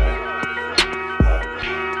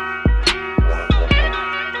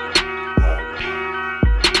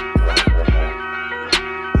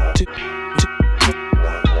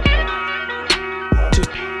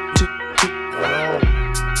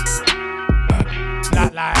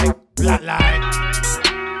 Black light,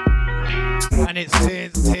 and it's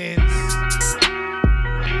Tintz.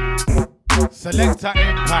 Selecta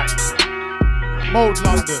Impact, Mode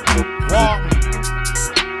London, Walton.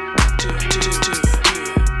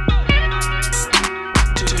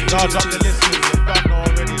 Charge up the listens, you've done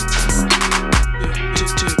already.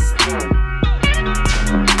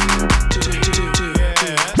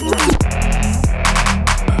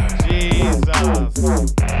 Jesus.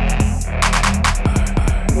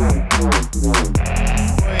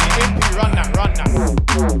 Wait, MP, run that.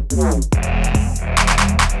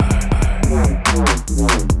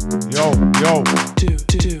 Yo.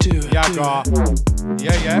 Yaga.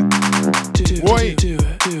 Yeah. Boy.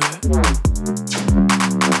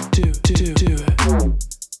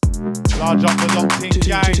 Large up the locked-in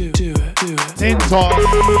gang. Tintz.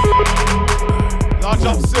 Large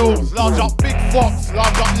up Sills. Large up Big Fox.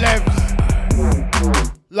 Large up Levs.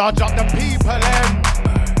 Large up the people,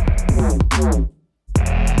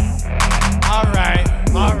 Alright.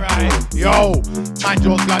 Yo, mind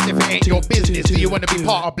your blood if it ain't your business. Do you wanna be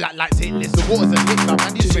part of Black Lights hit list? The water's a liquor,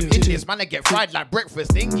 man, you swim in this. Man, I get fried like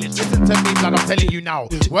breakfast. English, listen to me, blood, I'm telling you now.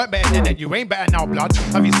 Weren't better then, you ain't better now, blood.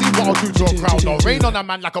 Have you seen what I'll do to a crowd? I'll rain on a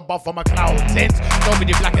man like a buff from a cloud. Tintz,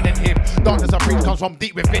 nobody blacker than him. Darkness I preach comes from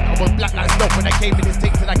deep within. I was black like stuff when I came in this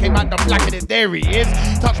thing till I came out the black and there he is.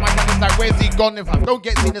 Touch my gun, it's like where's he gone? If I don't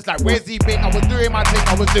get seen, it's like where's he been? I was doing my thing,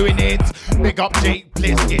 I was doing it. Big up Jake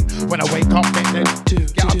Bliskin. When I wake up,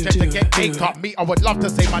 get up just to get cake up. Me, I would love to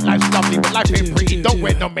say my life's lovely, but life ain't pretty. Don't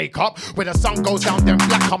wear no makeup. When the sun goes down, then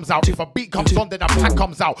black comes out. If a beat comes on, then a pack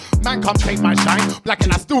comes out. Man, come take my shine. Black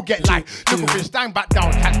and I still get light. Little fish stand back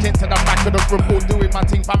down. Catch Tintz to the back of the room, all doing my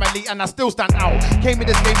thing, family, and I still stand out. Came in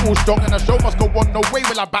this game all strong and man, the show must go on, no way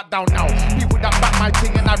will I back down now. People that back my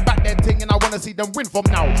ting and I back their ting, and I wanna see them win from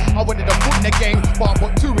now. I wanted to put in the game, but I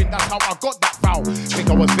put 2 in, that's how I got that foul. Think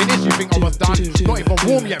I was finished, you think I was done? Not even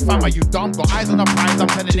warm yet, fam, are you dumb? Got eyes on the prize, I'm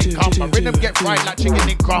telling it come. My rhythm get fried like chicken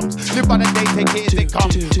in crumbs. Live by the day, take it as it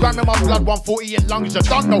comes. Grime in my blood, 140 in lungs, you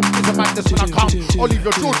don't know. It's a madness when I come. Or leave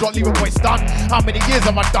your jaw drop, leave a boy stunned. How many years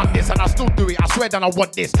have I done this? And I still do it, I swear that I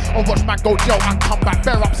want this. I watch man go jail and come back,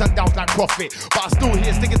 bare ups and downs like profit. But I still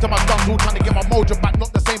here, sticking to my guns, all trying to get my mojo back.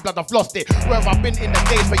 Not the same blood, I've lost it. Wherever I've been in the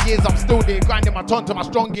days for years, I'm still there, grinding my tongue to my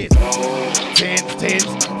strongest.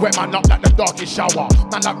 Tintz, wet man up like the darkest shower.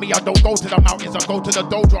 Man like me, I don't go to the mountains, I go to the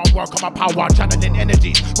dojo and work on my power. Channeling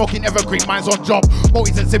energy, smoking evergreen, minds on job.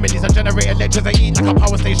 Multis and similes, I generate electricity like a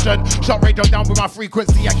power station. Shut radio down with my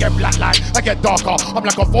frequency, I get black light, I get darker. I'm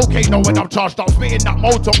like a volcano when I'm charged up, spitting that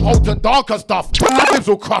molten, potent, darker stuff. My lips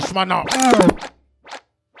will crush man up.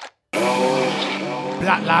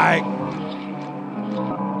 Black light.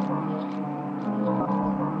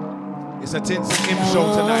 It's a Tintz and Imps show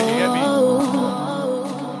tonight, you get me?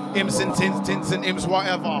 Imps and Tintz, Tintz and Imps,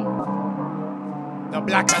 whatever. The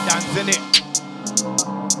blacker dance, innit?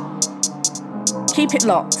 Keep it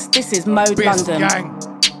locked. This is Mode Best London. Gang.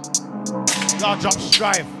 Large up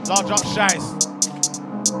strife, large up shice.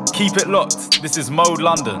 Keep it locked. This is Mode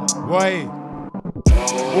London.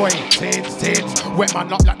 Boy, Tintz, wet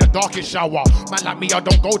man up like the darkest shower. Man like me, I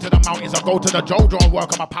don't go to the mountains, I go to the Jojo and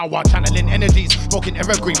work on my power. Channeling energies, smoking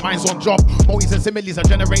evergreen, minds on job. Multis and similes, I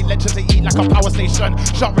generate electricity like a power station.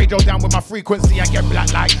 Shut radio down with my frequency, I get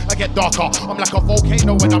black light, I get darker. I'm like a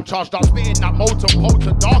volcano when I'm charged up, spitting that molten,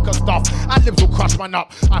 potent, darker stuff. And lips will crush man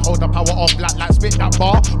up. I hold the power of black light, spit that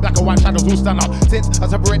bar. Black and white shadows all stand up. Tintz, I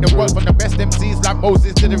separate the words from the best MCs like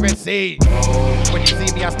Moses to the Red Sea. When you see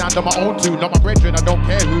me, I stand on my own too, not my brethren, I don't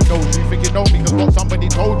care who knows you. Think you know me cause what somebody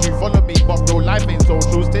told you. Follow me, but real life ain't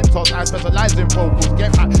socials. Tintz, I specialize in vocals.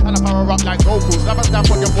 Get hot and I power up like vocals. Never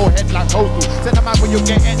stamp on your forehead like coastal. Send a man when you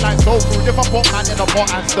get in like soul food. If I put man in a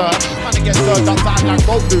pot and stir, man to get stirred outside like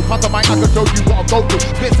Goku. Pass the mic, I can show you what I go through.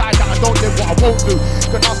 Spit side that I don't live, what I won't do.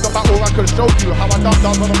 Can ask about or I can show you how I done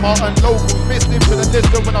on the part and local. Missed him to the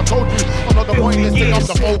listen when I told you. I'm not the pointless thing, I'm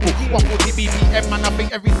the vocal. 140 BPM, man, I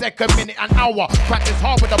think every second, minute and hour. Practice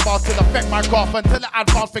hard with the bars till affect my craft until I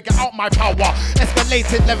advance, figure out my power.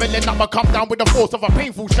 Escalated, leveling up, I come down with the force of a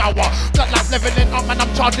painful shower. Blood life leveling up, and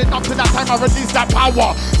I'm charging up to that time I release that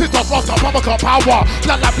power. Tintz Ross got power, got power.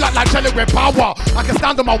 Blood like shelling with power. I can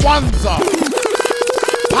stand on my ones.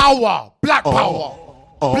 Power, black power,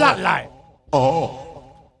 black light.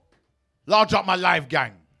 Large up my live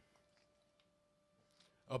gang.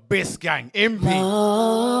 Abyss gang, Impy.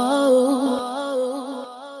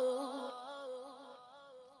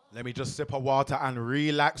 Let me just sip of water and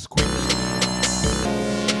relax quick.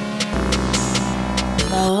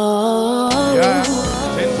 Yeah,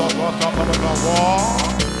 Tintz Ross got power, got war.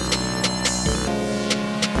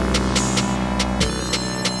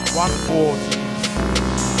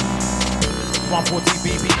 140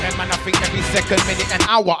 BPM, and I think every second, minute and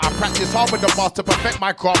hour I practice hard with the bars to perfect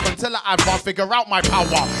my craft until I advance, figure out my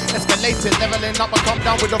power. Escalated, leveling up, I come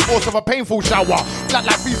down with the force of a painful shower. Black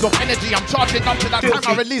like beams of energy, I'm charging up to that time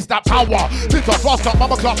I release that power. Tintz Ross got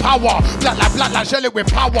mama clock power. Black like shelling with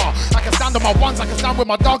power. I can stand on my ones, I can stand with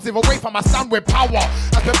my dogs, if away from my stand with power.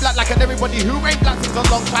 I've been black like and everybody who ain't black since a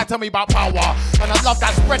long time tell me about power. And I love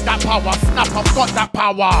that, spread that power. Snap, I've got that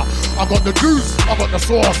power. I got the juice, I got the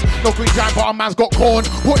sauce. No green giant, but a man's got corn.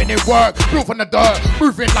 Putting in work, built from the dirt.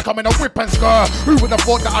 Moving like I'm in a whip and skirt. Who would have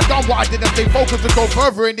thought that I done what I did and stay focused to go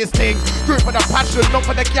further in this thing? Do it for the passion, not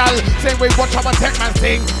for the gal. Same way, watch how my tech man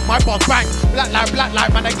sing. My boss bang, black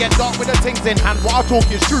light, man, I get dark with the things in hand. What I talk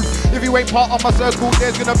is truth. If you ain't part of my circle,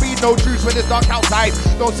 there's gonna be no truth when it's dark outside.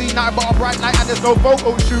 Don't see nothing but a bright light and there's no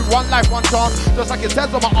photo shoot. One life, one chance, just like it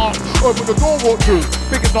says on my arm. Open the door, walk through.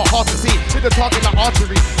 Big it's not hard to see. Hit the target like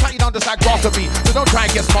archery. Tight it down just like grass to me. So don't try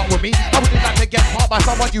and get smart with me. I wouldn't like to get part by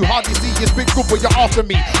someone you hardly see. It's big good, but you're after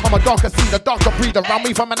me. I'm a darker seed, a darker breed. Around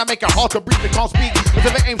me, from man, I make it hard to breathe. They can't speak. Cause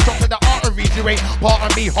if it ain't shot to the arteries, you ain't part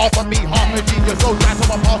of me, half of me, half of me. You're so glad to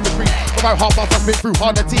my past the breathe. About half of us been through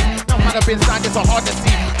harder team. No man have been signed, it's a harder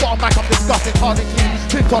team. Bottom back, I'm disgusting, hard and clean.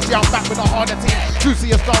 Tintz, yeah, I'm back with a harder team. You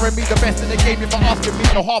see a star in me, the best in the game. If you're asking me,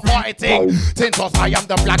 no half-hearted thing. Tintz, I am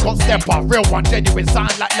the black hot stepper. Real one, genuine,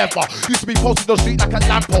 something like leather. Used to be posted on the street like a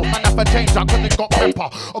lamppost. Man, have a change, I couldn't got pepper.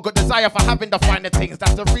 I got desire for having the finer things.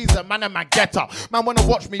 That's the reason, man, and man, get up. Man wanna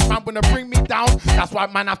watch me, man wanna bring me down. That's why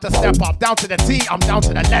man have to step up. Down to the T, I'm down to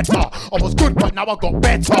the letter. I was good, but now I got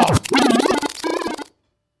better.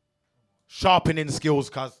 Sharpening skills,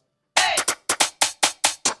 cuz.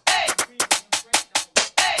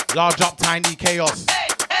 Large up, tiny chaos.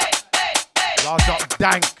 Large up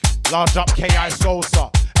Dank. Large up K.I. Sosa.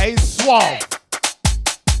 Hey, Suave.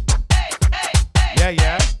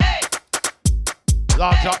 Yeah.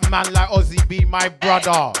 Large up man like Ozzy B, my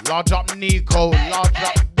brother. Large up Nico. Large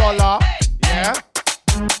up Dollar. Yeah.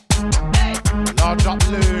 Large up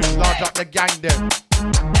Loon. Large up the gang them.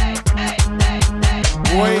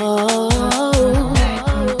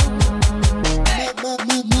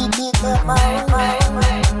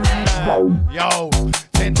 Yo,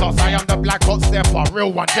 Tintz, I am the black hot stepper.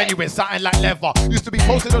 Real one, genuine, satin like leather. Used to be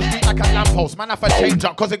posted on the street like a lamppost. Man, I have to change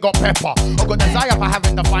up cause it got pepper. I got desire for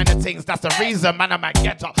having the finer things. That's the reason, man, I might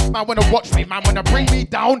get up. Man, wanna watch me, man, wanna bring me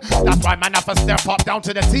down. That's why, man, I have to step up. Down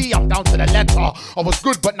to the T, I'm down to the letter. I was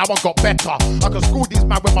good, but now I got better. I can school these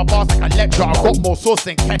man with my bars like a lecture. I got more sauce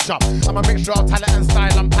than ketchup. I'm a mixture of talent and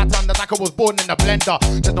style and pattern. That's like I was born in a blender.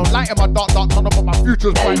 There's no light in my dark tunnel, but my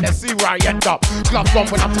future's bright. Let's see where I end up. Gloves on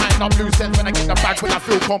when I'm tying up loose ends. When I get the bag, when I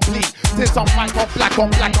feel complete. Tintz on black on black on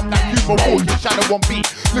black. I'm like Cuba walking shadow on beat.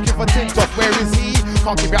 Looking for Tintz, where is he?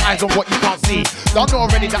 Can't keep your eyes on what you can't see. Don't know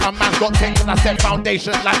already that a man's got things and I set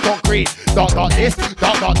foundations like concrete. Dot this,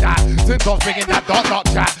 dot that. Tintz bringing that dot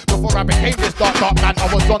chat. Before I became this dot man,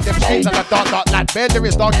 I was on them streets and a dot lad. Bare there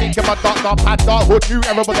is dark ink in my dot pad. Dot hood, new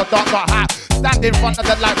era with a dot hat. Stand in front of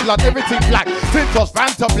the light blood, everything black. Tintz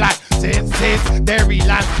Phantom black. Tintz, dairy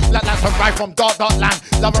land. Black lads are right from dot land.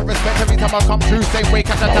 Love and respect every time I come through. Same way,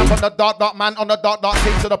 catch a damp on the dot man. On the dot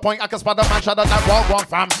thing to the point I can spot the man. Shadow like walk one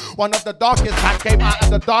fam. One of the darkest pack came out of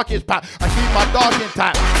the darkest pack. I keep my dog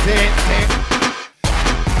intact. Tintz.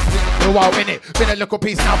 Wow, in it. Been a little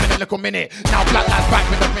piece now, been a little minute. Now black lives back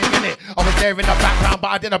with a ring in it. I was there in the background, but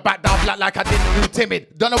I didn't back down black like I didn't do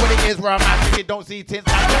timid. Don't know what it is where I'm at. You don't see Tintz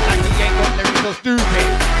like he ain't got lyrics so stupid.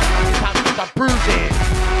 I proved it.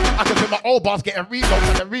 I can feel my old boss getting reloads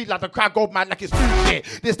and the read like the crowd go mad like it's new shit.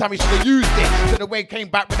 This time he should have used it. So the way came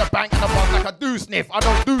back with a bang and a boss like I do sniff. I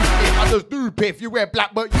don't do sniff, I just do piff. You wear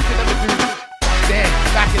black, but you can never do this. Then,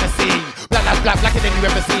 back in the scene. Blacker than you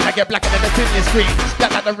ever seen. I get blacker than the tinted screen.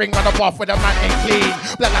 Black like the ring run up off with a man ain't clean.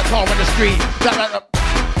 Black like tar on the street. Black like the...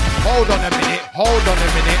 Hold on a minute.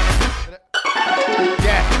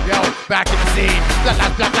 Yeah, yo, back in the scene.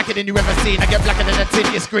 Blacker than you ever seen. I get blacker than the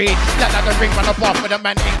tinted screen. Black like the ring run up off with a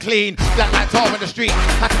man ain't clean. Black like tar on the street.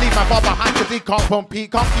 Had to leave my bar behind cause he can't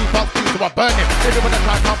compete. Can't keep up, so I burn him. Maybe when I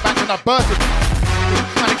try to come back and I burst him.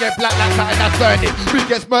 Man, I get black like something that's burning. Who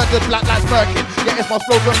gets murdered, black like smirking. Yeah, it's my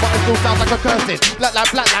slogan, but it still sounds like a cursing. Black like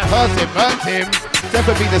hurts him.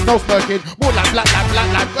 Definitely there's no smirking. More like black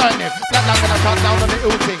like burning. Black like when I count down on the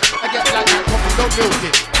ill thing. I get black like coffee, don't milk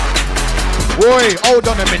it. Boy, hold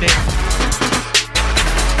on a minute.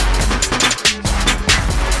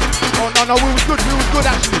 Oh no, we was good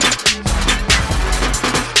actually.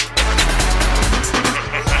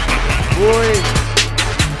 Boy.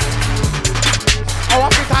 Oh, I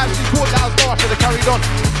think I actually caught that as well. I should have carried on.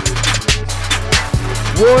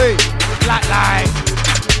 Boy, black light.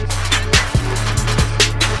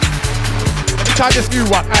 Let me try this new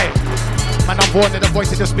one. Hey, man, I'm born in the voice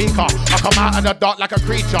of the speaker. I come out in the dark like a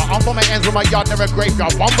creature. I'm from my ends with my yard near a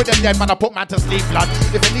graveyard. One with the dead man, I put man to sleep, blood.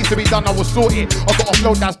 If it needs to be done, I will sort it. I got a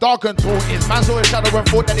flow that's dark and tortoise. Man saw a shadow and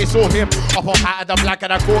thought that they saw him. Up on hat of the black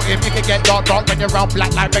and I caught him. It can get dark when you're around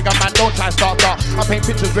black like Mega Man. Don't try start dark. I paint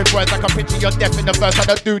pictures with words like I picture your death in the verse. I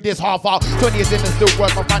don't do this half hour. 20 years in and still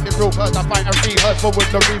work. I find it real first. I fight and rehearse for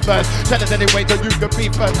with the reverse. Tell us anyway till you can be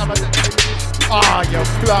first. You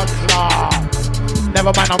blood clot.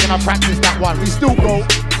 Never mind, I'm gonna practice that one. We still go.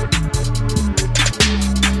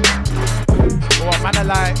 Oh, man, I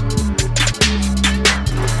like.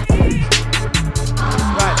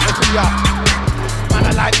 Right, let's see up. Man,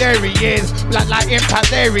 I like, there he is. Black like impact,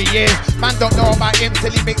 there he is. Man don't know about him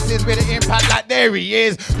till he mixes with the impact, like there he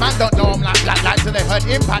is. Man don't know him like black like till they heard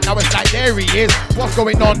impact. Now it's like there he is. What's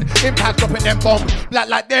going on? Impact dropping them bombs. Black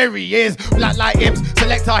like there he is. Black like him.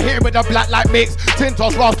 Selecta here with the black like mix. Tintz,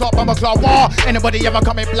 Ross, Clock, Bomber, Claw, War. Anybody ever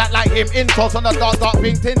coming black like him? Intos on the dark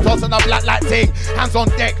thing. Tintz on the black like thing. Hands on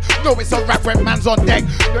deck. No, it's a rap when man's on deck.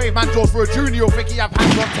 No, if man draws for a junior, think he have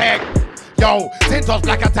hands on tech. Yo, Tintz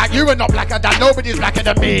black attack, you are not blacker than nobody's blacker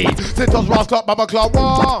than me. Tintz Ross, Clock, Bomber, Claw,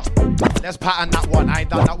 War. Let's pattern that one. I ain't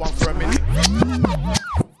done that one for a minute.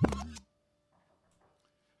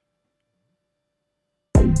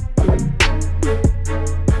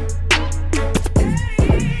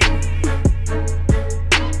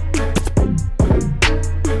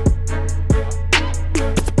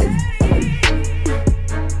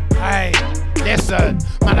 Listen,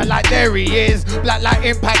 man, I like there he is. Black like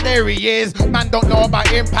impact, there he is. Man don't know about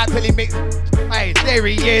impact till he mix. Hey, Hey, there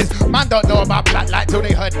he is. Man don't know about Black Light till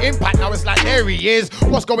they heard Impact. Now it's like, there he is.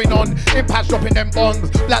 What's going on? Impact's dropping them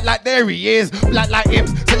bombs. Black Light, there he is. Black Light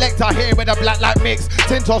imps. Selecta here with a Black Light mix.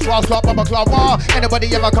 Tintz, Ross, Club, Bubba Club, War.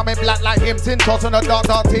 Anybody ever come in Black like him? Tintz on a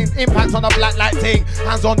dark team. Impact's on a Black Light thing.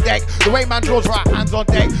 Hands on deck. The way man draws for a hands on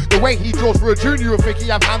deck. The way he draws for a junior, you think he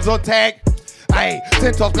have hands on tech. Hey,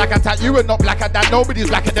 Tintz black attack, you are not blacker than nobody's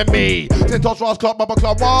blacker than me. Tintz Ross Club, Bubba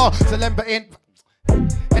Club, War. Selecta in.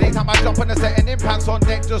 Anytime I jump on the set and Impact's on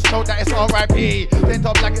deck, just know that it's R.I.P.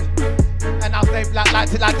 Tintz black and I'll stay Black Light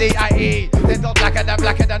till I D.I.E. Tintz blacker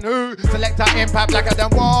than who? Selecta Impact blacker than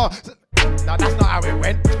War. No, that's not how it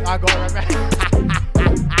went. I gotta remember.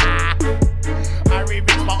 I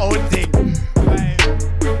remix my own thing. Hey.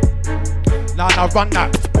 No, run that.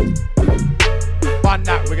 Run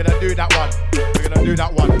that. We're gonna do that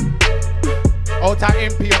one. Old time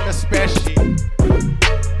MP on the spreadsheet.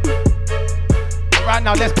 Right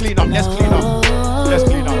now, let's clean up.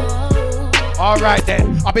 Alright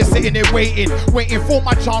then, I've been sitting here waiting for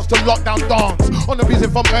my chance to lock down dance. On the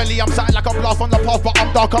music from early, I'm sat like a blast from the past, but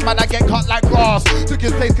I'm dark, I'm mad, I get cut like grass. Took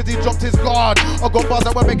his place cause he dropped his guard. I got bars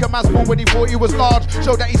that would make a man small when he thought he was large.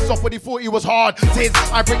 Show that he's soft when he thought he was hard. Tintz,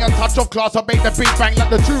 I bring a touch of class, I make the big bang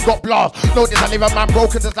like the true got blast. Notice I leave a man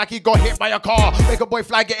broken just like he got hit by a car. Make a boy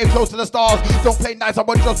fly, getting close to the stars. Don't play nice, I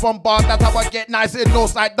want just bombard. That's how I get nice in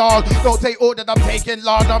Northside dogs. Don't take all that I'm taking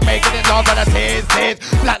large, I'm making it large and a Tintz.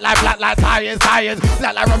 Black light, tires.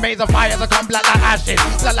 Black light remains of fires, I come black like ashes.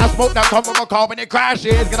 Black light smoke that come from a car when it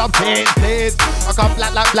crashes. Get up Tintz. I come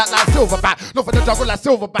black like silverback. Look for the jungle like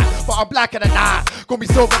silverback, but I'm blacker than that. Call me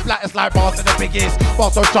silver black, it's like bars to the biggest.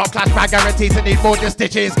 Bars so sharp, clash bag guarantees to need more than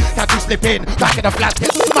stitches. Can't you slip in, back in the flat,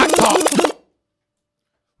 get smacked up.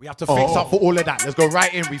 We have to fix up for all of that. Let's go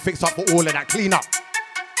right in, we fix up for all of that. Clean up.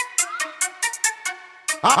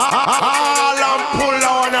 Pull on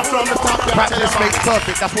from the top. Practice makes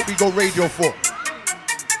perfect, that's what we go radio for.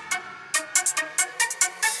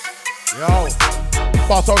 Yo.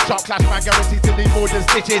 Bar so sharp, clash man, guaranteed to need more than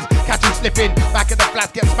stitches. Catch you slipping, back in the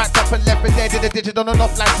flats, get smacked up and left in there. Did a digit on and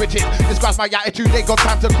off like switches. Describes my attitude, they got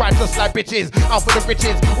time to cry just like bitches. Out for the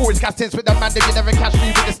riches, always catch Tintz with the man that you never catch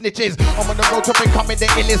me with the snitches. I'm on the road to becoming the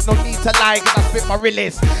illest, no need to lie, cause I spit my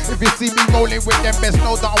realest. If you see me rolling with them, best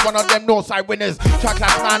know that I'm one of them Northside winners. Track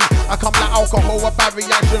clash man, I come like alcohol, a bad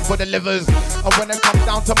reaction for the livers. And when it comes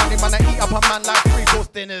down to money, man, I eat up a man like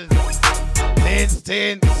 3-course dinners.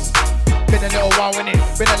 Tintz. Been a little while in it,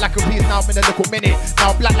 been a lack of peace now, been a little minute.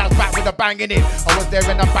 Now Black Light's back with a bang in it. I was there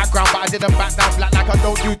in the background, but I didn't back down. Black like I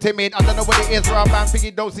don't do timid. I don't know what it is for a man,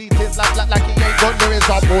 thinking don't see Tintz like Black like he ain't got lyrics.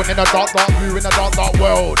 I'm born in a dark view in a dark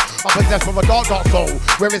world. I'm possessed from a dark soul.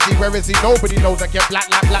 Where is he? Nobody knows. I get black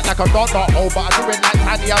like a dark hole. But I do it like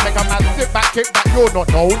Tiny, I make a man sit back, kick back, you're not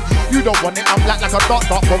known. You don't want it, I'm black like a dark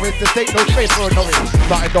forest. This ain't no space for a noise.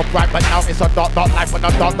 Started off right, but now it's a dark life on a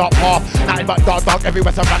dark path. Nothing but dark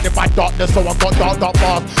everywhere surrounded by darkness. So I've got dark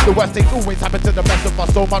bars. The worst things always happen to the best of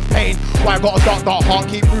us. So much pain. Why I got a dark heart.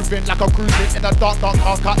 Keep moving like I'm cruising in a dark car.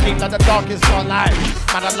 Cutting like the darkest starlight.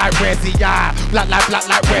 Man, I'm like, where's he at? Black like,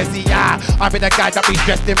 where's he at? I've been a guy that be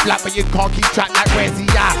dressed in black, but you can't keep track like, where's he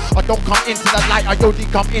at? I don't come into the light, I only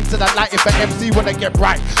come into the light if an MC wanna get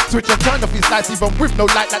bright. Switch and turn off his lights even with no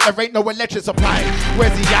light, like there ain't no electric supply.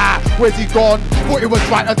 Where's he at? Where's he gone? Thought it was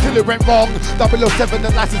right until it went wrong. 007,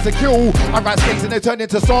 the license to kill. I write skates and they turn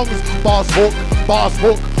into songs. Bars hook,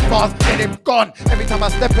 get him gone. Every time I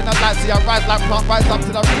step in the light, see I rise like plant, rise up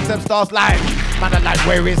to the reach them stars light. Man, I'm like,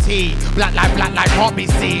 where is he? Black light, can't be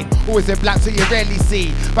seen. Always in black, so you rarely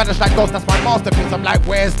see. Vanish like ghost, that's my masterpiece. I'm like,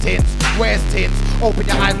 where's Tintz? Open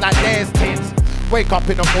your eyes like there's Tintz. Wake up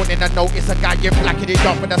in the morning and notice a guy in black in it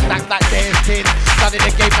up with the stacks like there's Tintz. Started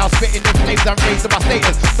the game now, spitting the flames and raising my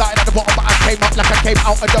status. Started at the bottom, but I came up like I came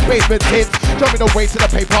out of the basement. Tintz, jumping away to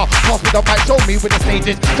the paper. Pass me the mic, show me with the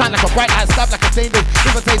stages. Shine like a bright light, stab like a stainless.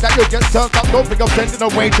 If I say that you'll get turned up, don't think I'm sending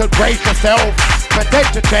away to brace yourself.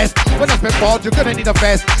 Protect your chest. When I spit bars, you're gonna need a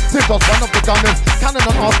vest. Tintz was one of the gunners, cannon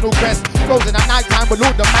on Arsenal crest. Closing at night time, but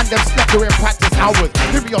all the man them slept during practice hours.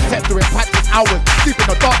 Give me your set during practice hours. Deep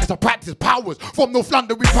in the darkness, I practice powers. From North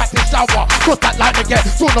London, we practice shower. Cross that line again,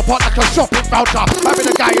 torn apart like a shopping voucher. Having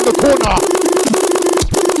a guy in the corner.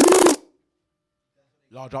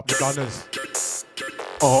 Large up the gunners.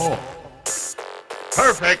 Oh.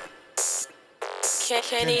 Perfect.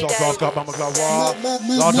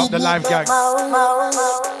 Large up the live gang.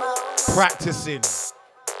 Practicing.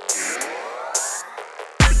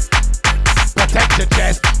 Protect your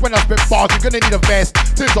chest. When I spit bars, you're gonna need a vest.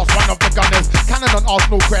 Tintz was one of the gunners, cannon on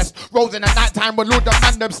Arsenal crest. Rose in the night time when Lord the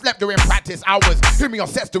man them slept during practice hours. Hear me on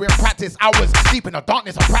sets during practice hours. Deep in the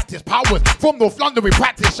darkness, I practice powers. From North London, we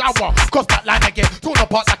practice shower. Cross that line again, torn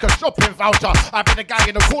apart like a shopping voucher. I've been a guy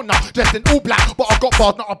in the corner, dressed in all black, but I got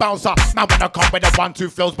bars, not a bouncer. Man, when I come with the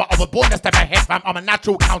 1-2 flows, but I was born to step ahead, fam. I'm a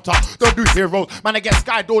natural counter. Don't do heroes, man. I get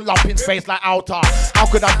skied all up in space like outer. How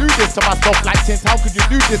could I do this to myself like Tintz? How could you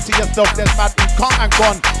do this to yourself? There's mad who come and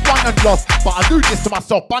gone, won and lost, but I do this to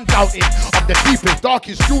myself, undoubted. I'm the deepest,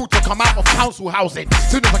 darkest jewel to come out of council housing.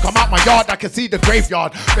 Soon as I come out my yard, I can see the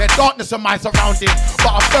graveyard. Bare darkness in my surroundings,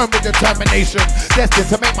 but I'm firm with determination. Destined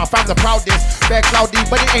to make my fam the proudest. Bare cloudy,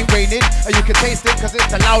 but it ain't raining, and you can taste it cause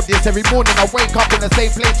it's the loudest. Every morning I wake up in the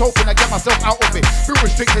same place, hoping I get myself out of it. Feel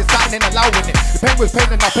restricted, starting and allowing it. The pain was pain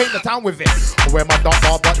and I paint the town with it. I wear my dark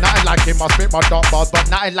bar, but nothing like him. I spit my dark bars, but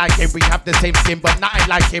nothing like him. We have the same skin, but nothing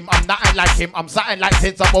like him. I'm nothing like him. I'm something like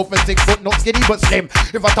Tintz. I'm over 6 foot, not skinny but slim.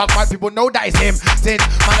 If I talk white people know that it's him. Tintz,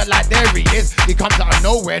 man, I like there he is. He comes out of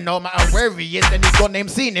nowhere, no matter where he is. Then he got name,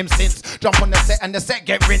 seen him since. Jump on the set and the set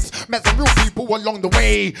get rinsed. Met some real people along the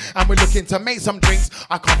way, and we're looking to make some drinks.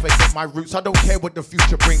 I can't forget my roots. I don't care what the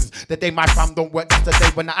future brings. The day my fam don't work, that's the day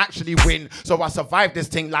when I actually win. So I survive this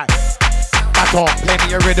thing like back on, play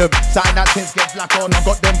me a rhythm. Something that Tintz get black on. I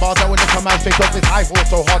got them bars that when they come out straight off his high horse,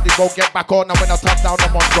 so hard they go get back on. And when I touch down,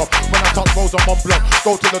 I'm on drop. When I touch rolls, I'm on block.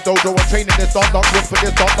 Go to the dojo and train in this dark room for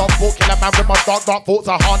this dark sport. Kill a man with my dark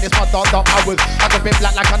thoughts. I harness my dark powers. I can be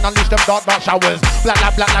black like I unleash them dark showers. Black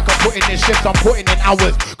like I'm putting in shifts, I'm putting in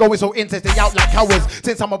hours. Going so intense, they out like cowards.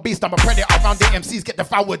 Since I'm a beast, I'm a predator. Around the MCs get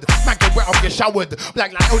devoured. Man get wet, I'll get showered.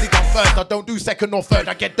 Black like only gun first. I don't do second or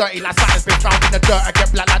third. I get dirty like something's been found in the dirt. I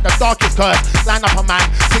get black like the darkest curse. Line up a man,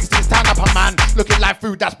 16 stand up a man. Looking like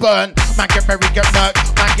food that's burned. Man get buried, get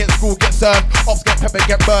murked. Man get school, get served. Ops get pepper,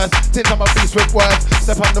 get burst. Tintz, I'm a beast with words.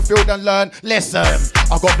 Step on the field and learn. Listen,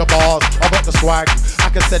 I got the bars, I got the swag. I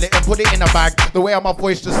can sell it and put it in a bag. The way my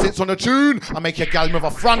voice just sits on a tune, I make your gal move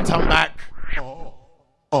a front and back.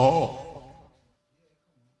 All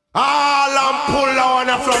I'm pull on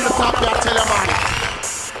from the top, I tell you, man.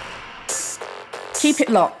 Keep it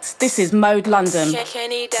locked. This is Mode London.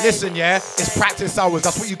 Listen, yeah, it's practice hours.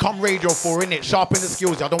 That's what you come radio for, innit? Sharpen the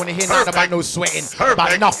skills. I don't want to hear nothing about no sweating.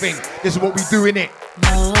 About nothing. This is what we do, innit?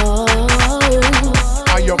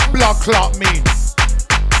 How your blood clot mean?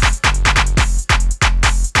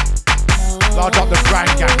 Large up the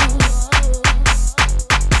grind gang.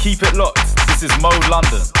 Keep it locked. This is Mode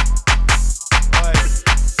London.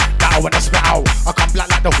 Now when I spit out, I come black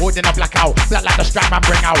like the hood in a blackout. Black like the strap man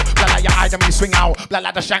bring out. Black like your eye when you swing out. Black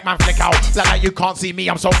like the shank man flick out. Black like you can't see me.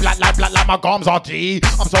 I'm so black like my gums are G.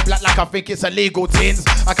 I'm so black like I think it's illegal Tintz.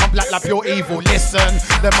 I come black like pure evil. Listen,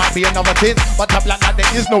 there might be another Tintz, but I'm black like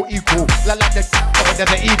there is no equal. Black like there's an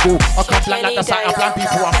eagle. I come black like the sight of black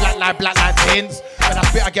people. I'm black like Tintz. When I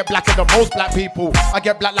spit, I get blacker than most black people. I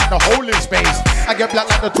get black like the hole in space. I get black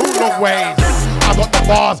like the two long ways. I got the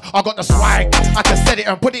bars, I got the swag. I can set it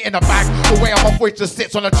and put it in a bag. The way my voice just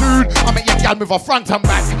sits on a tune, I make your gal move a front and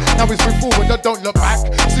back. Now it's move forward, don't look back.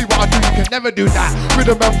 See what I do, you can never do that.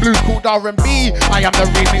 Rhythm and blues called R&B. I am the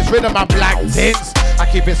remix, rhythm and black Tintz. I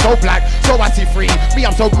keep it so black, so anti-free. Me,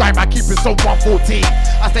 I'm so grime, I keep it so 114.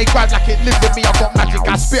 I stay grime like it lives with me. I got magic,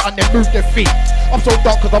 I spit and then move their feet. I'm so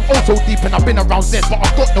dark cause I'm also deep and I've been around this, but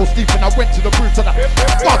I got no sleep and I went to the roots of the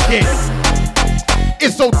fuck it.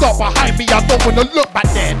 It's so dark behind me, I don't wanna look back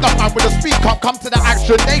there. No man with a speak up, come to the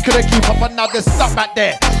action. They couldn't keep up and now they're stuck back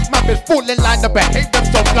there. Man been full in line to behave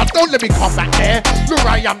themselves, blood, don't let me come back there. Look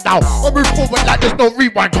where I am now, I move forward like there's no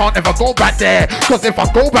rewind. Can't ever go back there, cause if I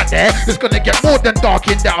go back there, it's gonna get more than dark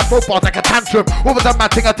in there. I throw bars like a tantrum, what was a mad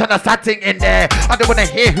thing, I turn a sad thing in there. I don't wanna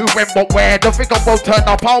hear who went but where. Don't think I won't turn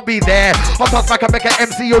up, I'll be there. I'll touch like I make an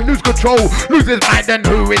MC, you'll lose control. Lose his mind, then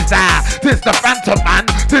who is that? Tintz the Phantom man,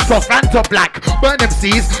 Tintz was Phantom black. Burn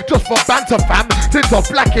MCs just for banter fam. Tintz was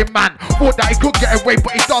blacking man. Thought that he could get away,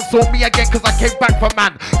 but he done saw me again cause I came back for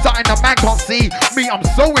man. Something a man can't see, me I'm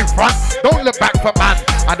so in front. Don't look back for man.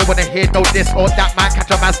 I don't wanna hear no this or that man. Catch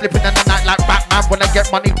a man slipping in the night like Batman. Wanna get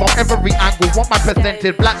money from every angle. Want my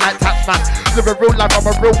percentage, black like tax man. Live a real life, I'm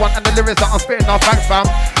a real one. And the lyrics that I'm spitting are facts fam.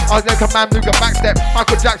 I was like a man who can backstep.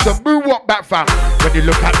 Michael Jackson, moonwalk back fam. When you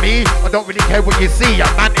look at me, I don't really care what you see. A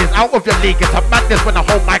man is out of your league. It's a madness when I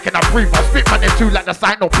hold mic and I breathe. I spit man in two like the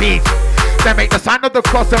sign of peace. They make the sign of the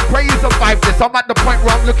cross and pray you survive this. I'm at the point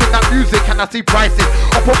where I'm looking at music and I see prices.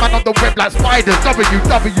 I put man on the web like spiders.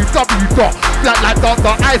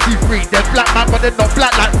 www.blacklight.ic3. There's black man but they're not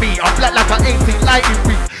black like me. I'm black like an 18 lighting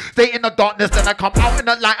week. Stay in the darkness, then I come out in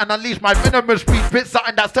the light and unleash my venomous speed. Spit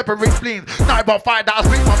something that separates spleens. Nothing but fire that I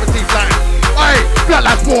speak from the teeth like. Hey, blood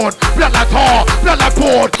like born, blood like tar, blood like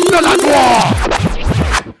board, blood like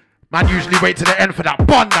war. Man usually wait to the end for that.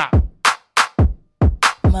 Bun that.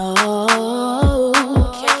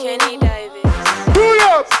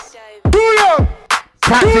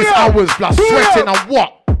 Practice hours plus sweating and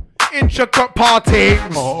what? Intricate parties.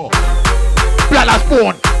 Black like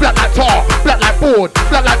spawn, black like tar, black like board,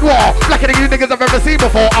 black like noir. Blacker than you niggas I've ever seen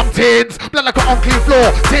before. I'm Tintz, black like an unclean floor.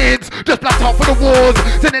 Tintz, just blacked out for the walls.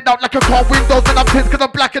 Send it out like a car windows. And I'm Tintz cause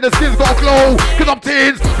I'm black and the skin's got a glow. Cause I'm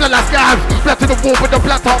Tintz, black like scabs. Black to the wall with the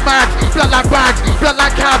blacked out mags. Black like bags, black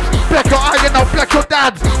like cabs. Black your iron out, black your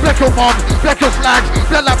dads. Black your moms, black your slags.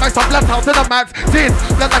 Black like max, I'm blacked out to the max. Tintz,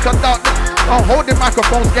 black like a dark. I'm holding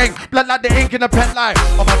microphones, gang. Blood like the ink in a pen line.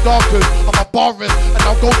 I'm a darkers, I'm a barrist, and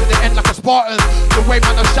I'll go to the end like a Spartan. The way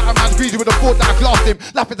man I shatter man's greasy with a thought that I glassed him.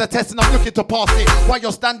 Life is a test and I'm looking to pass it. While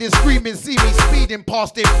you're standing screaming, see me speeding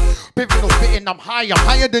past him. Pivotal spitting, I'm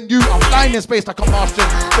higher than you. I'm flying in space like a Martian.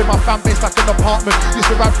 With my fan base like an apartment. Used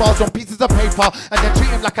to write bars on pieces of paper and then treat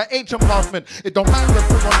him like an ancient craftsman. It don't matter if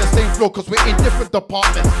we're on the same floor cause we're in different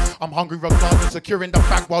departments. I'm hungry regardless, securing the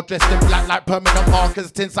bag while dressed in black like permanent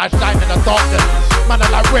markers. Tints I shine in the darkness. Man I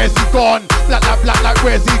like where's he gone? Black like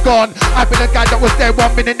where's he gone? I've been a guy that was there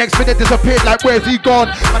 1 minute, next minute disappeared like where's he gone?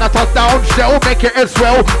 Man I touch down, shell, make it as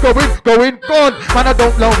well. Going, gone. Man I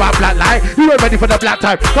don't know about black light. You ain't ready for the black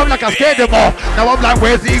time. Come like I scared him off. Now I'm like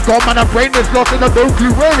where's he gone? Man, my brain is lost and I don't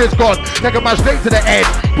clue where it's gone. Taking my straight to the edge,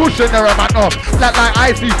 pushing the man off. Black like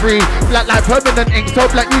IC3, black like permanent ink. So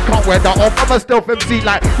black you can't wear that off. I'm a stealth MC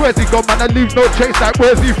like where's he gone? Man I leave no trace like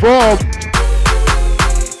where's he from?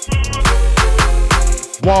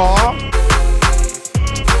 War.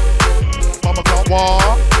 Mama got war.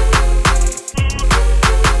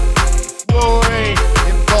 Boy,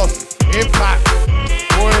 impulse, impact.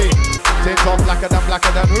 Boy, Tintz on blacker than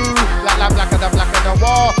who? Blacker than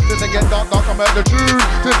war. This again dark, I'm at the truth.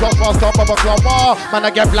 Tintz on fast top of a club war. Man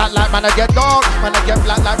I get black like, man I get dark. Man I get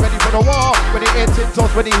black like ready for the war. When he hear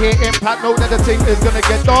Tintz, when he hear impact, know that the thing is gonna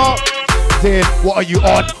get dark. What are you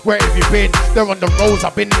on? Where have you been? They're on the roads,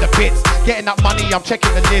 I've been in the pits. Getting that money, I'm checking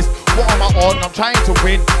the list. What am I on? I'm trying to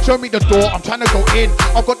win. Show me the door, I'm trying to go in.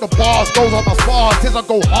 I've got the bars, goes on my spars. Till I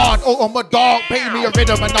go hard, oh I'm a dog. Pay me a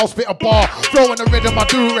rhythm and I'll spit a bar. Flow in the rhythm, I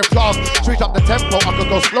do it fast. Switch up the tempo, I could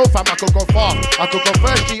go slow fam, I could go fast. I could go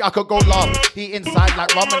first G, I could go last. He inside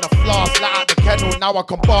like rum in a flask. Let out the kennel, now I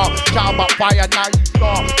can bar. Shout about fire, now you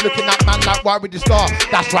start. Looking at man like why would you start?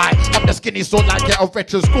 That's right, I'm the skinny so like get a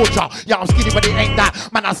veteran scorcher. Yeah, I'm skinny but it ain't that.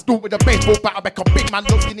 Man, I stood with a baseball bat. I make a big man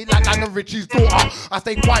look skinny like Lionel Richie's daughter. I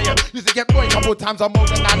stay quiet. Used to get boy a couple times. I'm more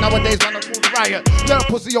than that. Nowadays, man, I call the riot. Little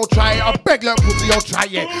pussy, you'll try it. I beg little pussy, you'll try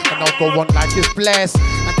it. And I'll go on like it's blessed.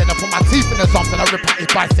 And then I put my teeth in his arms and I rip out his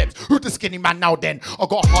biceps. Who's the skinny man now then? I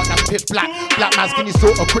got a heart that's pitch black. Black man, skinny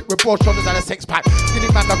sort of quick with broad shoulders and a six pack. Skinny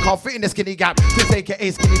man that can't fit in the skinny gap. This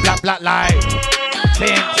AKA skinny black light.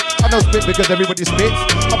 I know spit because everybody spits.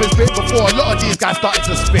 I've been spitting before, a lot of these guys started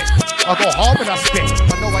to spit. I go hard when I spit.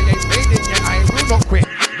 I know I ain't made it yet, I will not quit.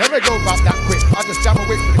 Never go about that quick. I just jam and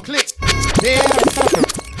wait for the click. Yeah.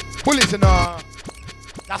 Bullets in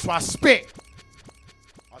that's why I spit.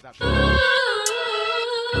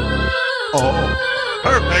 Oh,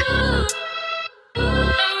 perfect.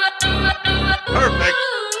 Perfect.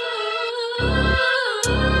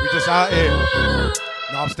 We just out here.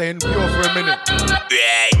 Now I'm staying pure for a minute.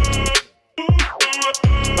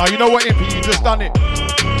 Now you know what, Impy, you just done it.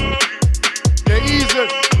 Yeah, easy.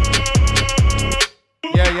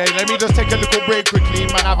 Yeah, let me just take a little break quickly,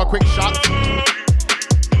 man, have a quick shot.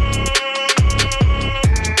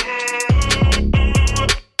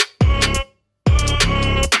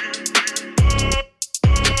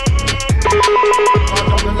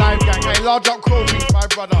 Large up the live gang, hey, large up Crow Beats, my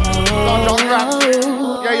brother. Large up rap.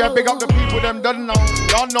 Yeah, big up the people, them done know.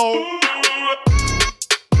 Y'all know.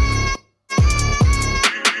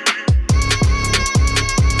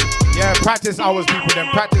 Yeah, practice hours, people, them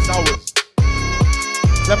practice hours.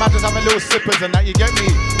 Them man just having little sippers and that, you get me?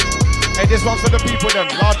 Hey, this one's for the people, them,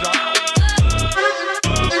 larger.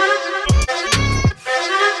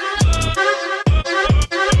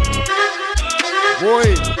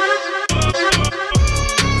 Boy.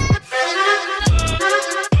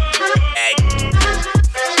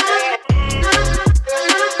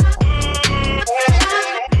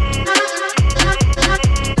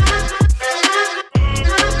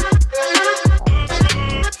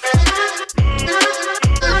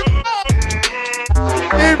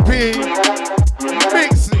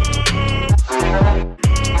 Mixing.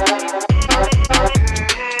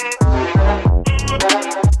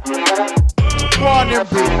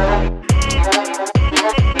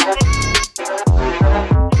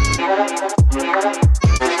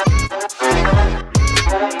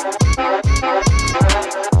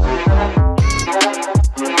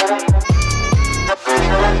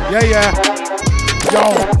 Yeah. Yo,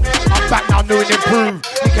 I'm back now, new and improved.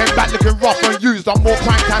 He came back looking rough and used. I'm more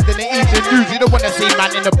prime time than the evening news. You don't wanna see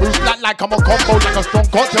man in the booth. Black like I'm a combo, like a strong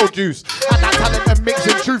cocktail juice. And that talent and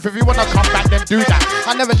mixing truth. If you wanna come back, then do that.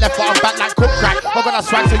 I never left, but I'm back like cook crack. I got a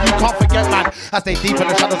swag so you can't forget, man. I stay deep in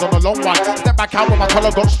the shadows on the long one. Step back out when my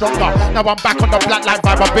colour got stronger. Now I'm back on the black light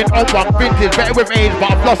vibe. I've been on one. Vintage, better with age,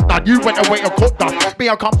 but I've lost none. You went away and cooked done. Me,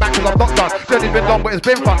 I'll come back cause I'm not done. Journey's been long, but it's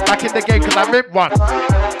been fun. Back in the game cause I ripped one.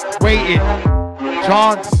 Waiting.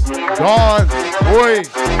 Chance, boy.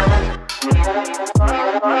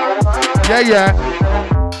 Yeah.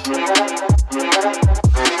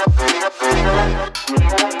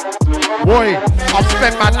 Boy, I've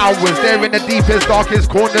spent man hours there in the deepest, darkest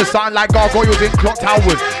corners, something like gargoyles in clock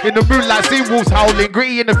towers. In the moonlight, see wolves howling,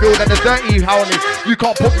 gritty in the field and the dirty howling. You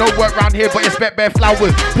can't put no work round here, but expect bare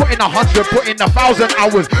flowers. Put in 100, put in 1,000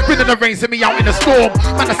 hours. Been in the rain, send me out in the storm.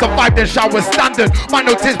 Man, I survived the showers, standard. Might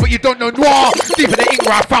know Tintz, but you don't know noir. Deep in the ink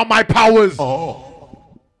where I found my powers. Oh.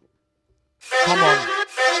 Come on.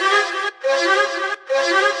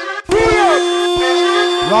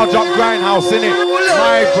 Large up grindhouse, innit?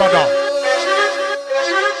 My brother.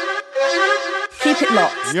 Keep it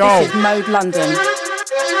locked. Yo. This is Mode London.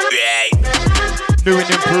 New and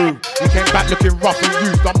improved. He came back looking rough and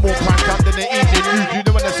used. I'm more prime time than the evening news. You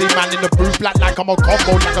don't wanna see man in the booth. Black like I'm a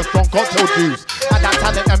combo, like a strong cocktail juice. And that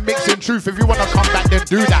talent and mixing truth. If you wanna come back, then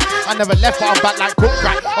do that. I never left, but I'm back like cook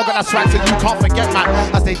crack. I got that swag so you can't forget, man.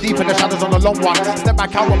 I stay deep in the shadows on the long one. Step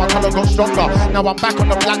back out when my colour got stronger. Now I'm back on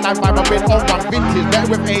the black light vibe. I've been on one. Vintage,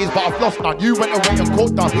 better with A's, but I've lost none. You went away and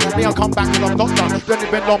caught done. Me, I'll come back cause I'm not done.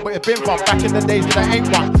 Journey's been long, but it's been fun. Back in the days when there ain't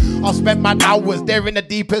one. I'll spend my hours there in the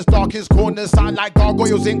deepest, darkest corners, sound like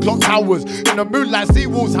gargoyles in clock towers. In the moonlight, see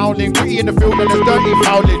wolves howling, gritty in the field and there's dirty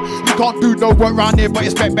fouling. You can't do no work round here, but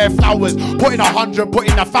expect bare flowers. Put in 100, put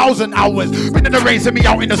in 1,000 hours. Been in the rain, send me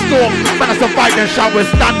out in the storm. Man, I survived the showers,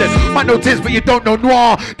 standard. Might know Tintz, but you don't know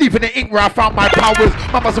noir. Deep in the ink where I found my powers.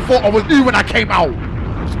 Man must have thought I was new when I came out.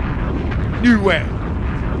 Nowhere.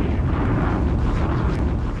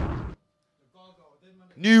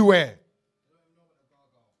 Nowhere.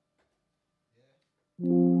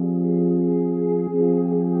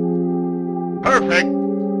 Perfect.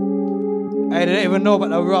 Hey, they don't even know about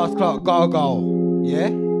the Ross Clark gargoyle. Yeah?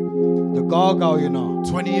 The gargoyle, you know.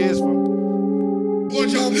 20 years from.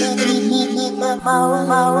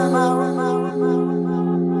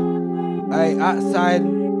 Hey, outside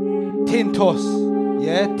Tintz.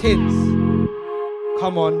 Yeah? Tintz.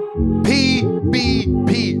 Come on.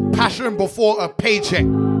 PBP. Passion before a paycheck.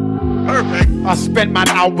 Perfect. I spent my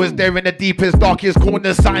hours there in the deepest, darkest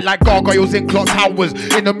corners, sounding like gargoyles in clock towers.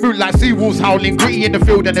 In the moonlight, see wolves howling, gritty in the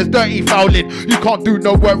field and there's dirty fouling. You can't do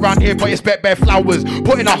no work round here, but expect bare flowers.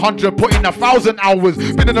 Put in 100, put in 1,000 hours.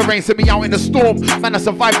 Been in the rain, send me out in the storm. Man, I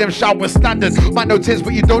survived them showers, standard. Might know Tintz,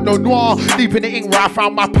 but you don't know noir. Deep in the ink where I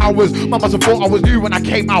found my powers. Man must have thought I was new when I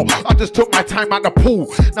came out. I just took my time out the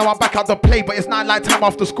pool. Now I'm back out to play, but it's not like time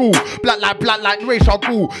after school. Black like racial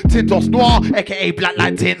ghoul. Tintos noir, aka black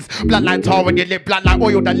like Tintz. Black like tar on your lip, black like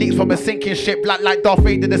oil that leaks from a sinking ship. Black like Darth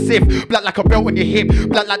Vader the Sith, black like a belt on your hip.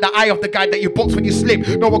 Black like the eye of the guy that you box when you slip.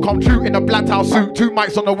 No one come true in a blacked out suit. 2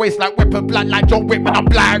 mics on the waist like weapon. Black like John Wick, man, I'm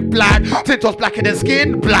black. Tintos blacker than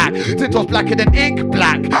skin, black. Tintos blacker than ink,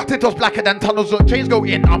 black. Tintos blacker than tunnels that trains go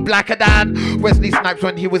in. I'm blacker than Wesley Snipes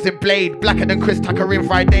when he was in Blade. Blacker than Chris Tucker in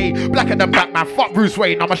Friday. Blacker than Batman, fuck Bruce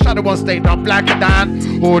Wayne. I'm a shadow on stage, I'm blacker than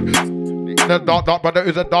Hood. In the dark, brother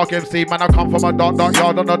who's a dark MC. Man, I come from a dark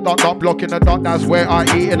yard on a dark block in the dark. That's where I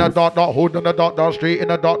eat in a dark hood on a dark street. In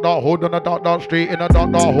a dark hood on a dark street. In a dark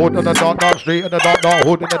hood on a dark street. In a dark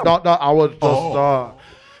hood in a dark hours. Just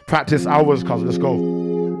practice hours, cuz let's go.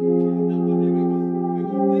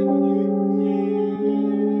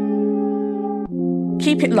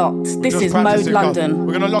 Keep it locked. This Just is Mode practicing, cuz. London.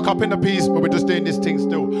 We're gonna lock up in the piece, but we're just doing this thing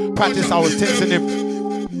still. Practice hours, Tintz and him.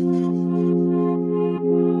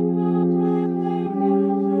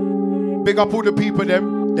 Big up all the people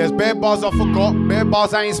them. There's bare bars I forgot, bare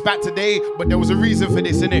bars I ain't spat today, but there was a reason for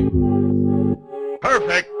this, innit?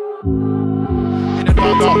 Perfect. In a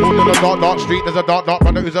dark hood on a dark street, there's a dark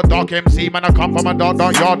brother who's a dark MC. Man, I come from a dark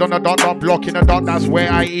yard on a dark block in a dark. That's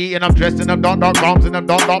where I eat, and I'm dressed in a dark garms in a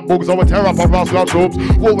dark books. I would tear up a rascal troops.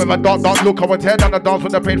 Walk with a dark look. I would tear down the dance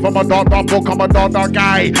with the paint from a dark book. I'm a dark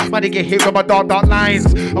guy. Man, they get hit with my dark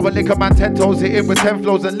lines. I would lick a man 10 toes, hit him with 10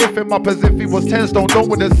 flows and lift him up as if he was 10 stone. Don't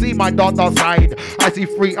wanna see my dark side. I see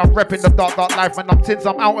free. I'm repping the dark life. Man, I'm Tintz.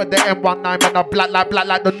 I'm out at the M19. Man, I'm black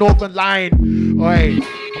like the northern line. Oi.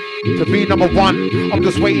 to be number one. I'm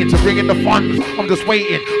just waiting to bring in the funds. I'm just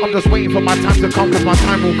waiting for my time to come, cause my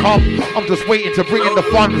time will come. I'm just waiting to bring in the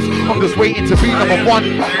funds. I'm just waiting to be number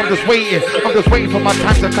one. I'm just waiting for my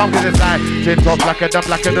time to come, cause it's like Tintz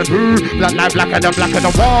blacker than who? Black blacker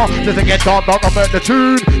than war. Does it get dark, I'm at the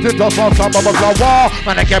tune. Tintz war.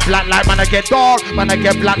 Man I get black light, man I get dark. Man I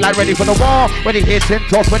get black light ready for the war. When he hit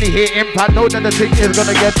Tintz, when he hit impact, know that the thing is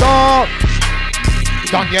gonna get dark.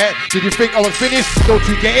 Done yet? Did you think I was finished? Don't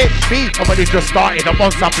you get it? Me, I've only just started. I'm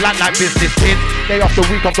on some black like business tin. Day after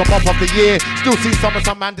week of the month of the year. Still see some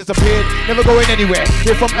man disappeared. Never going anywhere.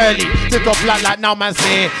 Here from early. Did the black like now man's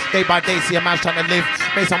here. Day by day see a man trying to live.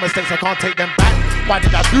 Made some mistakes, I can't take them back. Why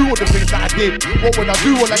did I do all the things that I did? What would I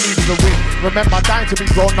do? All I need is a win. Remember dying to be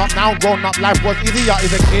grown up. Now grown up, life was easier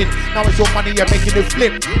as a kid. Now it's all money, you're making it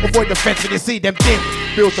flip. Avoid the fence when you see them dim.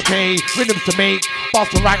 Bills to pay, rhythms to make.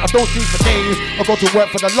 Pass to right, I don't sleep for days. I go to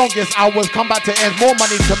work for the longest hours. Come back to ends, more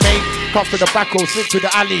money to make. Cut through the back road, slip through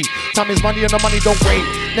the alley. Time is money and the money don't wait.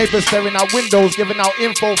 Neighbors staring out windows, giving out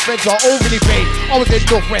info. Feds are overly paid. I was in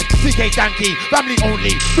Northwest, TK Danky, family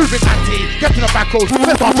only, moving anti. Get to the back roads,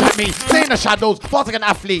 let's not at me. Stay in the shadows, fast like an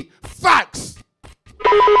athlete. Facts!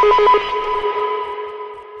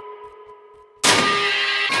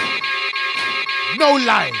 No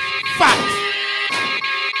lies. Facts!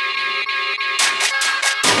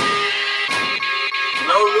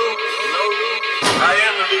 No loop. I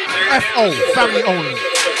am the loop. F.O. family only.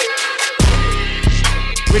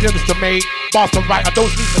 Rhythms to make, bars to write, I don't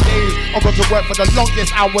sleep for days. I go to work for the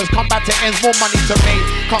longest hours, come back to ends, more money to make.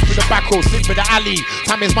 Cut through the back road, slip through the alley.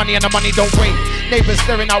 Time is money and the money don't wait. Neighbors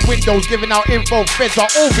staring out windows, giving out info. Feds are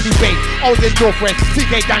overly bait. I was in Northwest,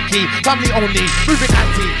 TK Danky, family only, moving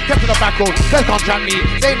anti. Kept to the back road, feds can't trap me.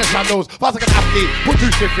 Stay in the shadows, fast like an athlete. Put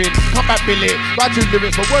two shift in, come back billet. Write two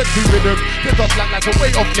lyrics for work two rhythm. This off black like a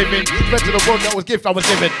way of living. Spread to the world that was gift I was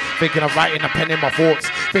living. Thinking of writing a pen in my thoughts.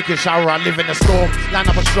 Thinking shower, I live in the storm. Line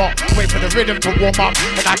up a shot, wait for the rhythm to warm up.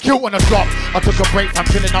 And I killed on a drop. I took a break from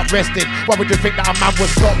chilling up, resting. Why would you think that a man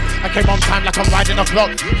would stop? I came on time like I'm riding a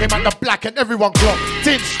clock. Came out the black and everyone clocked.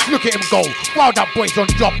 Tintz, look at him go. Wild up boys on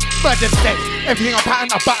drop. Murder steps. Everything I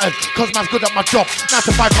pattern, I battered. Cause man's good at my job. 9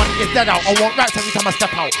 to 5 money is dead out. I want racks every time I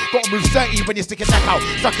step out. Gotta move 30 when you stick your neck out.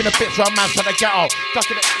 Stuck in the bits where a man's trying to get out. Stuck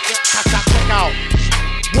in the check out.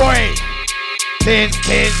 Boy. Tintz.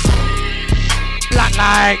 Black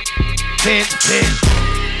light. Tintz.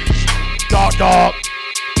 Dark.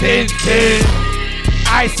 Tintz.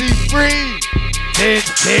 Icy free.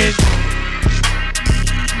 Tintz.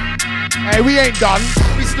 Hey, we ain't done.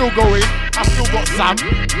 We still going. I still got Sam.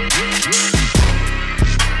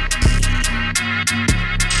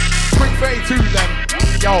 Quick 32 then.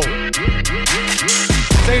 Yo.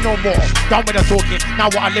 Say no more, done with the talking. Now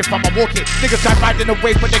what I live from, I walk it. Niggas try riding the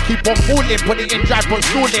wave, but they keep on falling. Put it in drive, but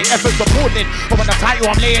stalling. Efforts appalling. Over the title,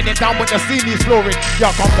 I'm laying it down with the ceilings flooring.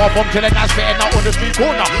 Y'all come far from chilling, that's fitting out on the street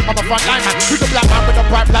corner. I'm a front line man, who's the black man with the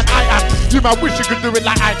bright plan I am. You man wish you could do it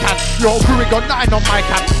like I can. Your crew ain't got nothing on my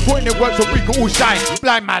cap. Putting in work so we can all shine.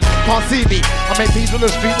 Blind man, can't see me. I make peace on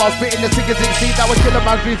the street while spitting the sickest seed that was killing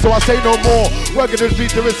my dreams, so I say no more. Working the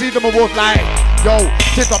streets to receive them awards like, yo,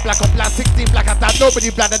 Tintz on black, 16 black, I thought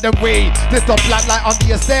nobody blacker than we. Tintz on black light under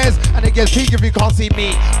your stairs, and it gets peak if you can't see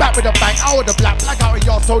me. Back with a bang, out with the black out of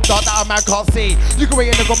yours so dark that a man can't see. You can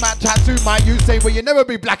wait in the go mad chat to my you say, well you never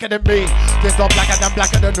be blacker than me. Tintz on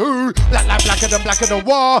blacker than who? Black light blacker than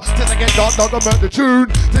war. Tintz again dark, I'm the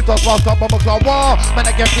tune. Tintz on fast up, I'm a claw war. Man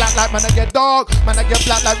I get black light, man I get dark. Man I get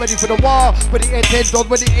black light ready for the war. When the air Tintz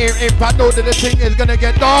on, when the air impact, know that the thing is gonna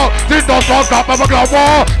get dark. Tintz on fast up, I'm a claw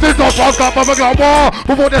war. Tintz on fast up, I'm a claw war.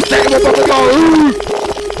 Before the set, I'm a claw.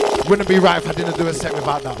 Wouldn't be right if I didn't do a set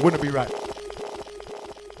without that. Wouldn't be right.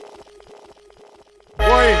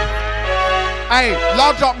 Boy. Hey,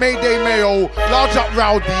 large up Mayday Mayo, large up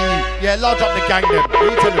Rowdy. Yeah, large up the gang them. What are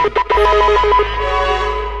you telling me?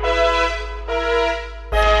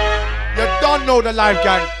 You don't know the live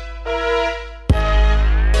gang.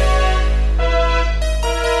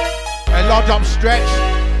 Hey, large up Stretch.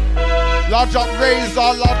 Large up Razor,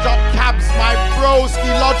 large up Cabs, my broski,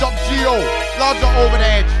 large up Geo, large up Over the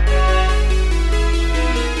Edge.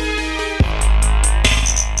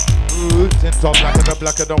 Tintz on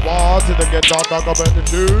blacker than war. Till they get dark, about the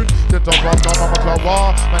tune. Tintz on rock, I'm a claw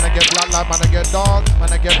war. Man, I get black light, man, I get dark.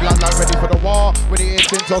 Man, I get black light ready for the war. When he ain't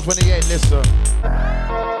Tintz, when he ain't listen.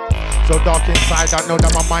 So dark inside, I know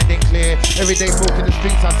that my mind ain't clear. Every day walking the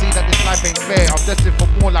streets, I see that this life ain't fair. I'm destined for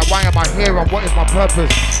more, like why am I here and what is my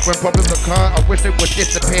purpose? When problems occur, I wish they would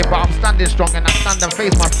disappear. But I'm standing strong and I stand and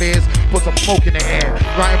face my fears. put some smoke in the air.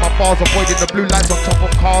 Writing my bars, avoiding the blue lights on top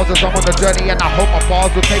of cars as I'm on the journey, and I hope my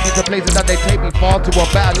bars will take me to places that they take me far, to a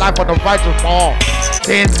better life on the righteous path.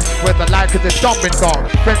 Tintz, where's the light, cause it's dumping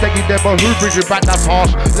dark. Friends take you there, but who brings you back? That's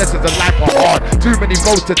harsh. Lessons of life are hard. Too many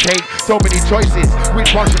roads to take, so many choices.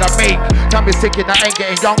 Which one should I make? Time is ticking, I ain't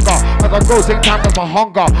getting younger. As I grow, same time as my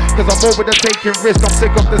hunger. Cause I'm over the taking risk, I'm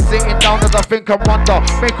sick of the sitting down as I think I wonder.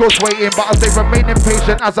 Make us waiting, but as they remaining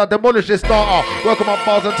patient as I demolish this starter. Work on my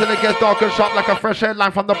bars until it gets dark and sharp like a fresh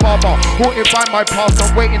headline from the barber. Haunted by my past,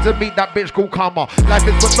 I'm waiting to meet that bitch called Karma. Life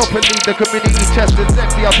is monopoly, the community chest is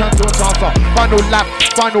empty, I turn to a dancer. Final lap,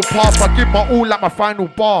 final pass, I give my all like my final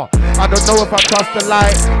bar. I don't know if I trust the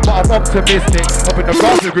light, but I'm optimistic. Hoping the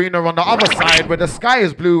grass is greener on the other side, where the sky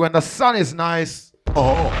is blue and the sun is nice.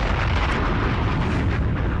 Oh.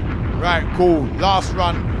 Right, cool. Last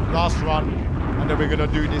run. And then we're gonna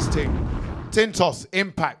do this thing. Tintz,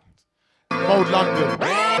 Impact, Mode London.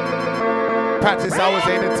 Practice hours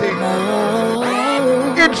ain't a thing.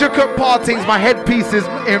 Intricate parties, my headpiece is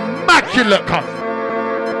immaculate, cuff.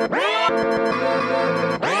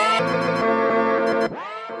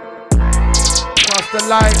 The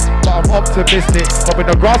light, but I'm optimistic. Hoping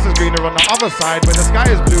the grass is greener on the other side, when the sky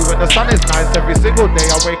is blue and the sun is nice. Every single day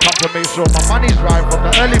I wake up to make sure my money's right, from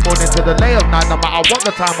the early morning to the late of night. No matter what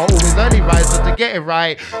the time, I always early rise just to get it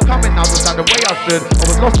right. Coming out just like the way I should. I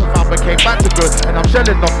was lost and found but came back to good, and I'm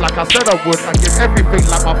shelling off like I said I would. I give everything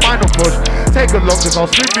like my final push. Take a look cause I'll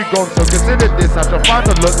soon be gone, so consider this as your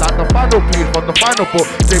final look, like the final page from the final book.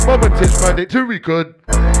 J Momentich verdict too we could.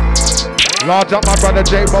 Large up my brother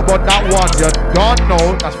J Bob on that one, you don't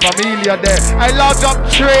know, that's familiar there. I large up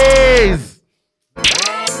trees.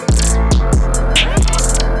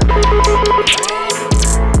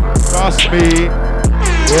 Trust me,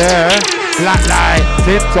 yeah. Black light,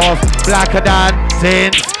 Tintz, blacker than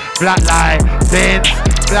Tintz. Black light, Tintz,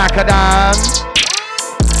 blacker than.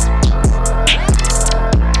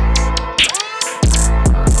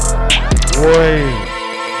 Boy.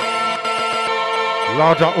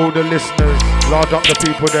 Large up all the listeners, large up the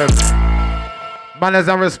people them. Manners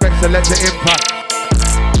and respect, Selecta Impact.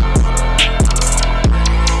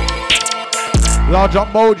 Large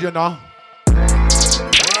up Mode, you know.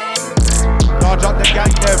 Large up the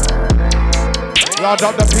gang them. Large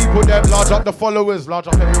up the people them, large up the followers, large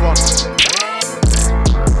up everyone.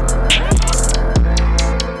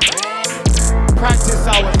 Practice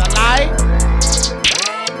hours, a lie.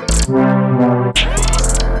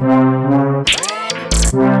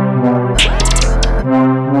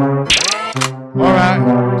 Alright,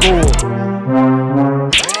 cool.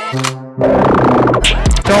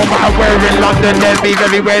 No matter where in London, there's beef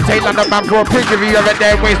everywhere. Take London man for a prick. If he ever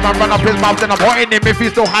there, waste man, run up his mouth, then I'm hotting him if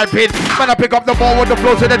he's still hyping. Man, I pick up the ball with the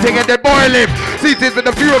flow to the thing and then boil him. See this with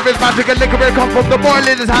a few of his magic and liquor will come from the boil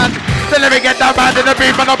in his hand. Then let me get that man in the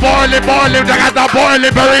beef and I boil him. Check out that boil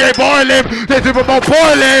him, bury him, boil him. This Super Bowl,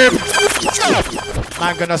 boil him.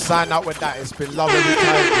 Man, gonna sign out with that. It's been love every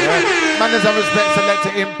time, yeah. Manners and respect,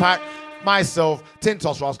 Selecta Impact. Myself,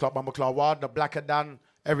 Tintz, Ross Club, Mama Clawad, the Blacker Dan,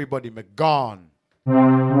 everybody, me gone.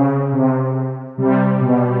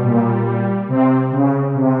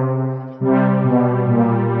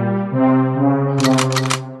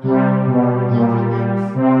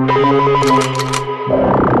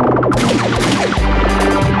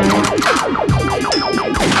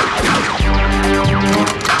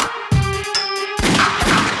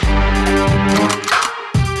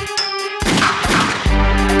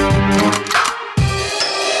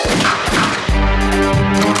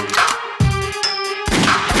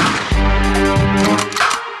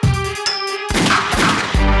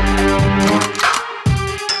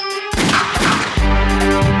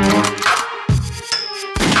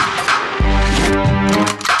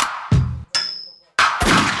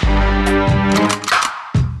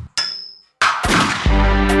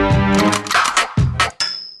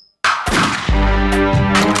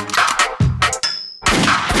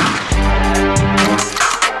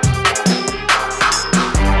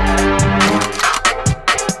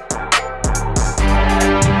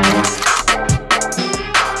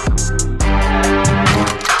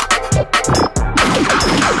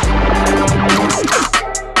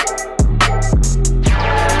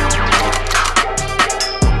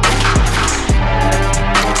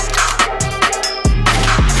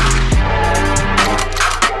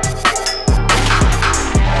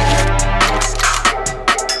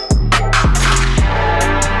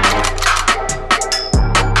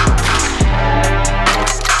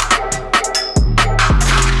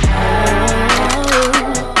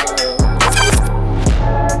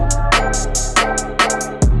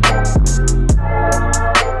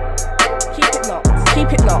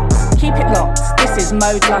 locked. Keep it locked. This is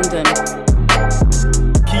Mode London.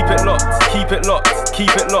 Keep it locked, keep it locked, keep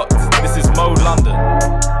it locked. This is Mode London.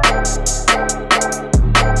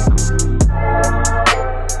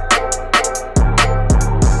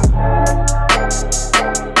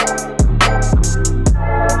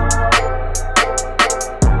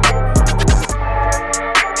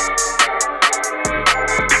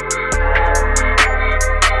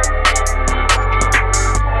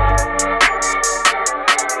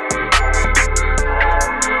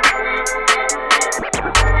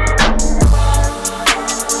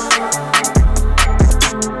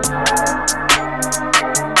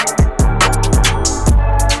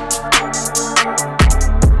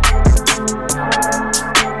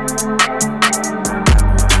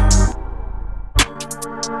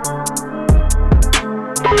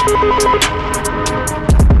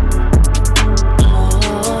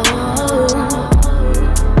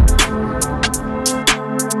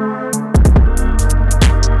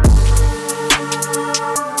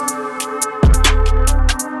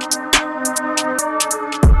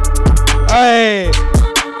 Hey!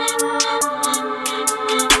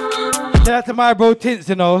 Shout out to my bro Tintz,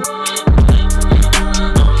 you know.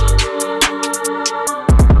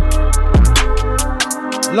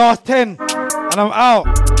 Last 10, and I'm out.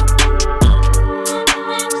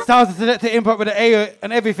 Sounds of Selecta input with the A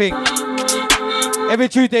and everything. Every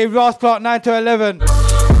Tuesday, Ross Clark, 9 to 11.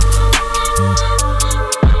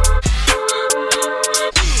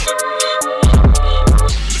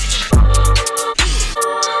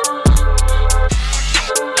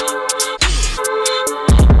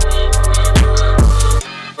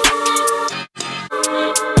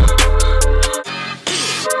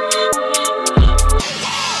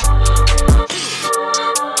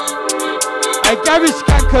 Gary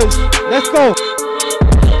Skankers, let's go.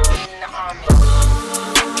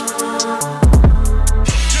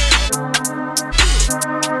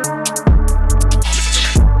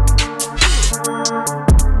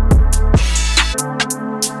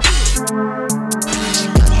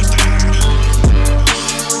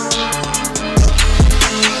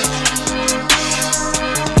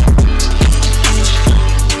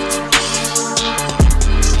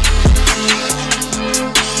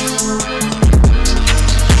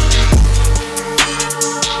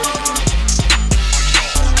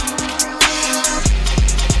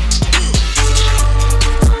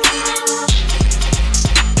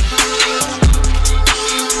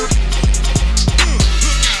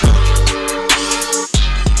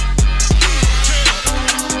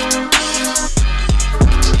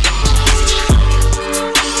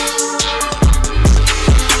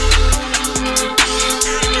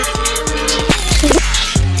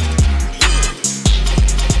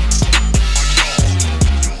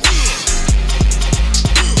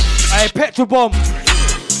 Petrol bomb.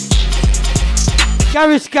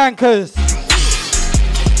 Gary Skankers.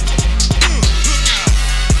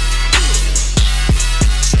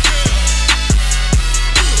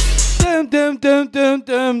 Dum dum dum dum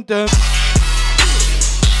dum dum.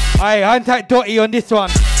 Aye, Antac Dotty on this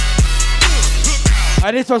one.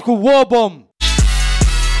 And this one's called War Bomb.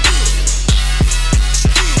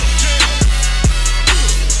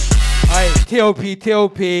 Aye, TOP,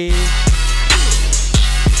 TOP.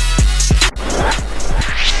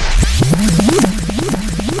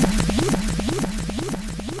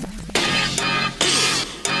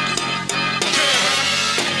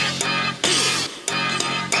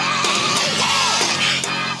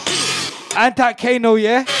 Antac Kano,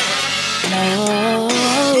 yeah? No.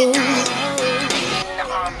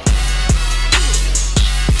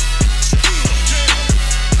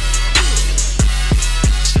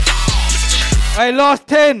 Hey, last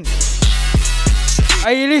 10.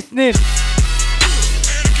 Are you listening?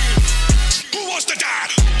 Who wants to die?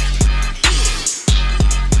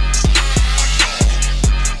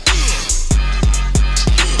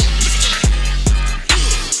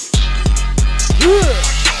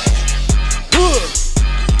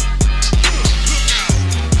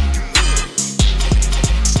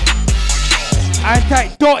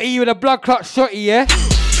 Antac Dotty with a blood clot shotty, yeah?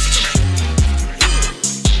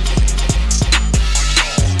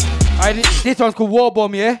 This one's called War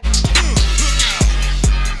Bomb, yeah?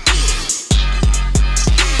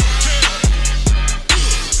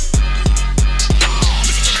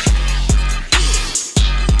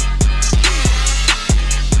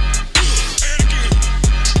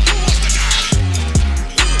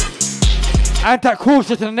 Antac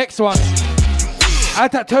Cautious to the next one.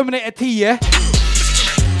 Antac Terminator T, yeah?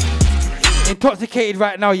 Intoxicated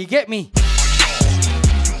right now, you get me?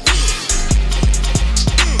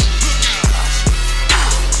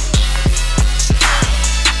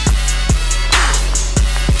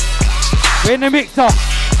 in the mixer.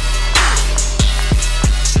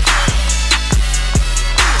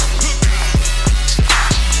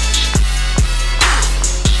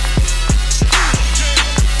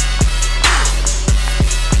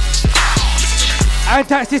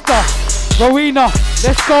 Antac sister, Rowena,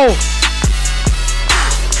 let's go.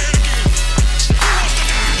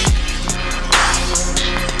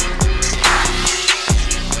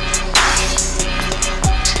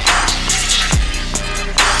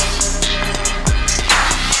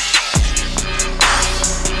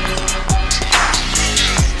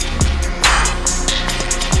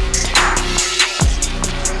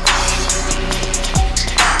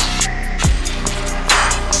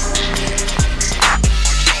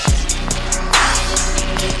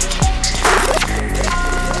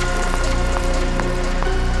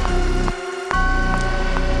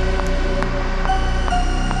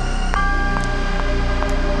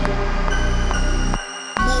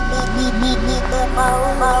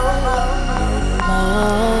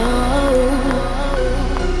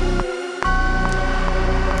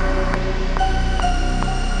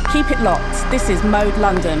 Keep it locked. This is Mode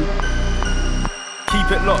London.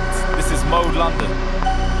 Keep it locked. This is Mode London.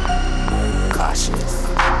 Cautious.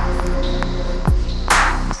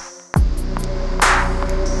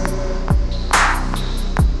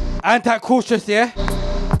 Antac cautious, yeah?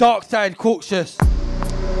 Dark side cautious.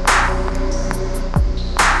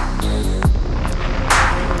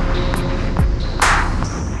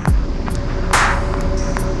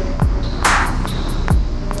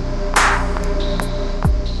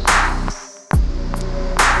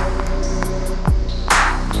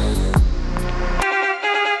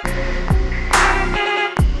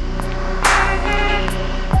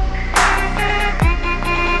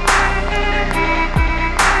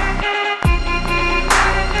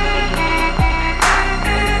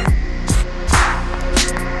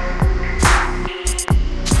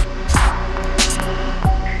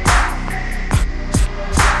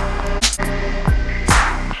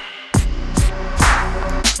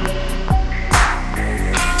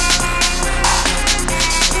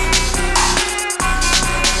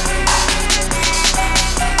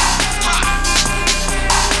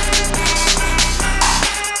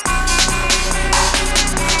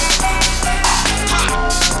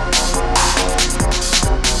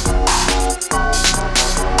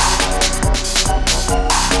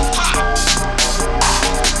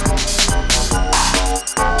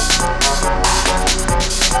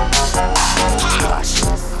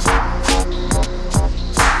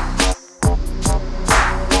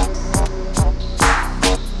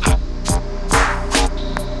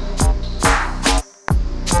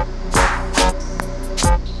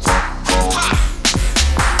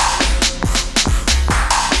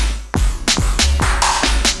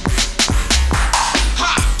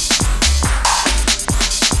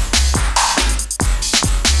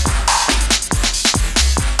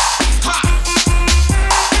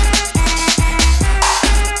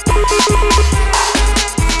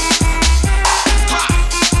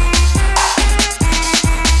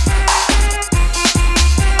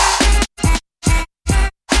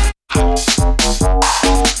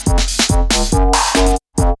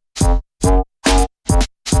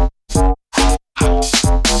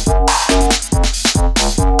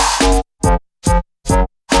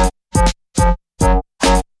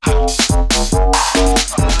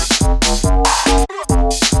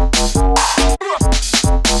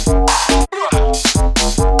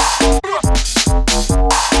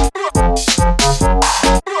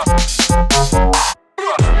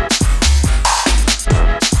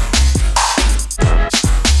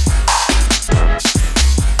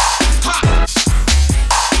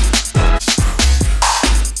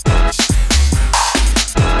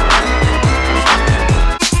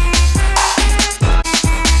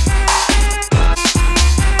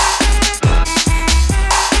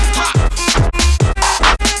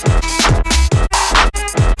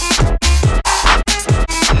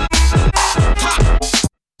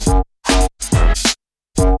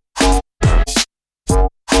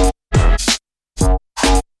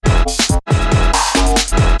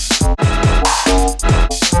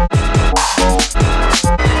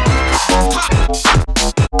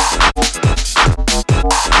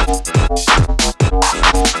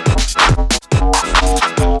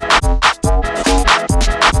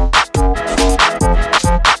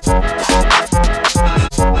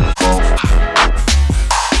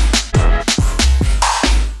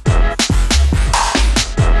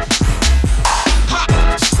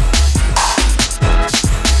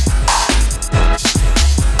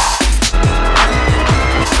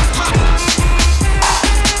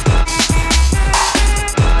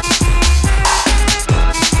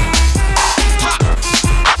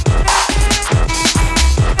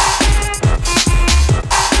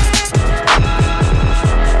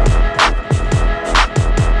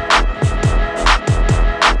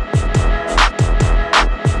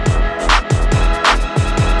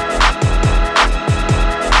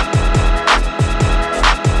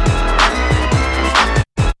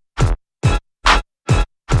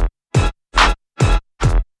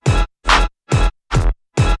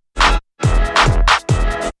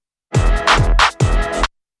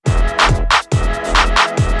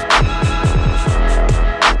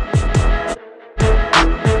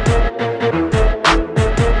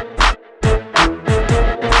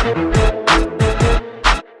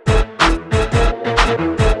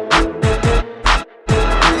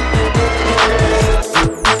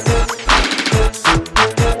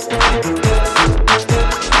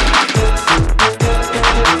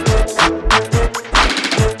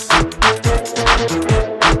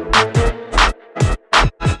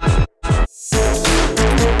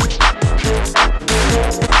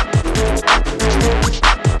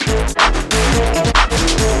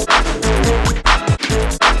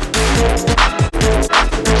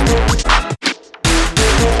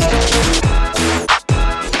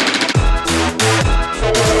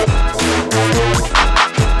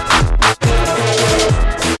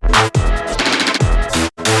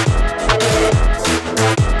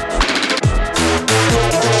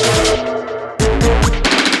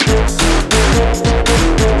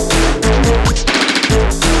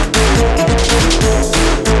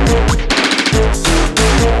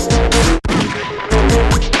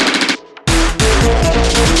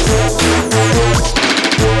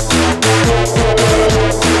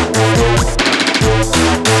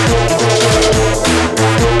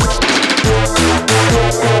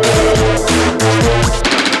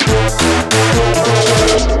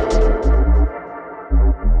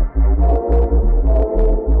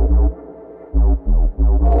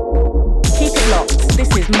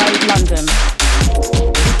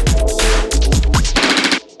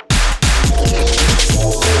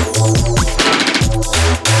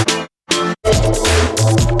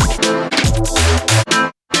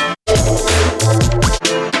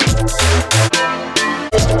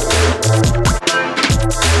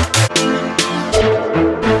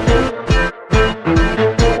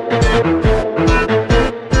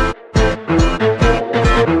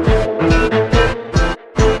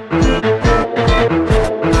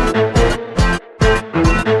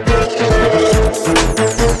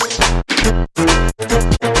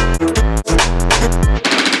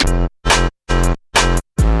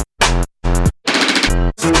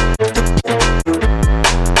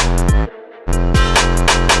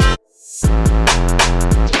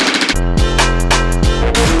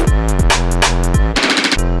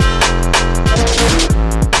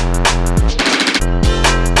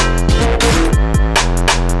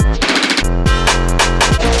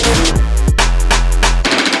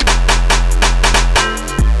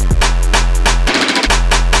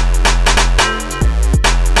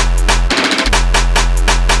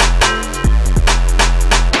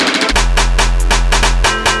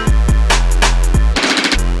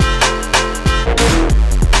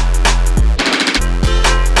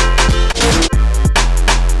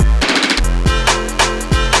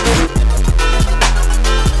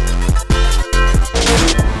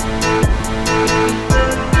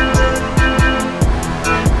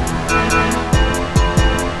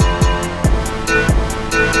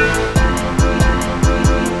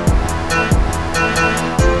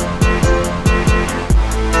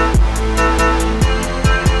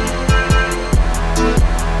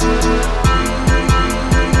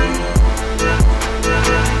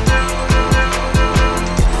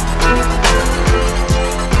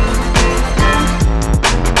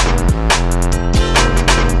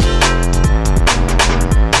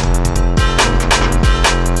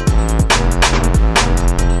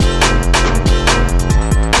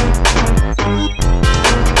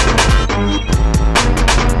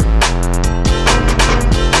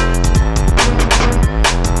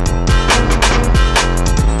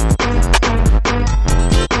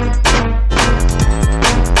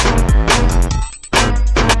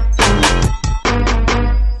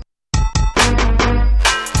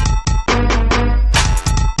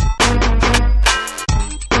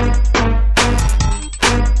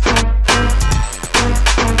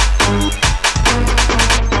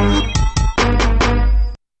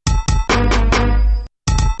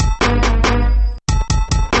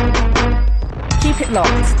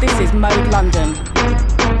 mode.london.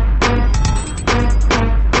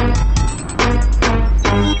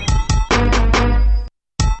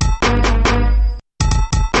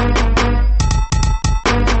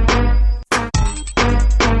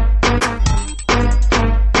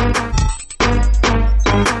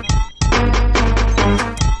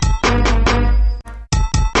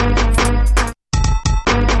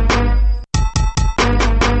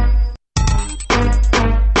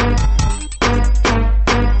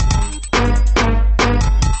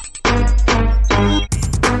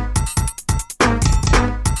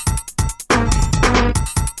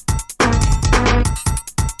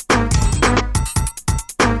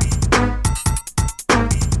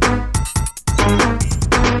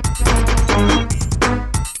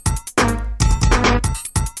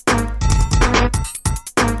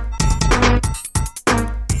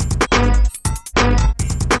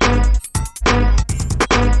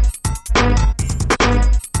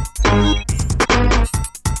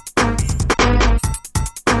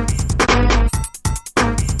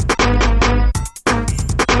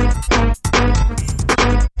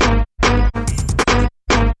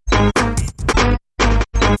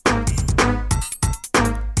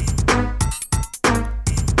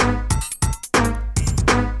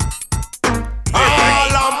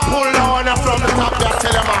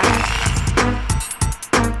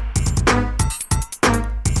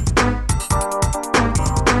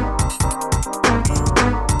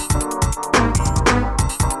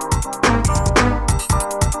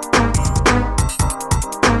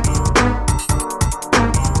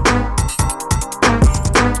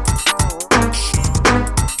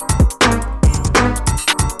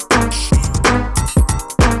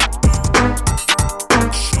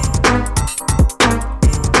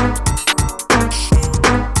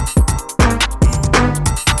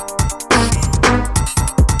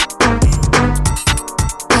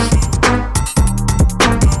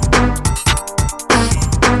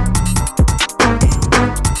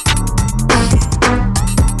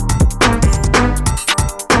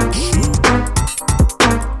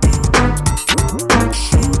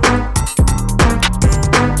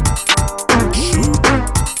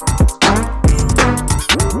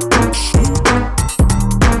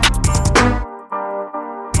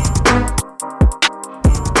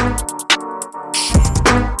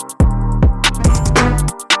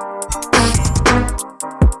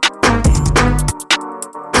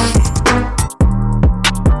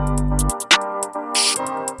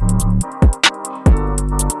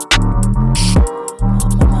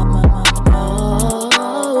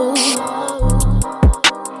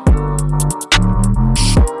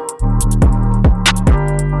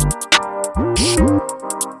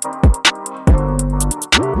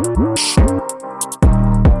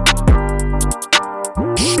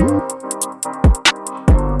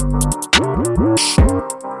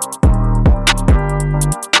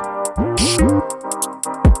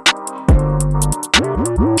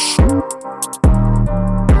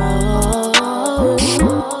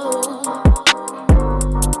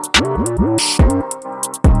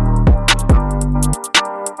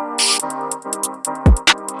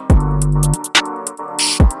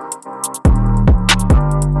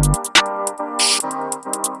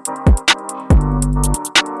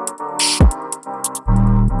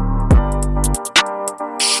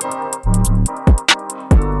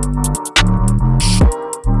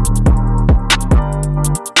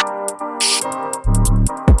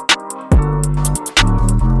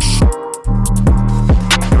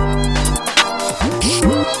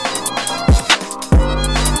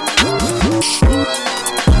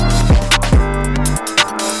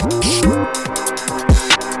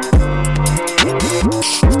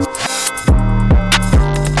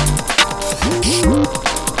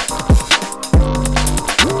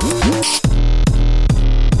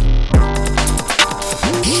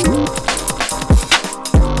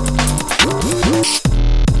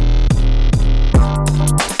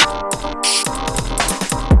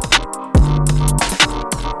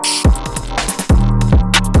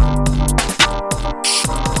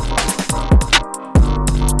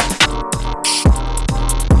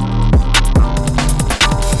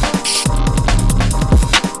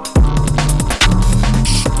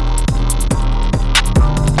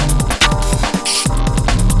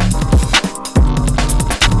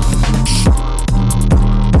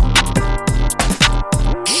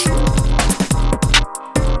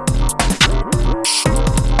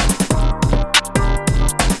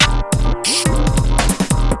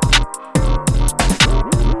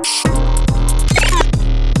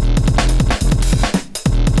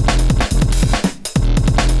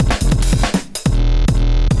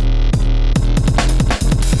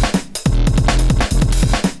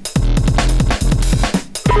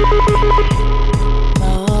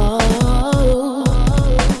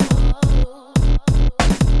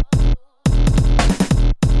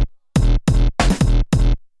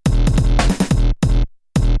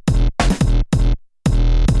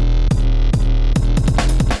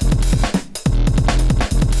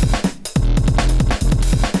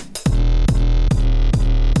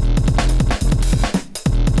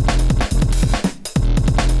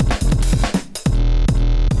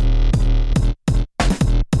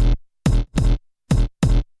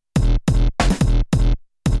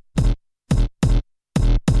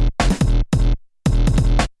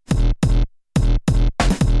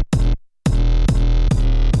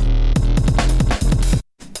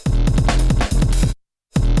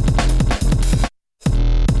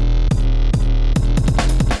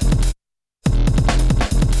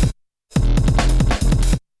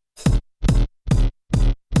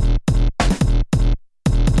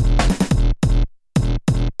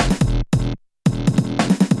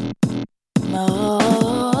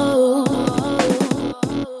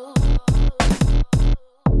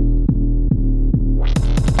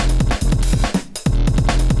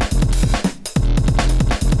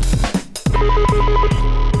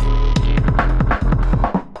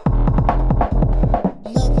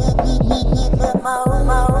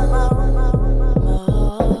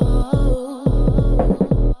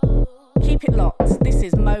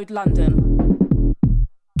 Mode London.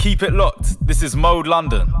 Keep it locked. This is Mode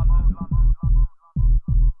London.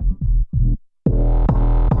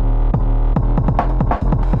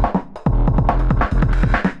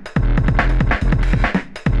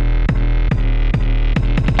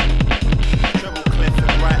 Treble cliff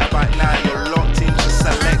and right about now you're locked into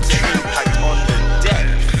Selecta impact on the deck.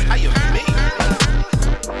 How you mean?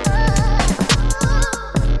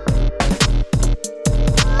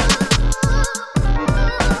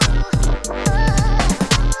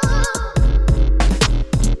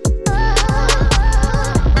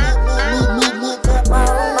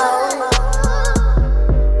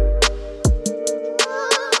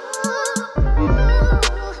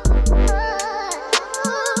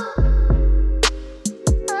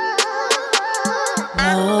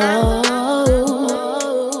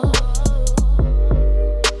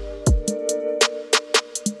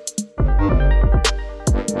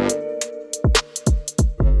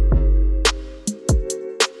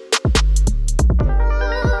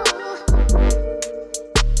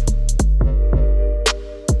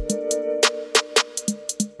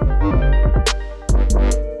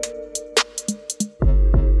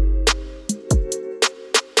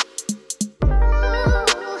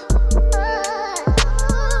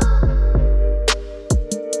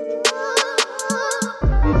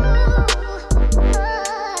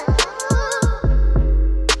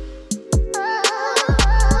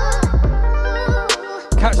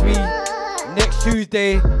 Catch me next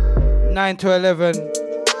Tuesday, 9 to 11.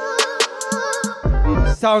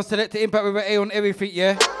 Sound Selecta Impact with an A on everything,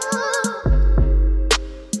 yeah?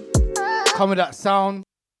 Come with that sound.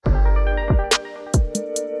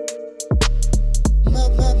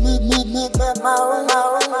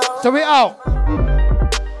 So we out.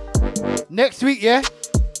 Next week, yeah?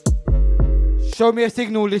 Show me a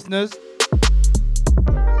signal, listeners.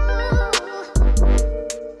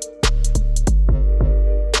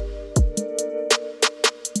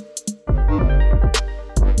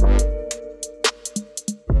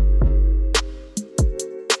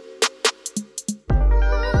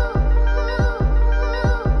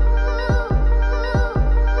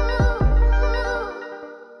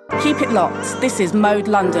 Keep it locked. This is Mode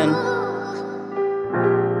London.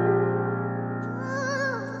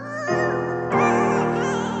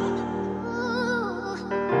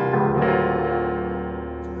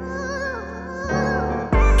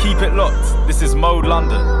 Keep it locked. This is Mode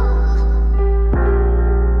London.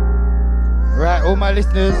 Right, all my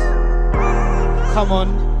listeners, come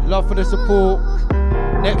on, love for the support.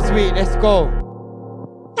 Next week, let's go.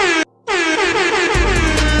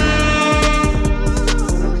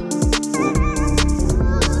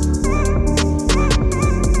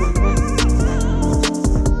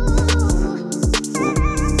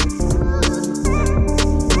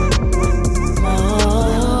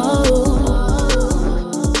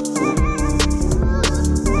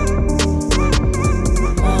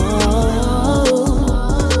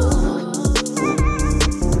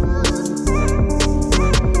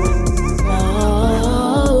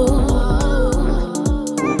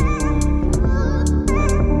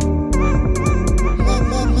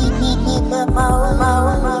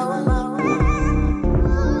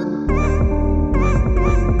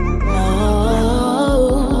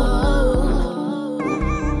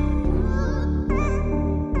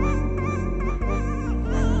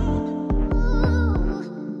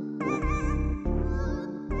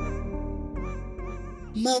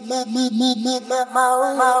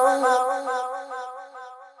 Mo.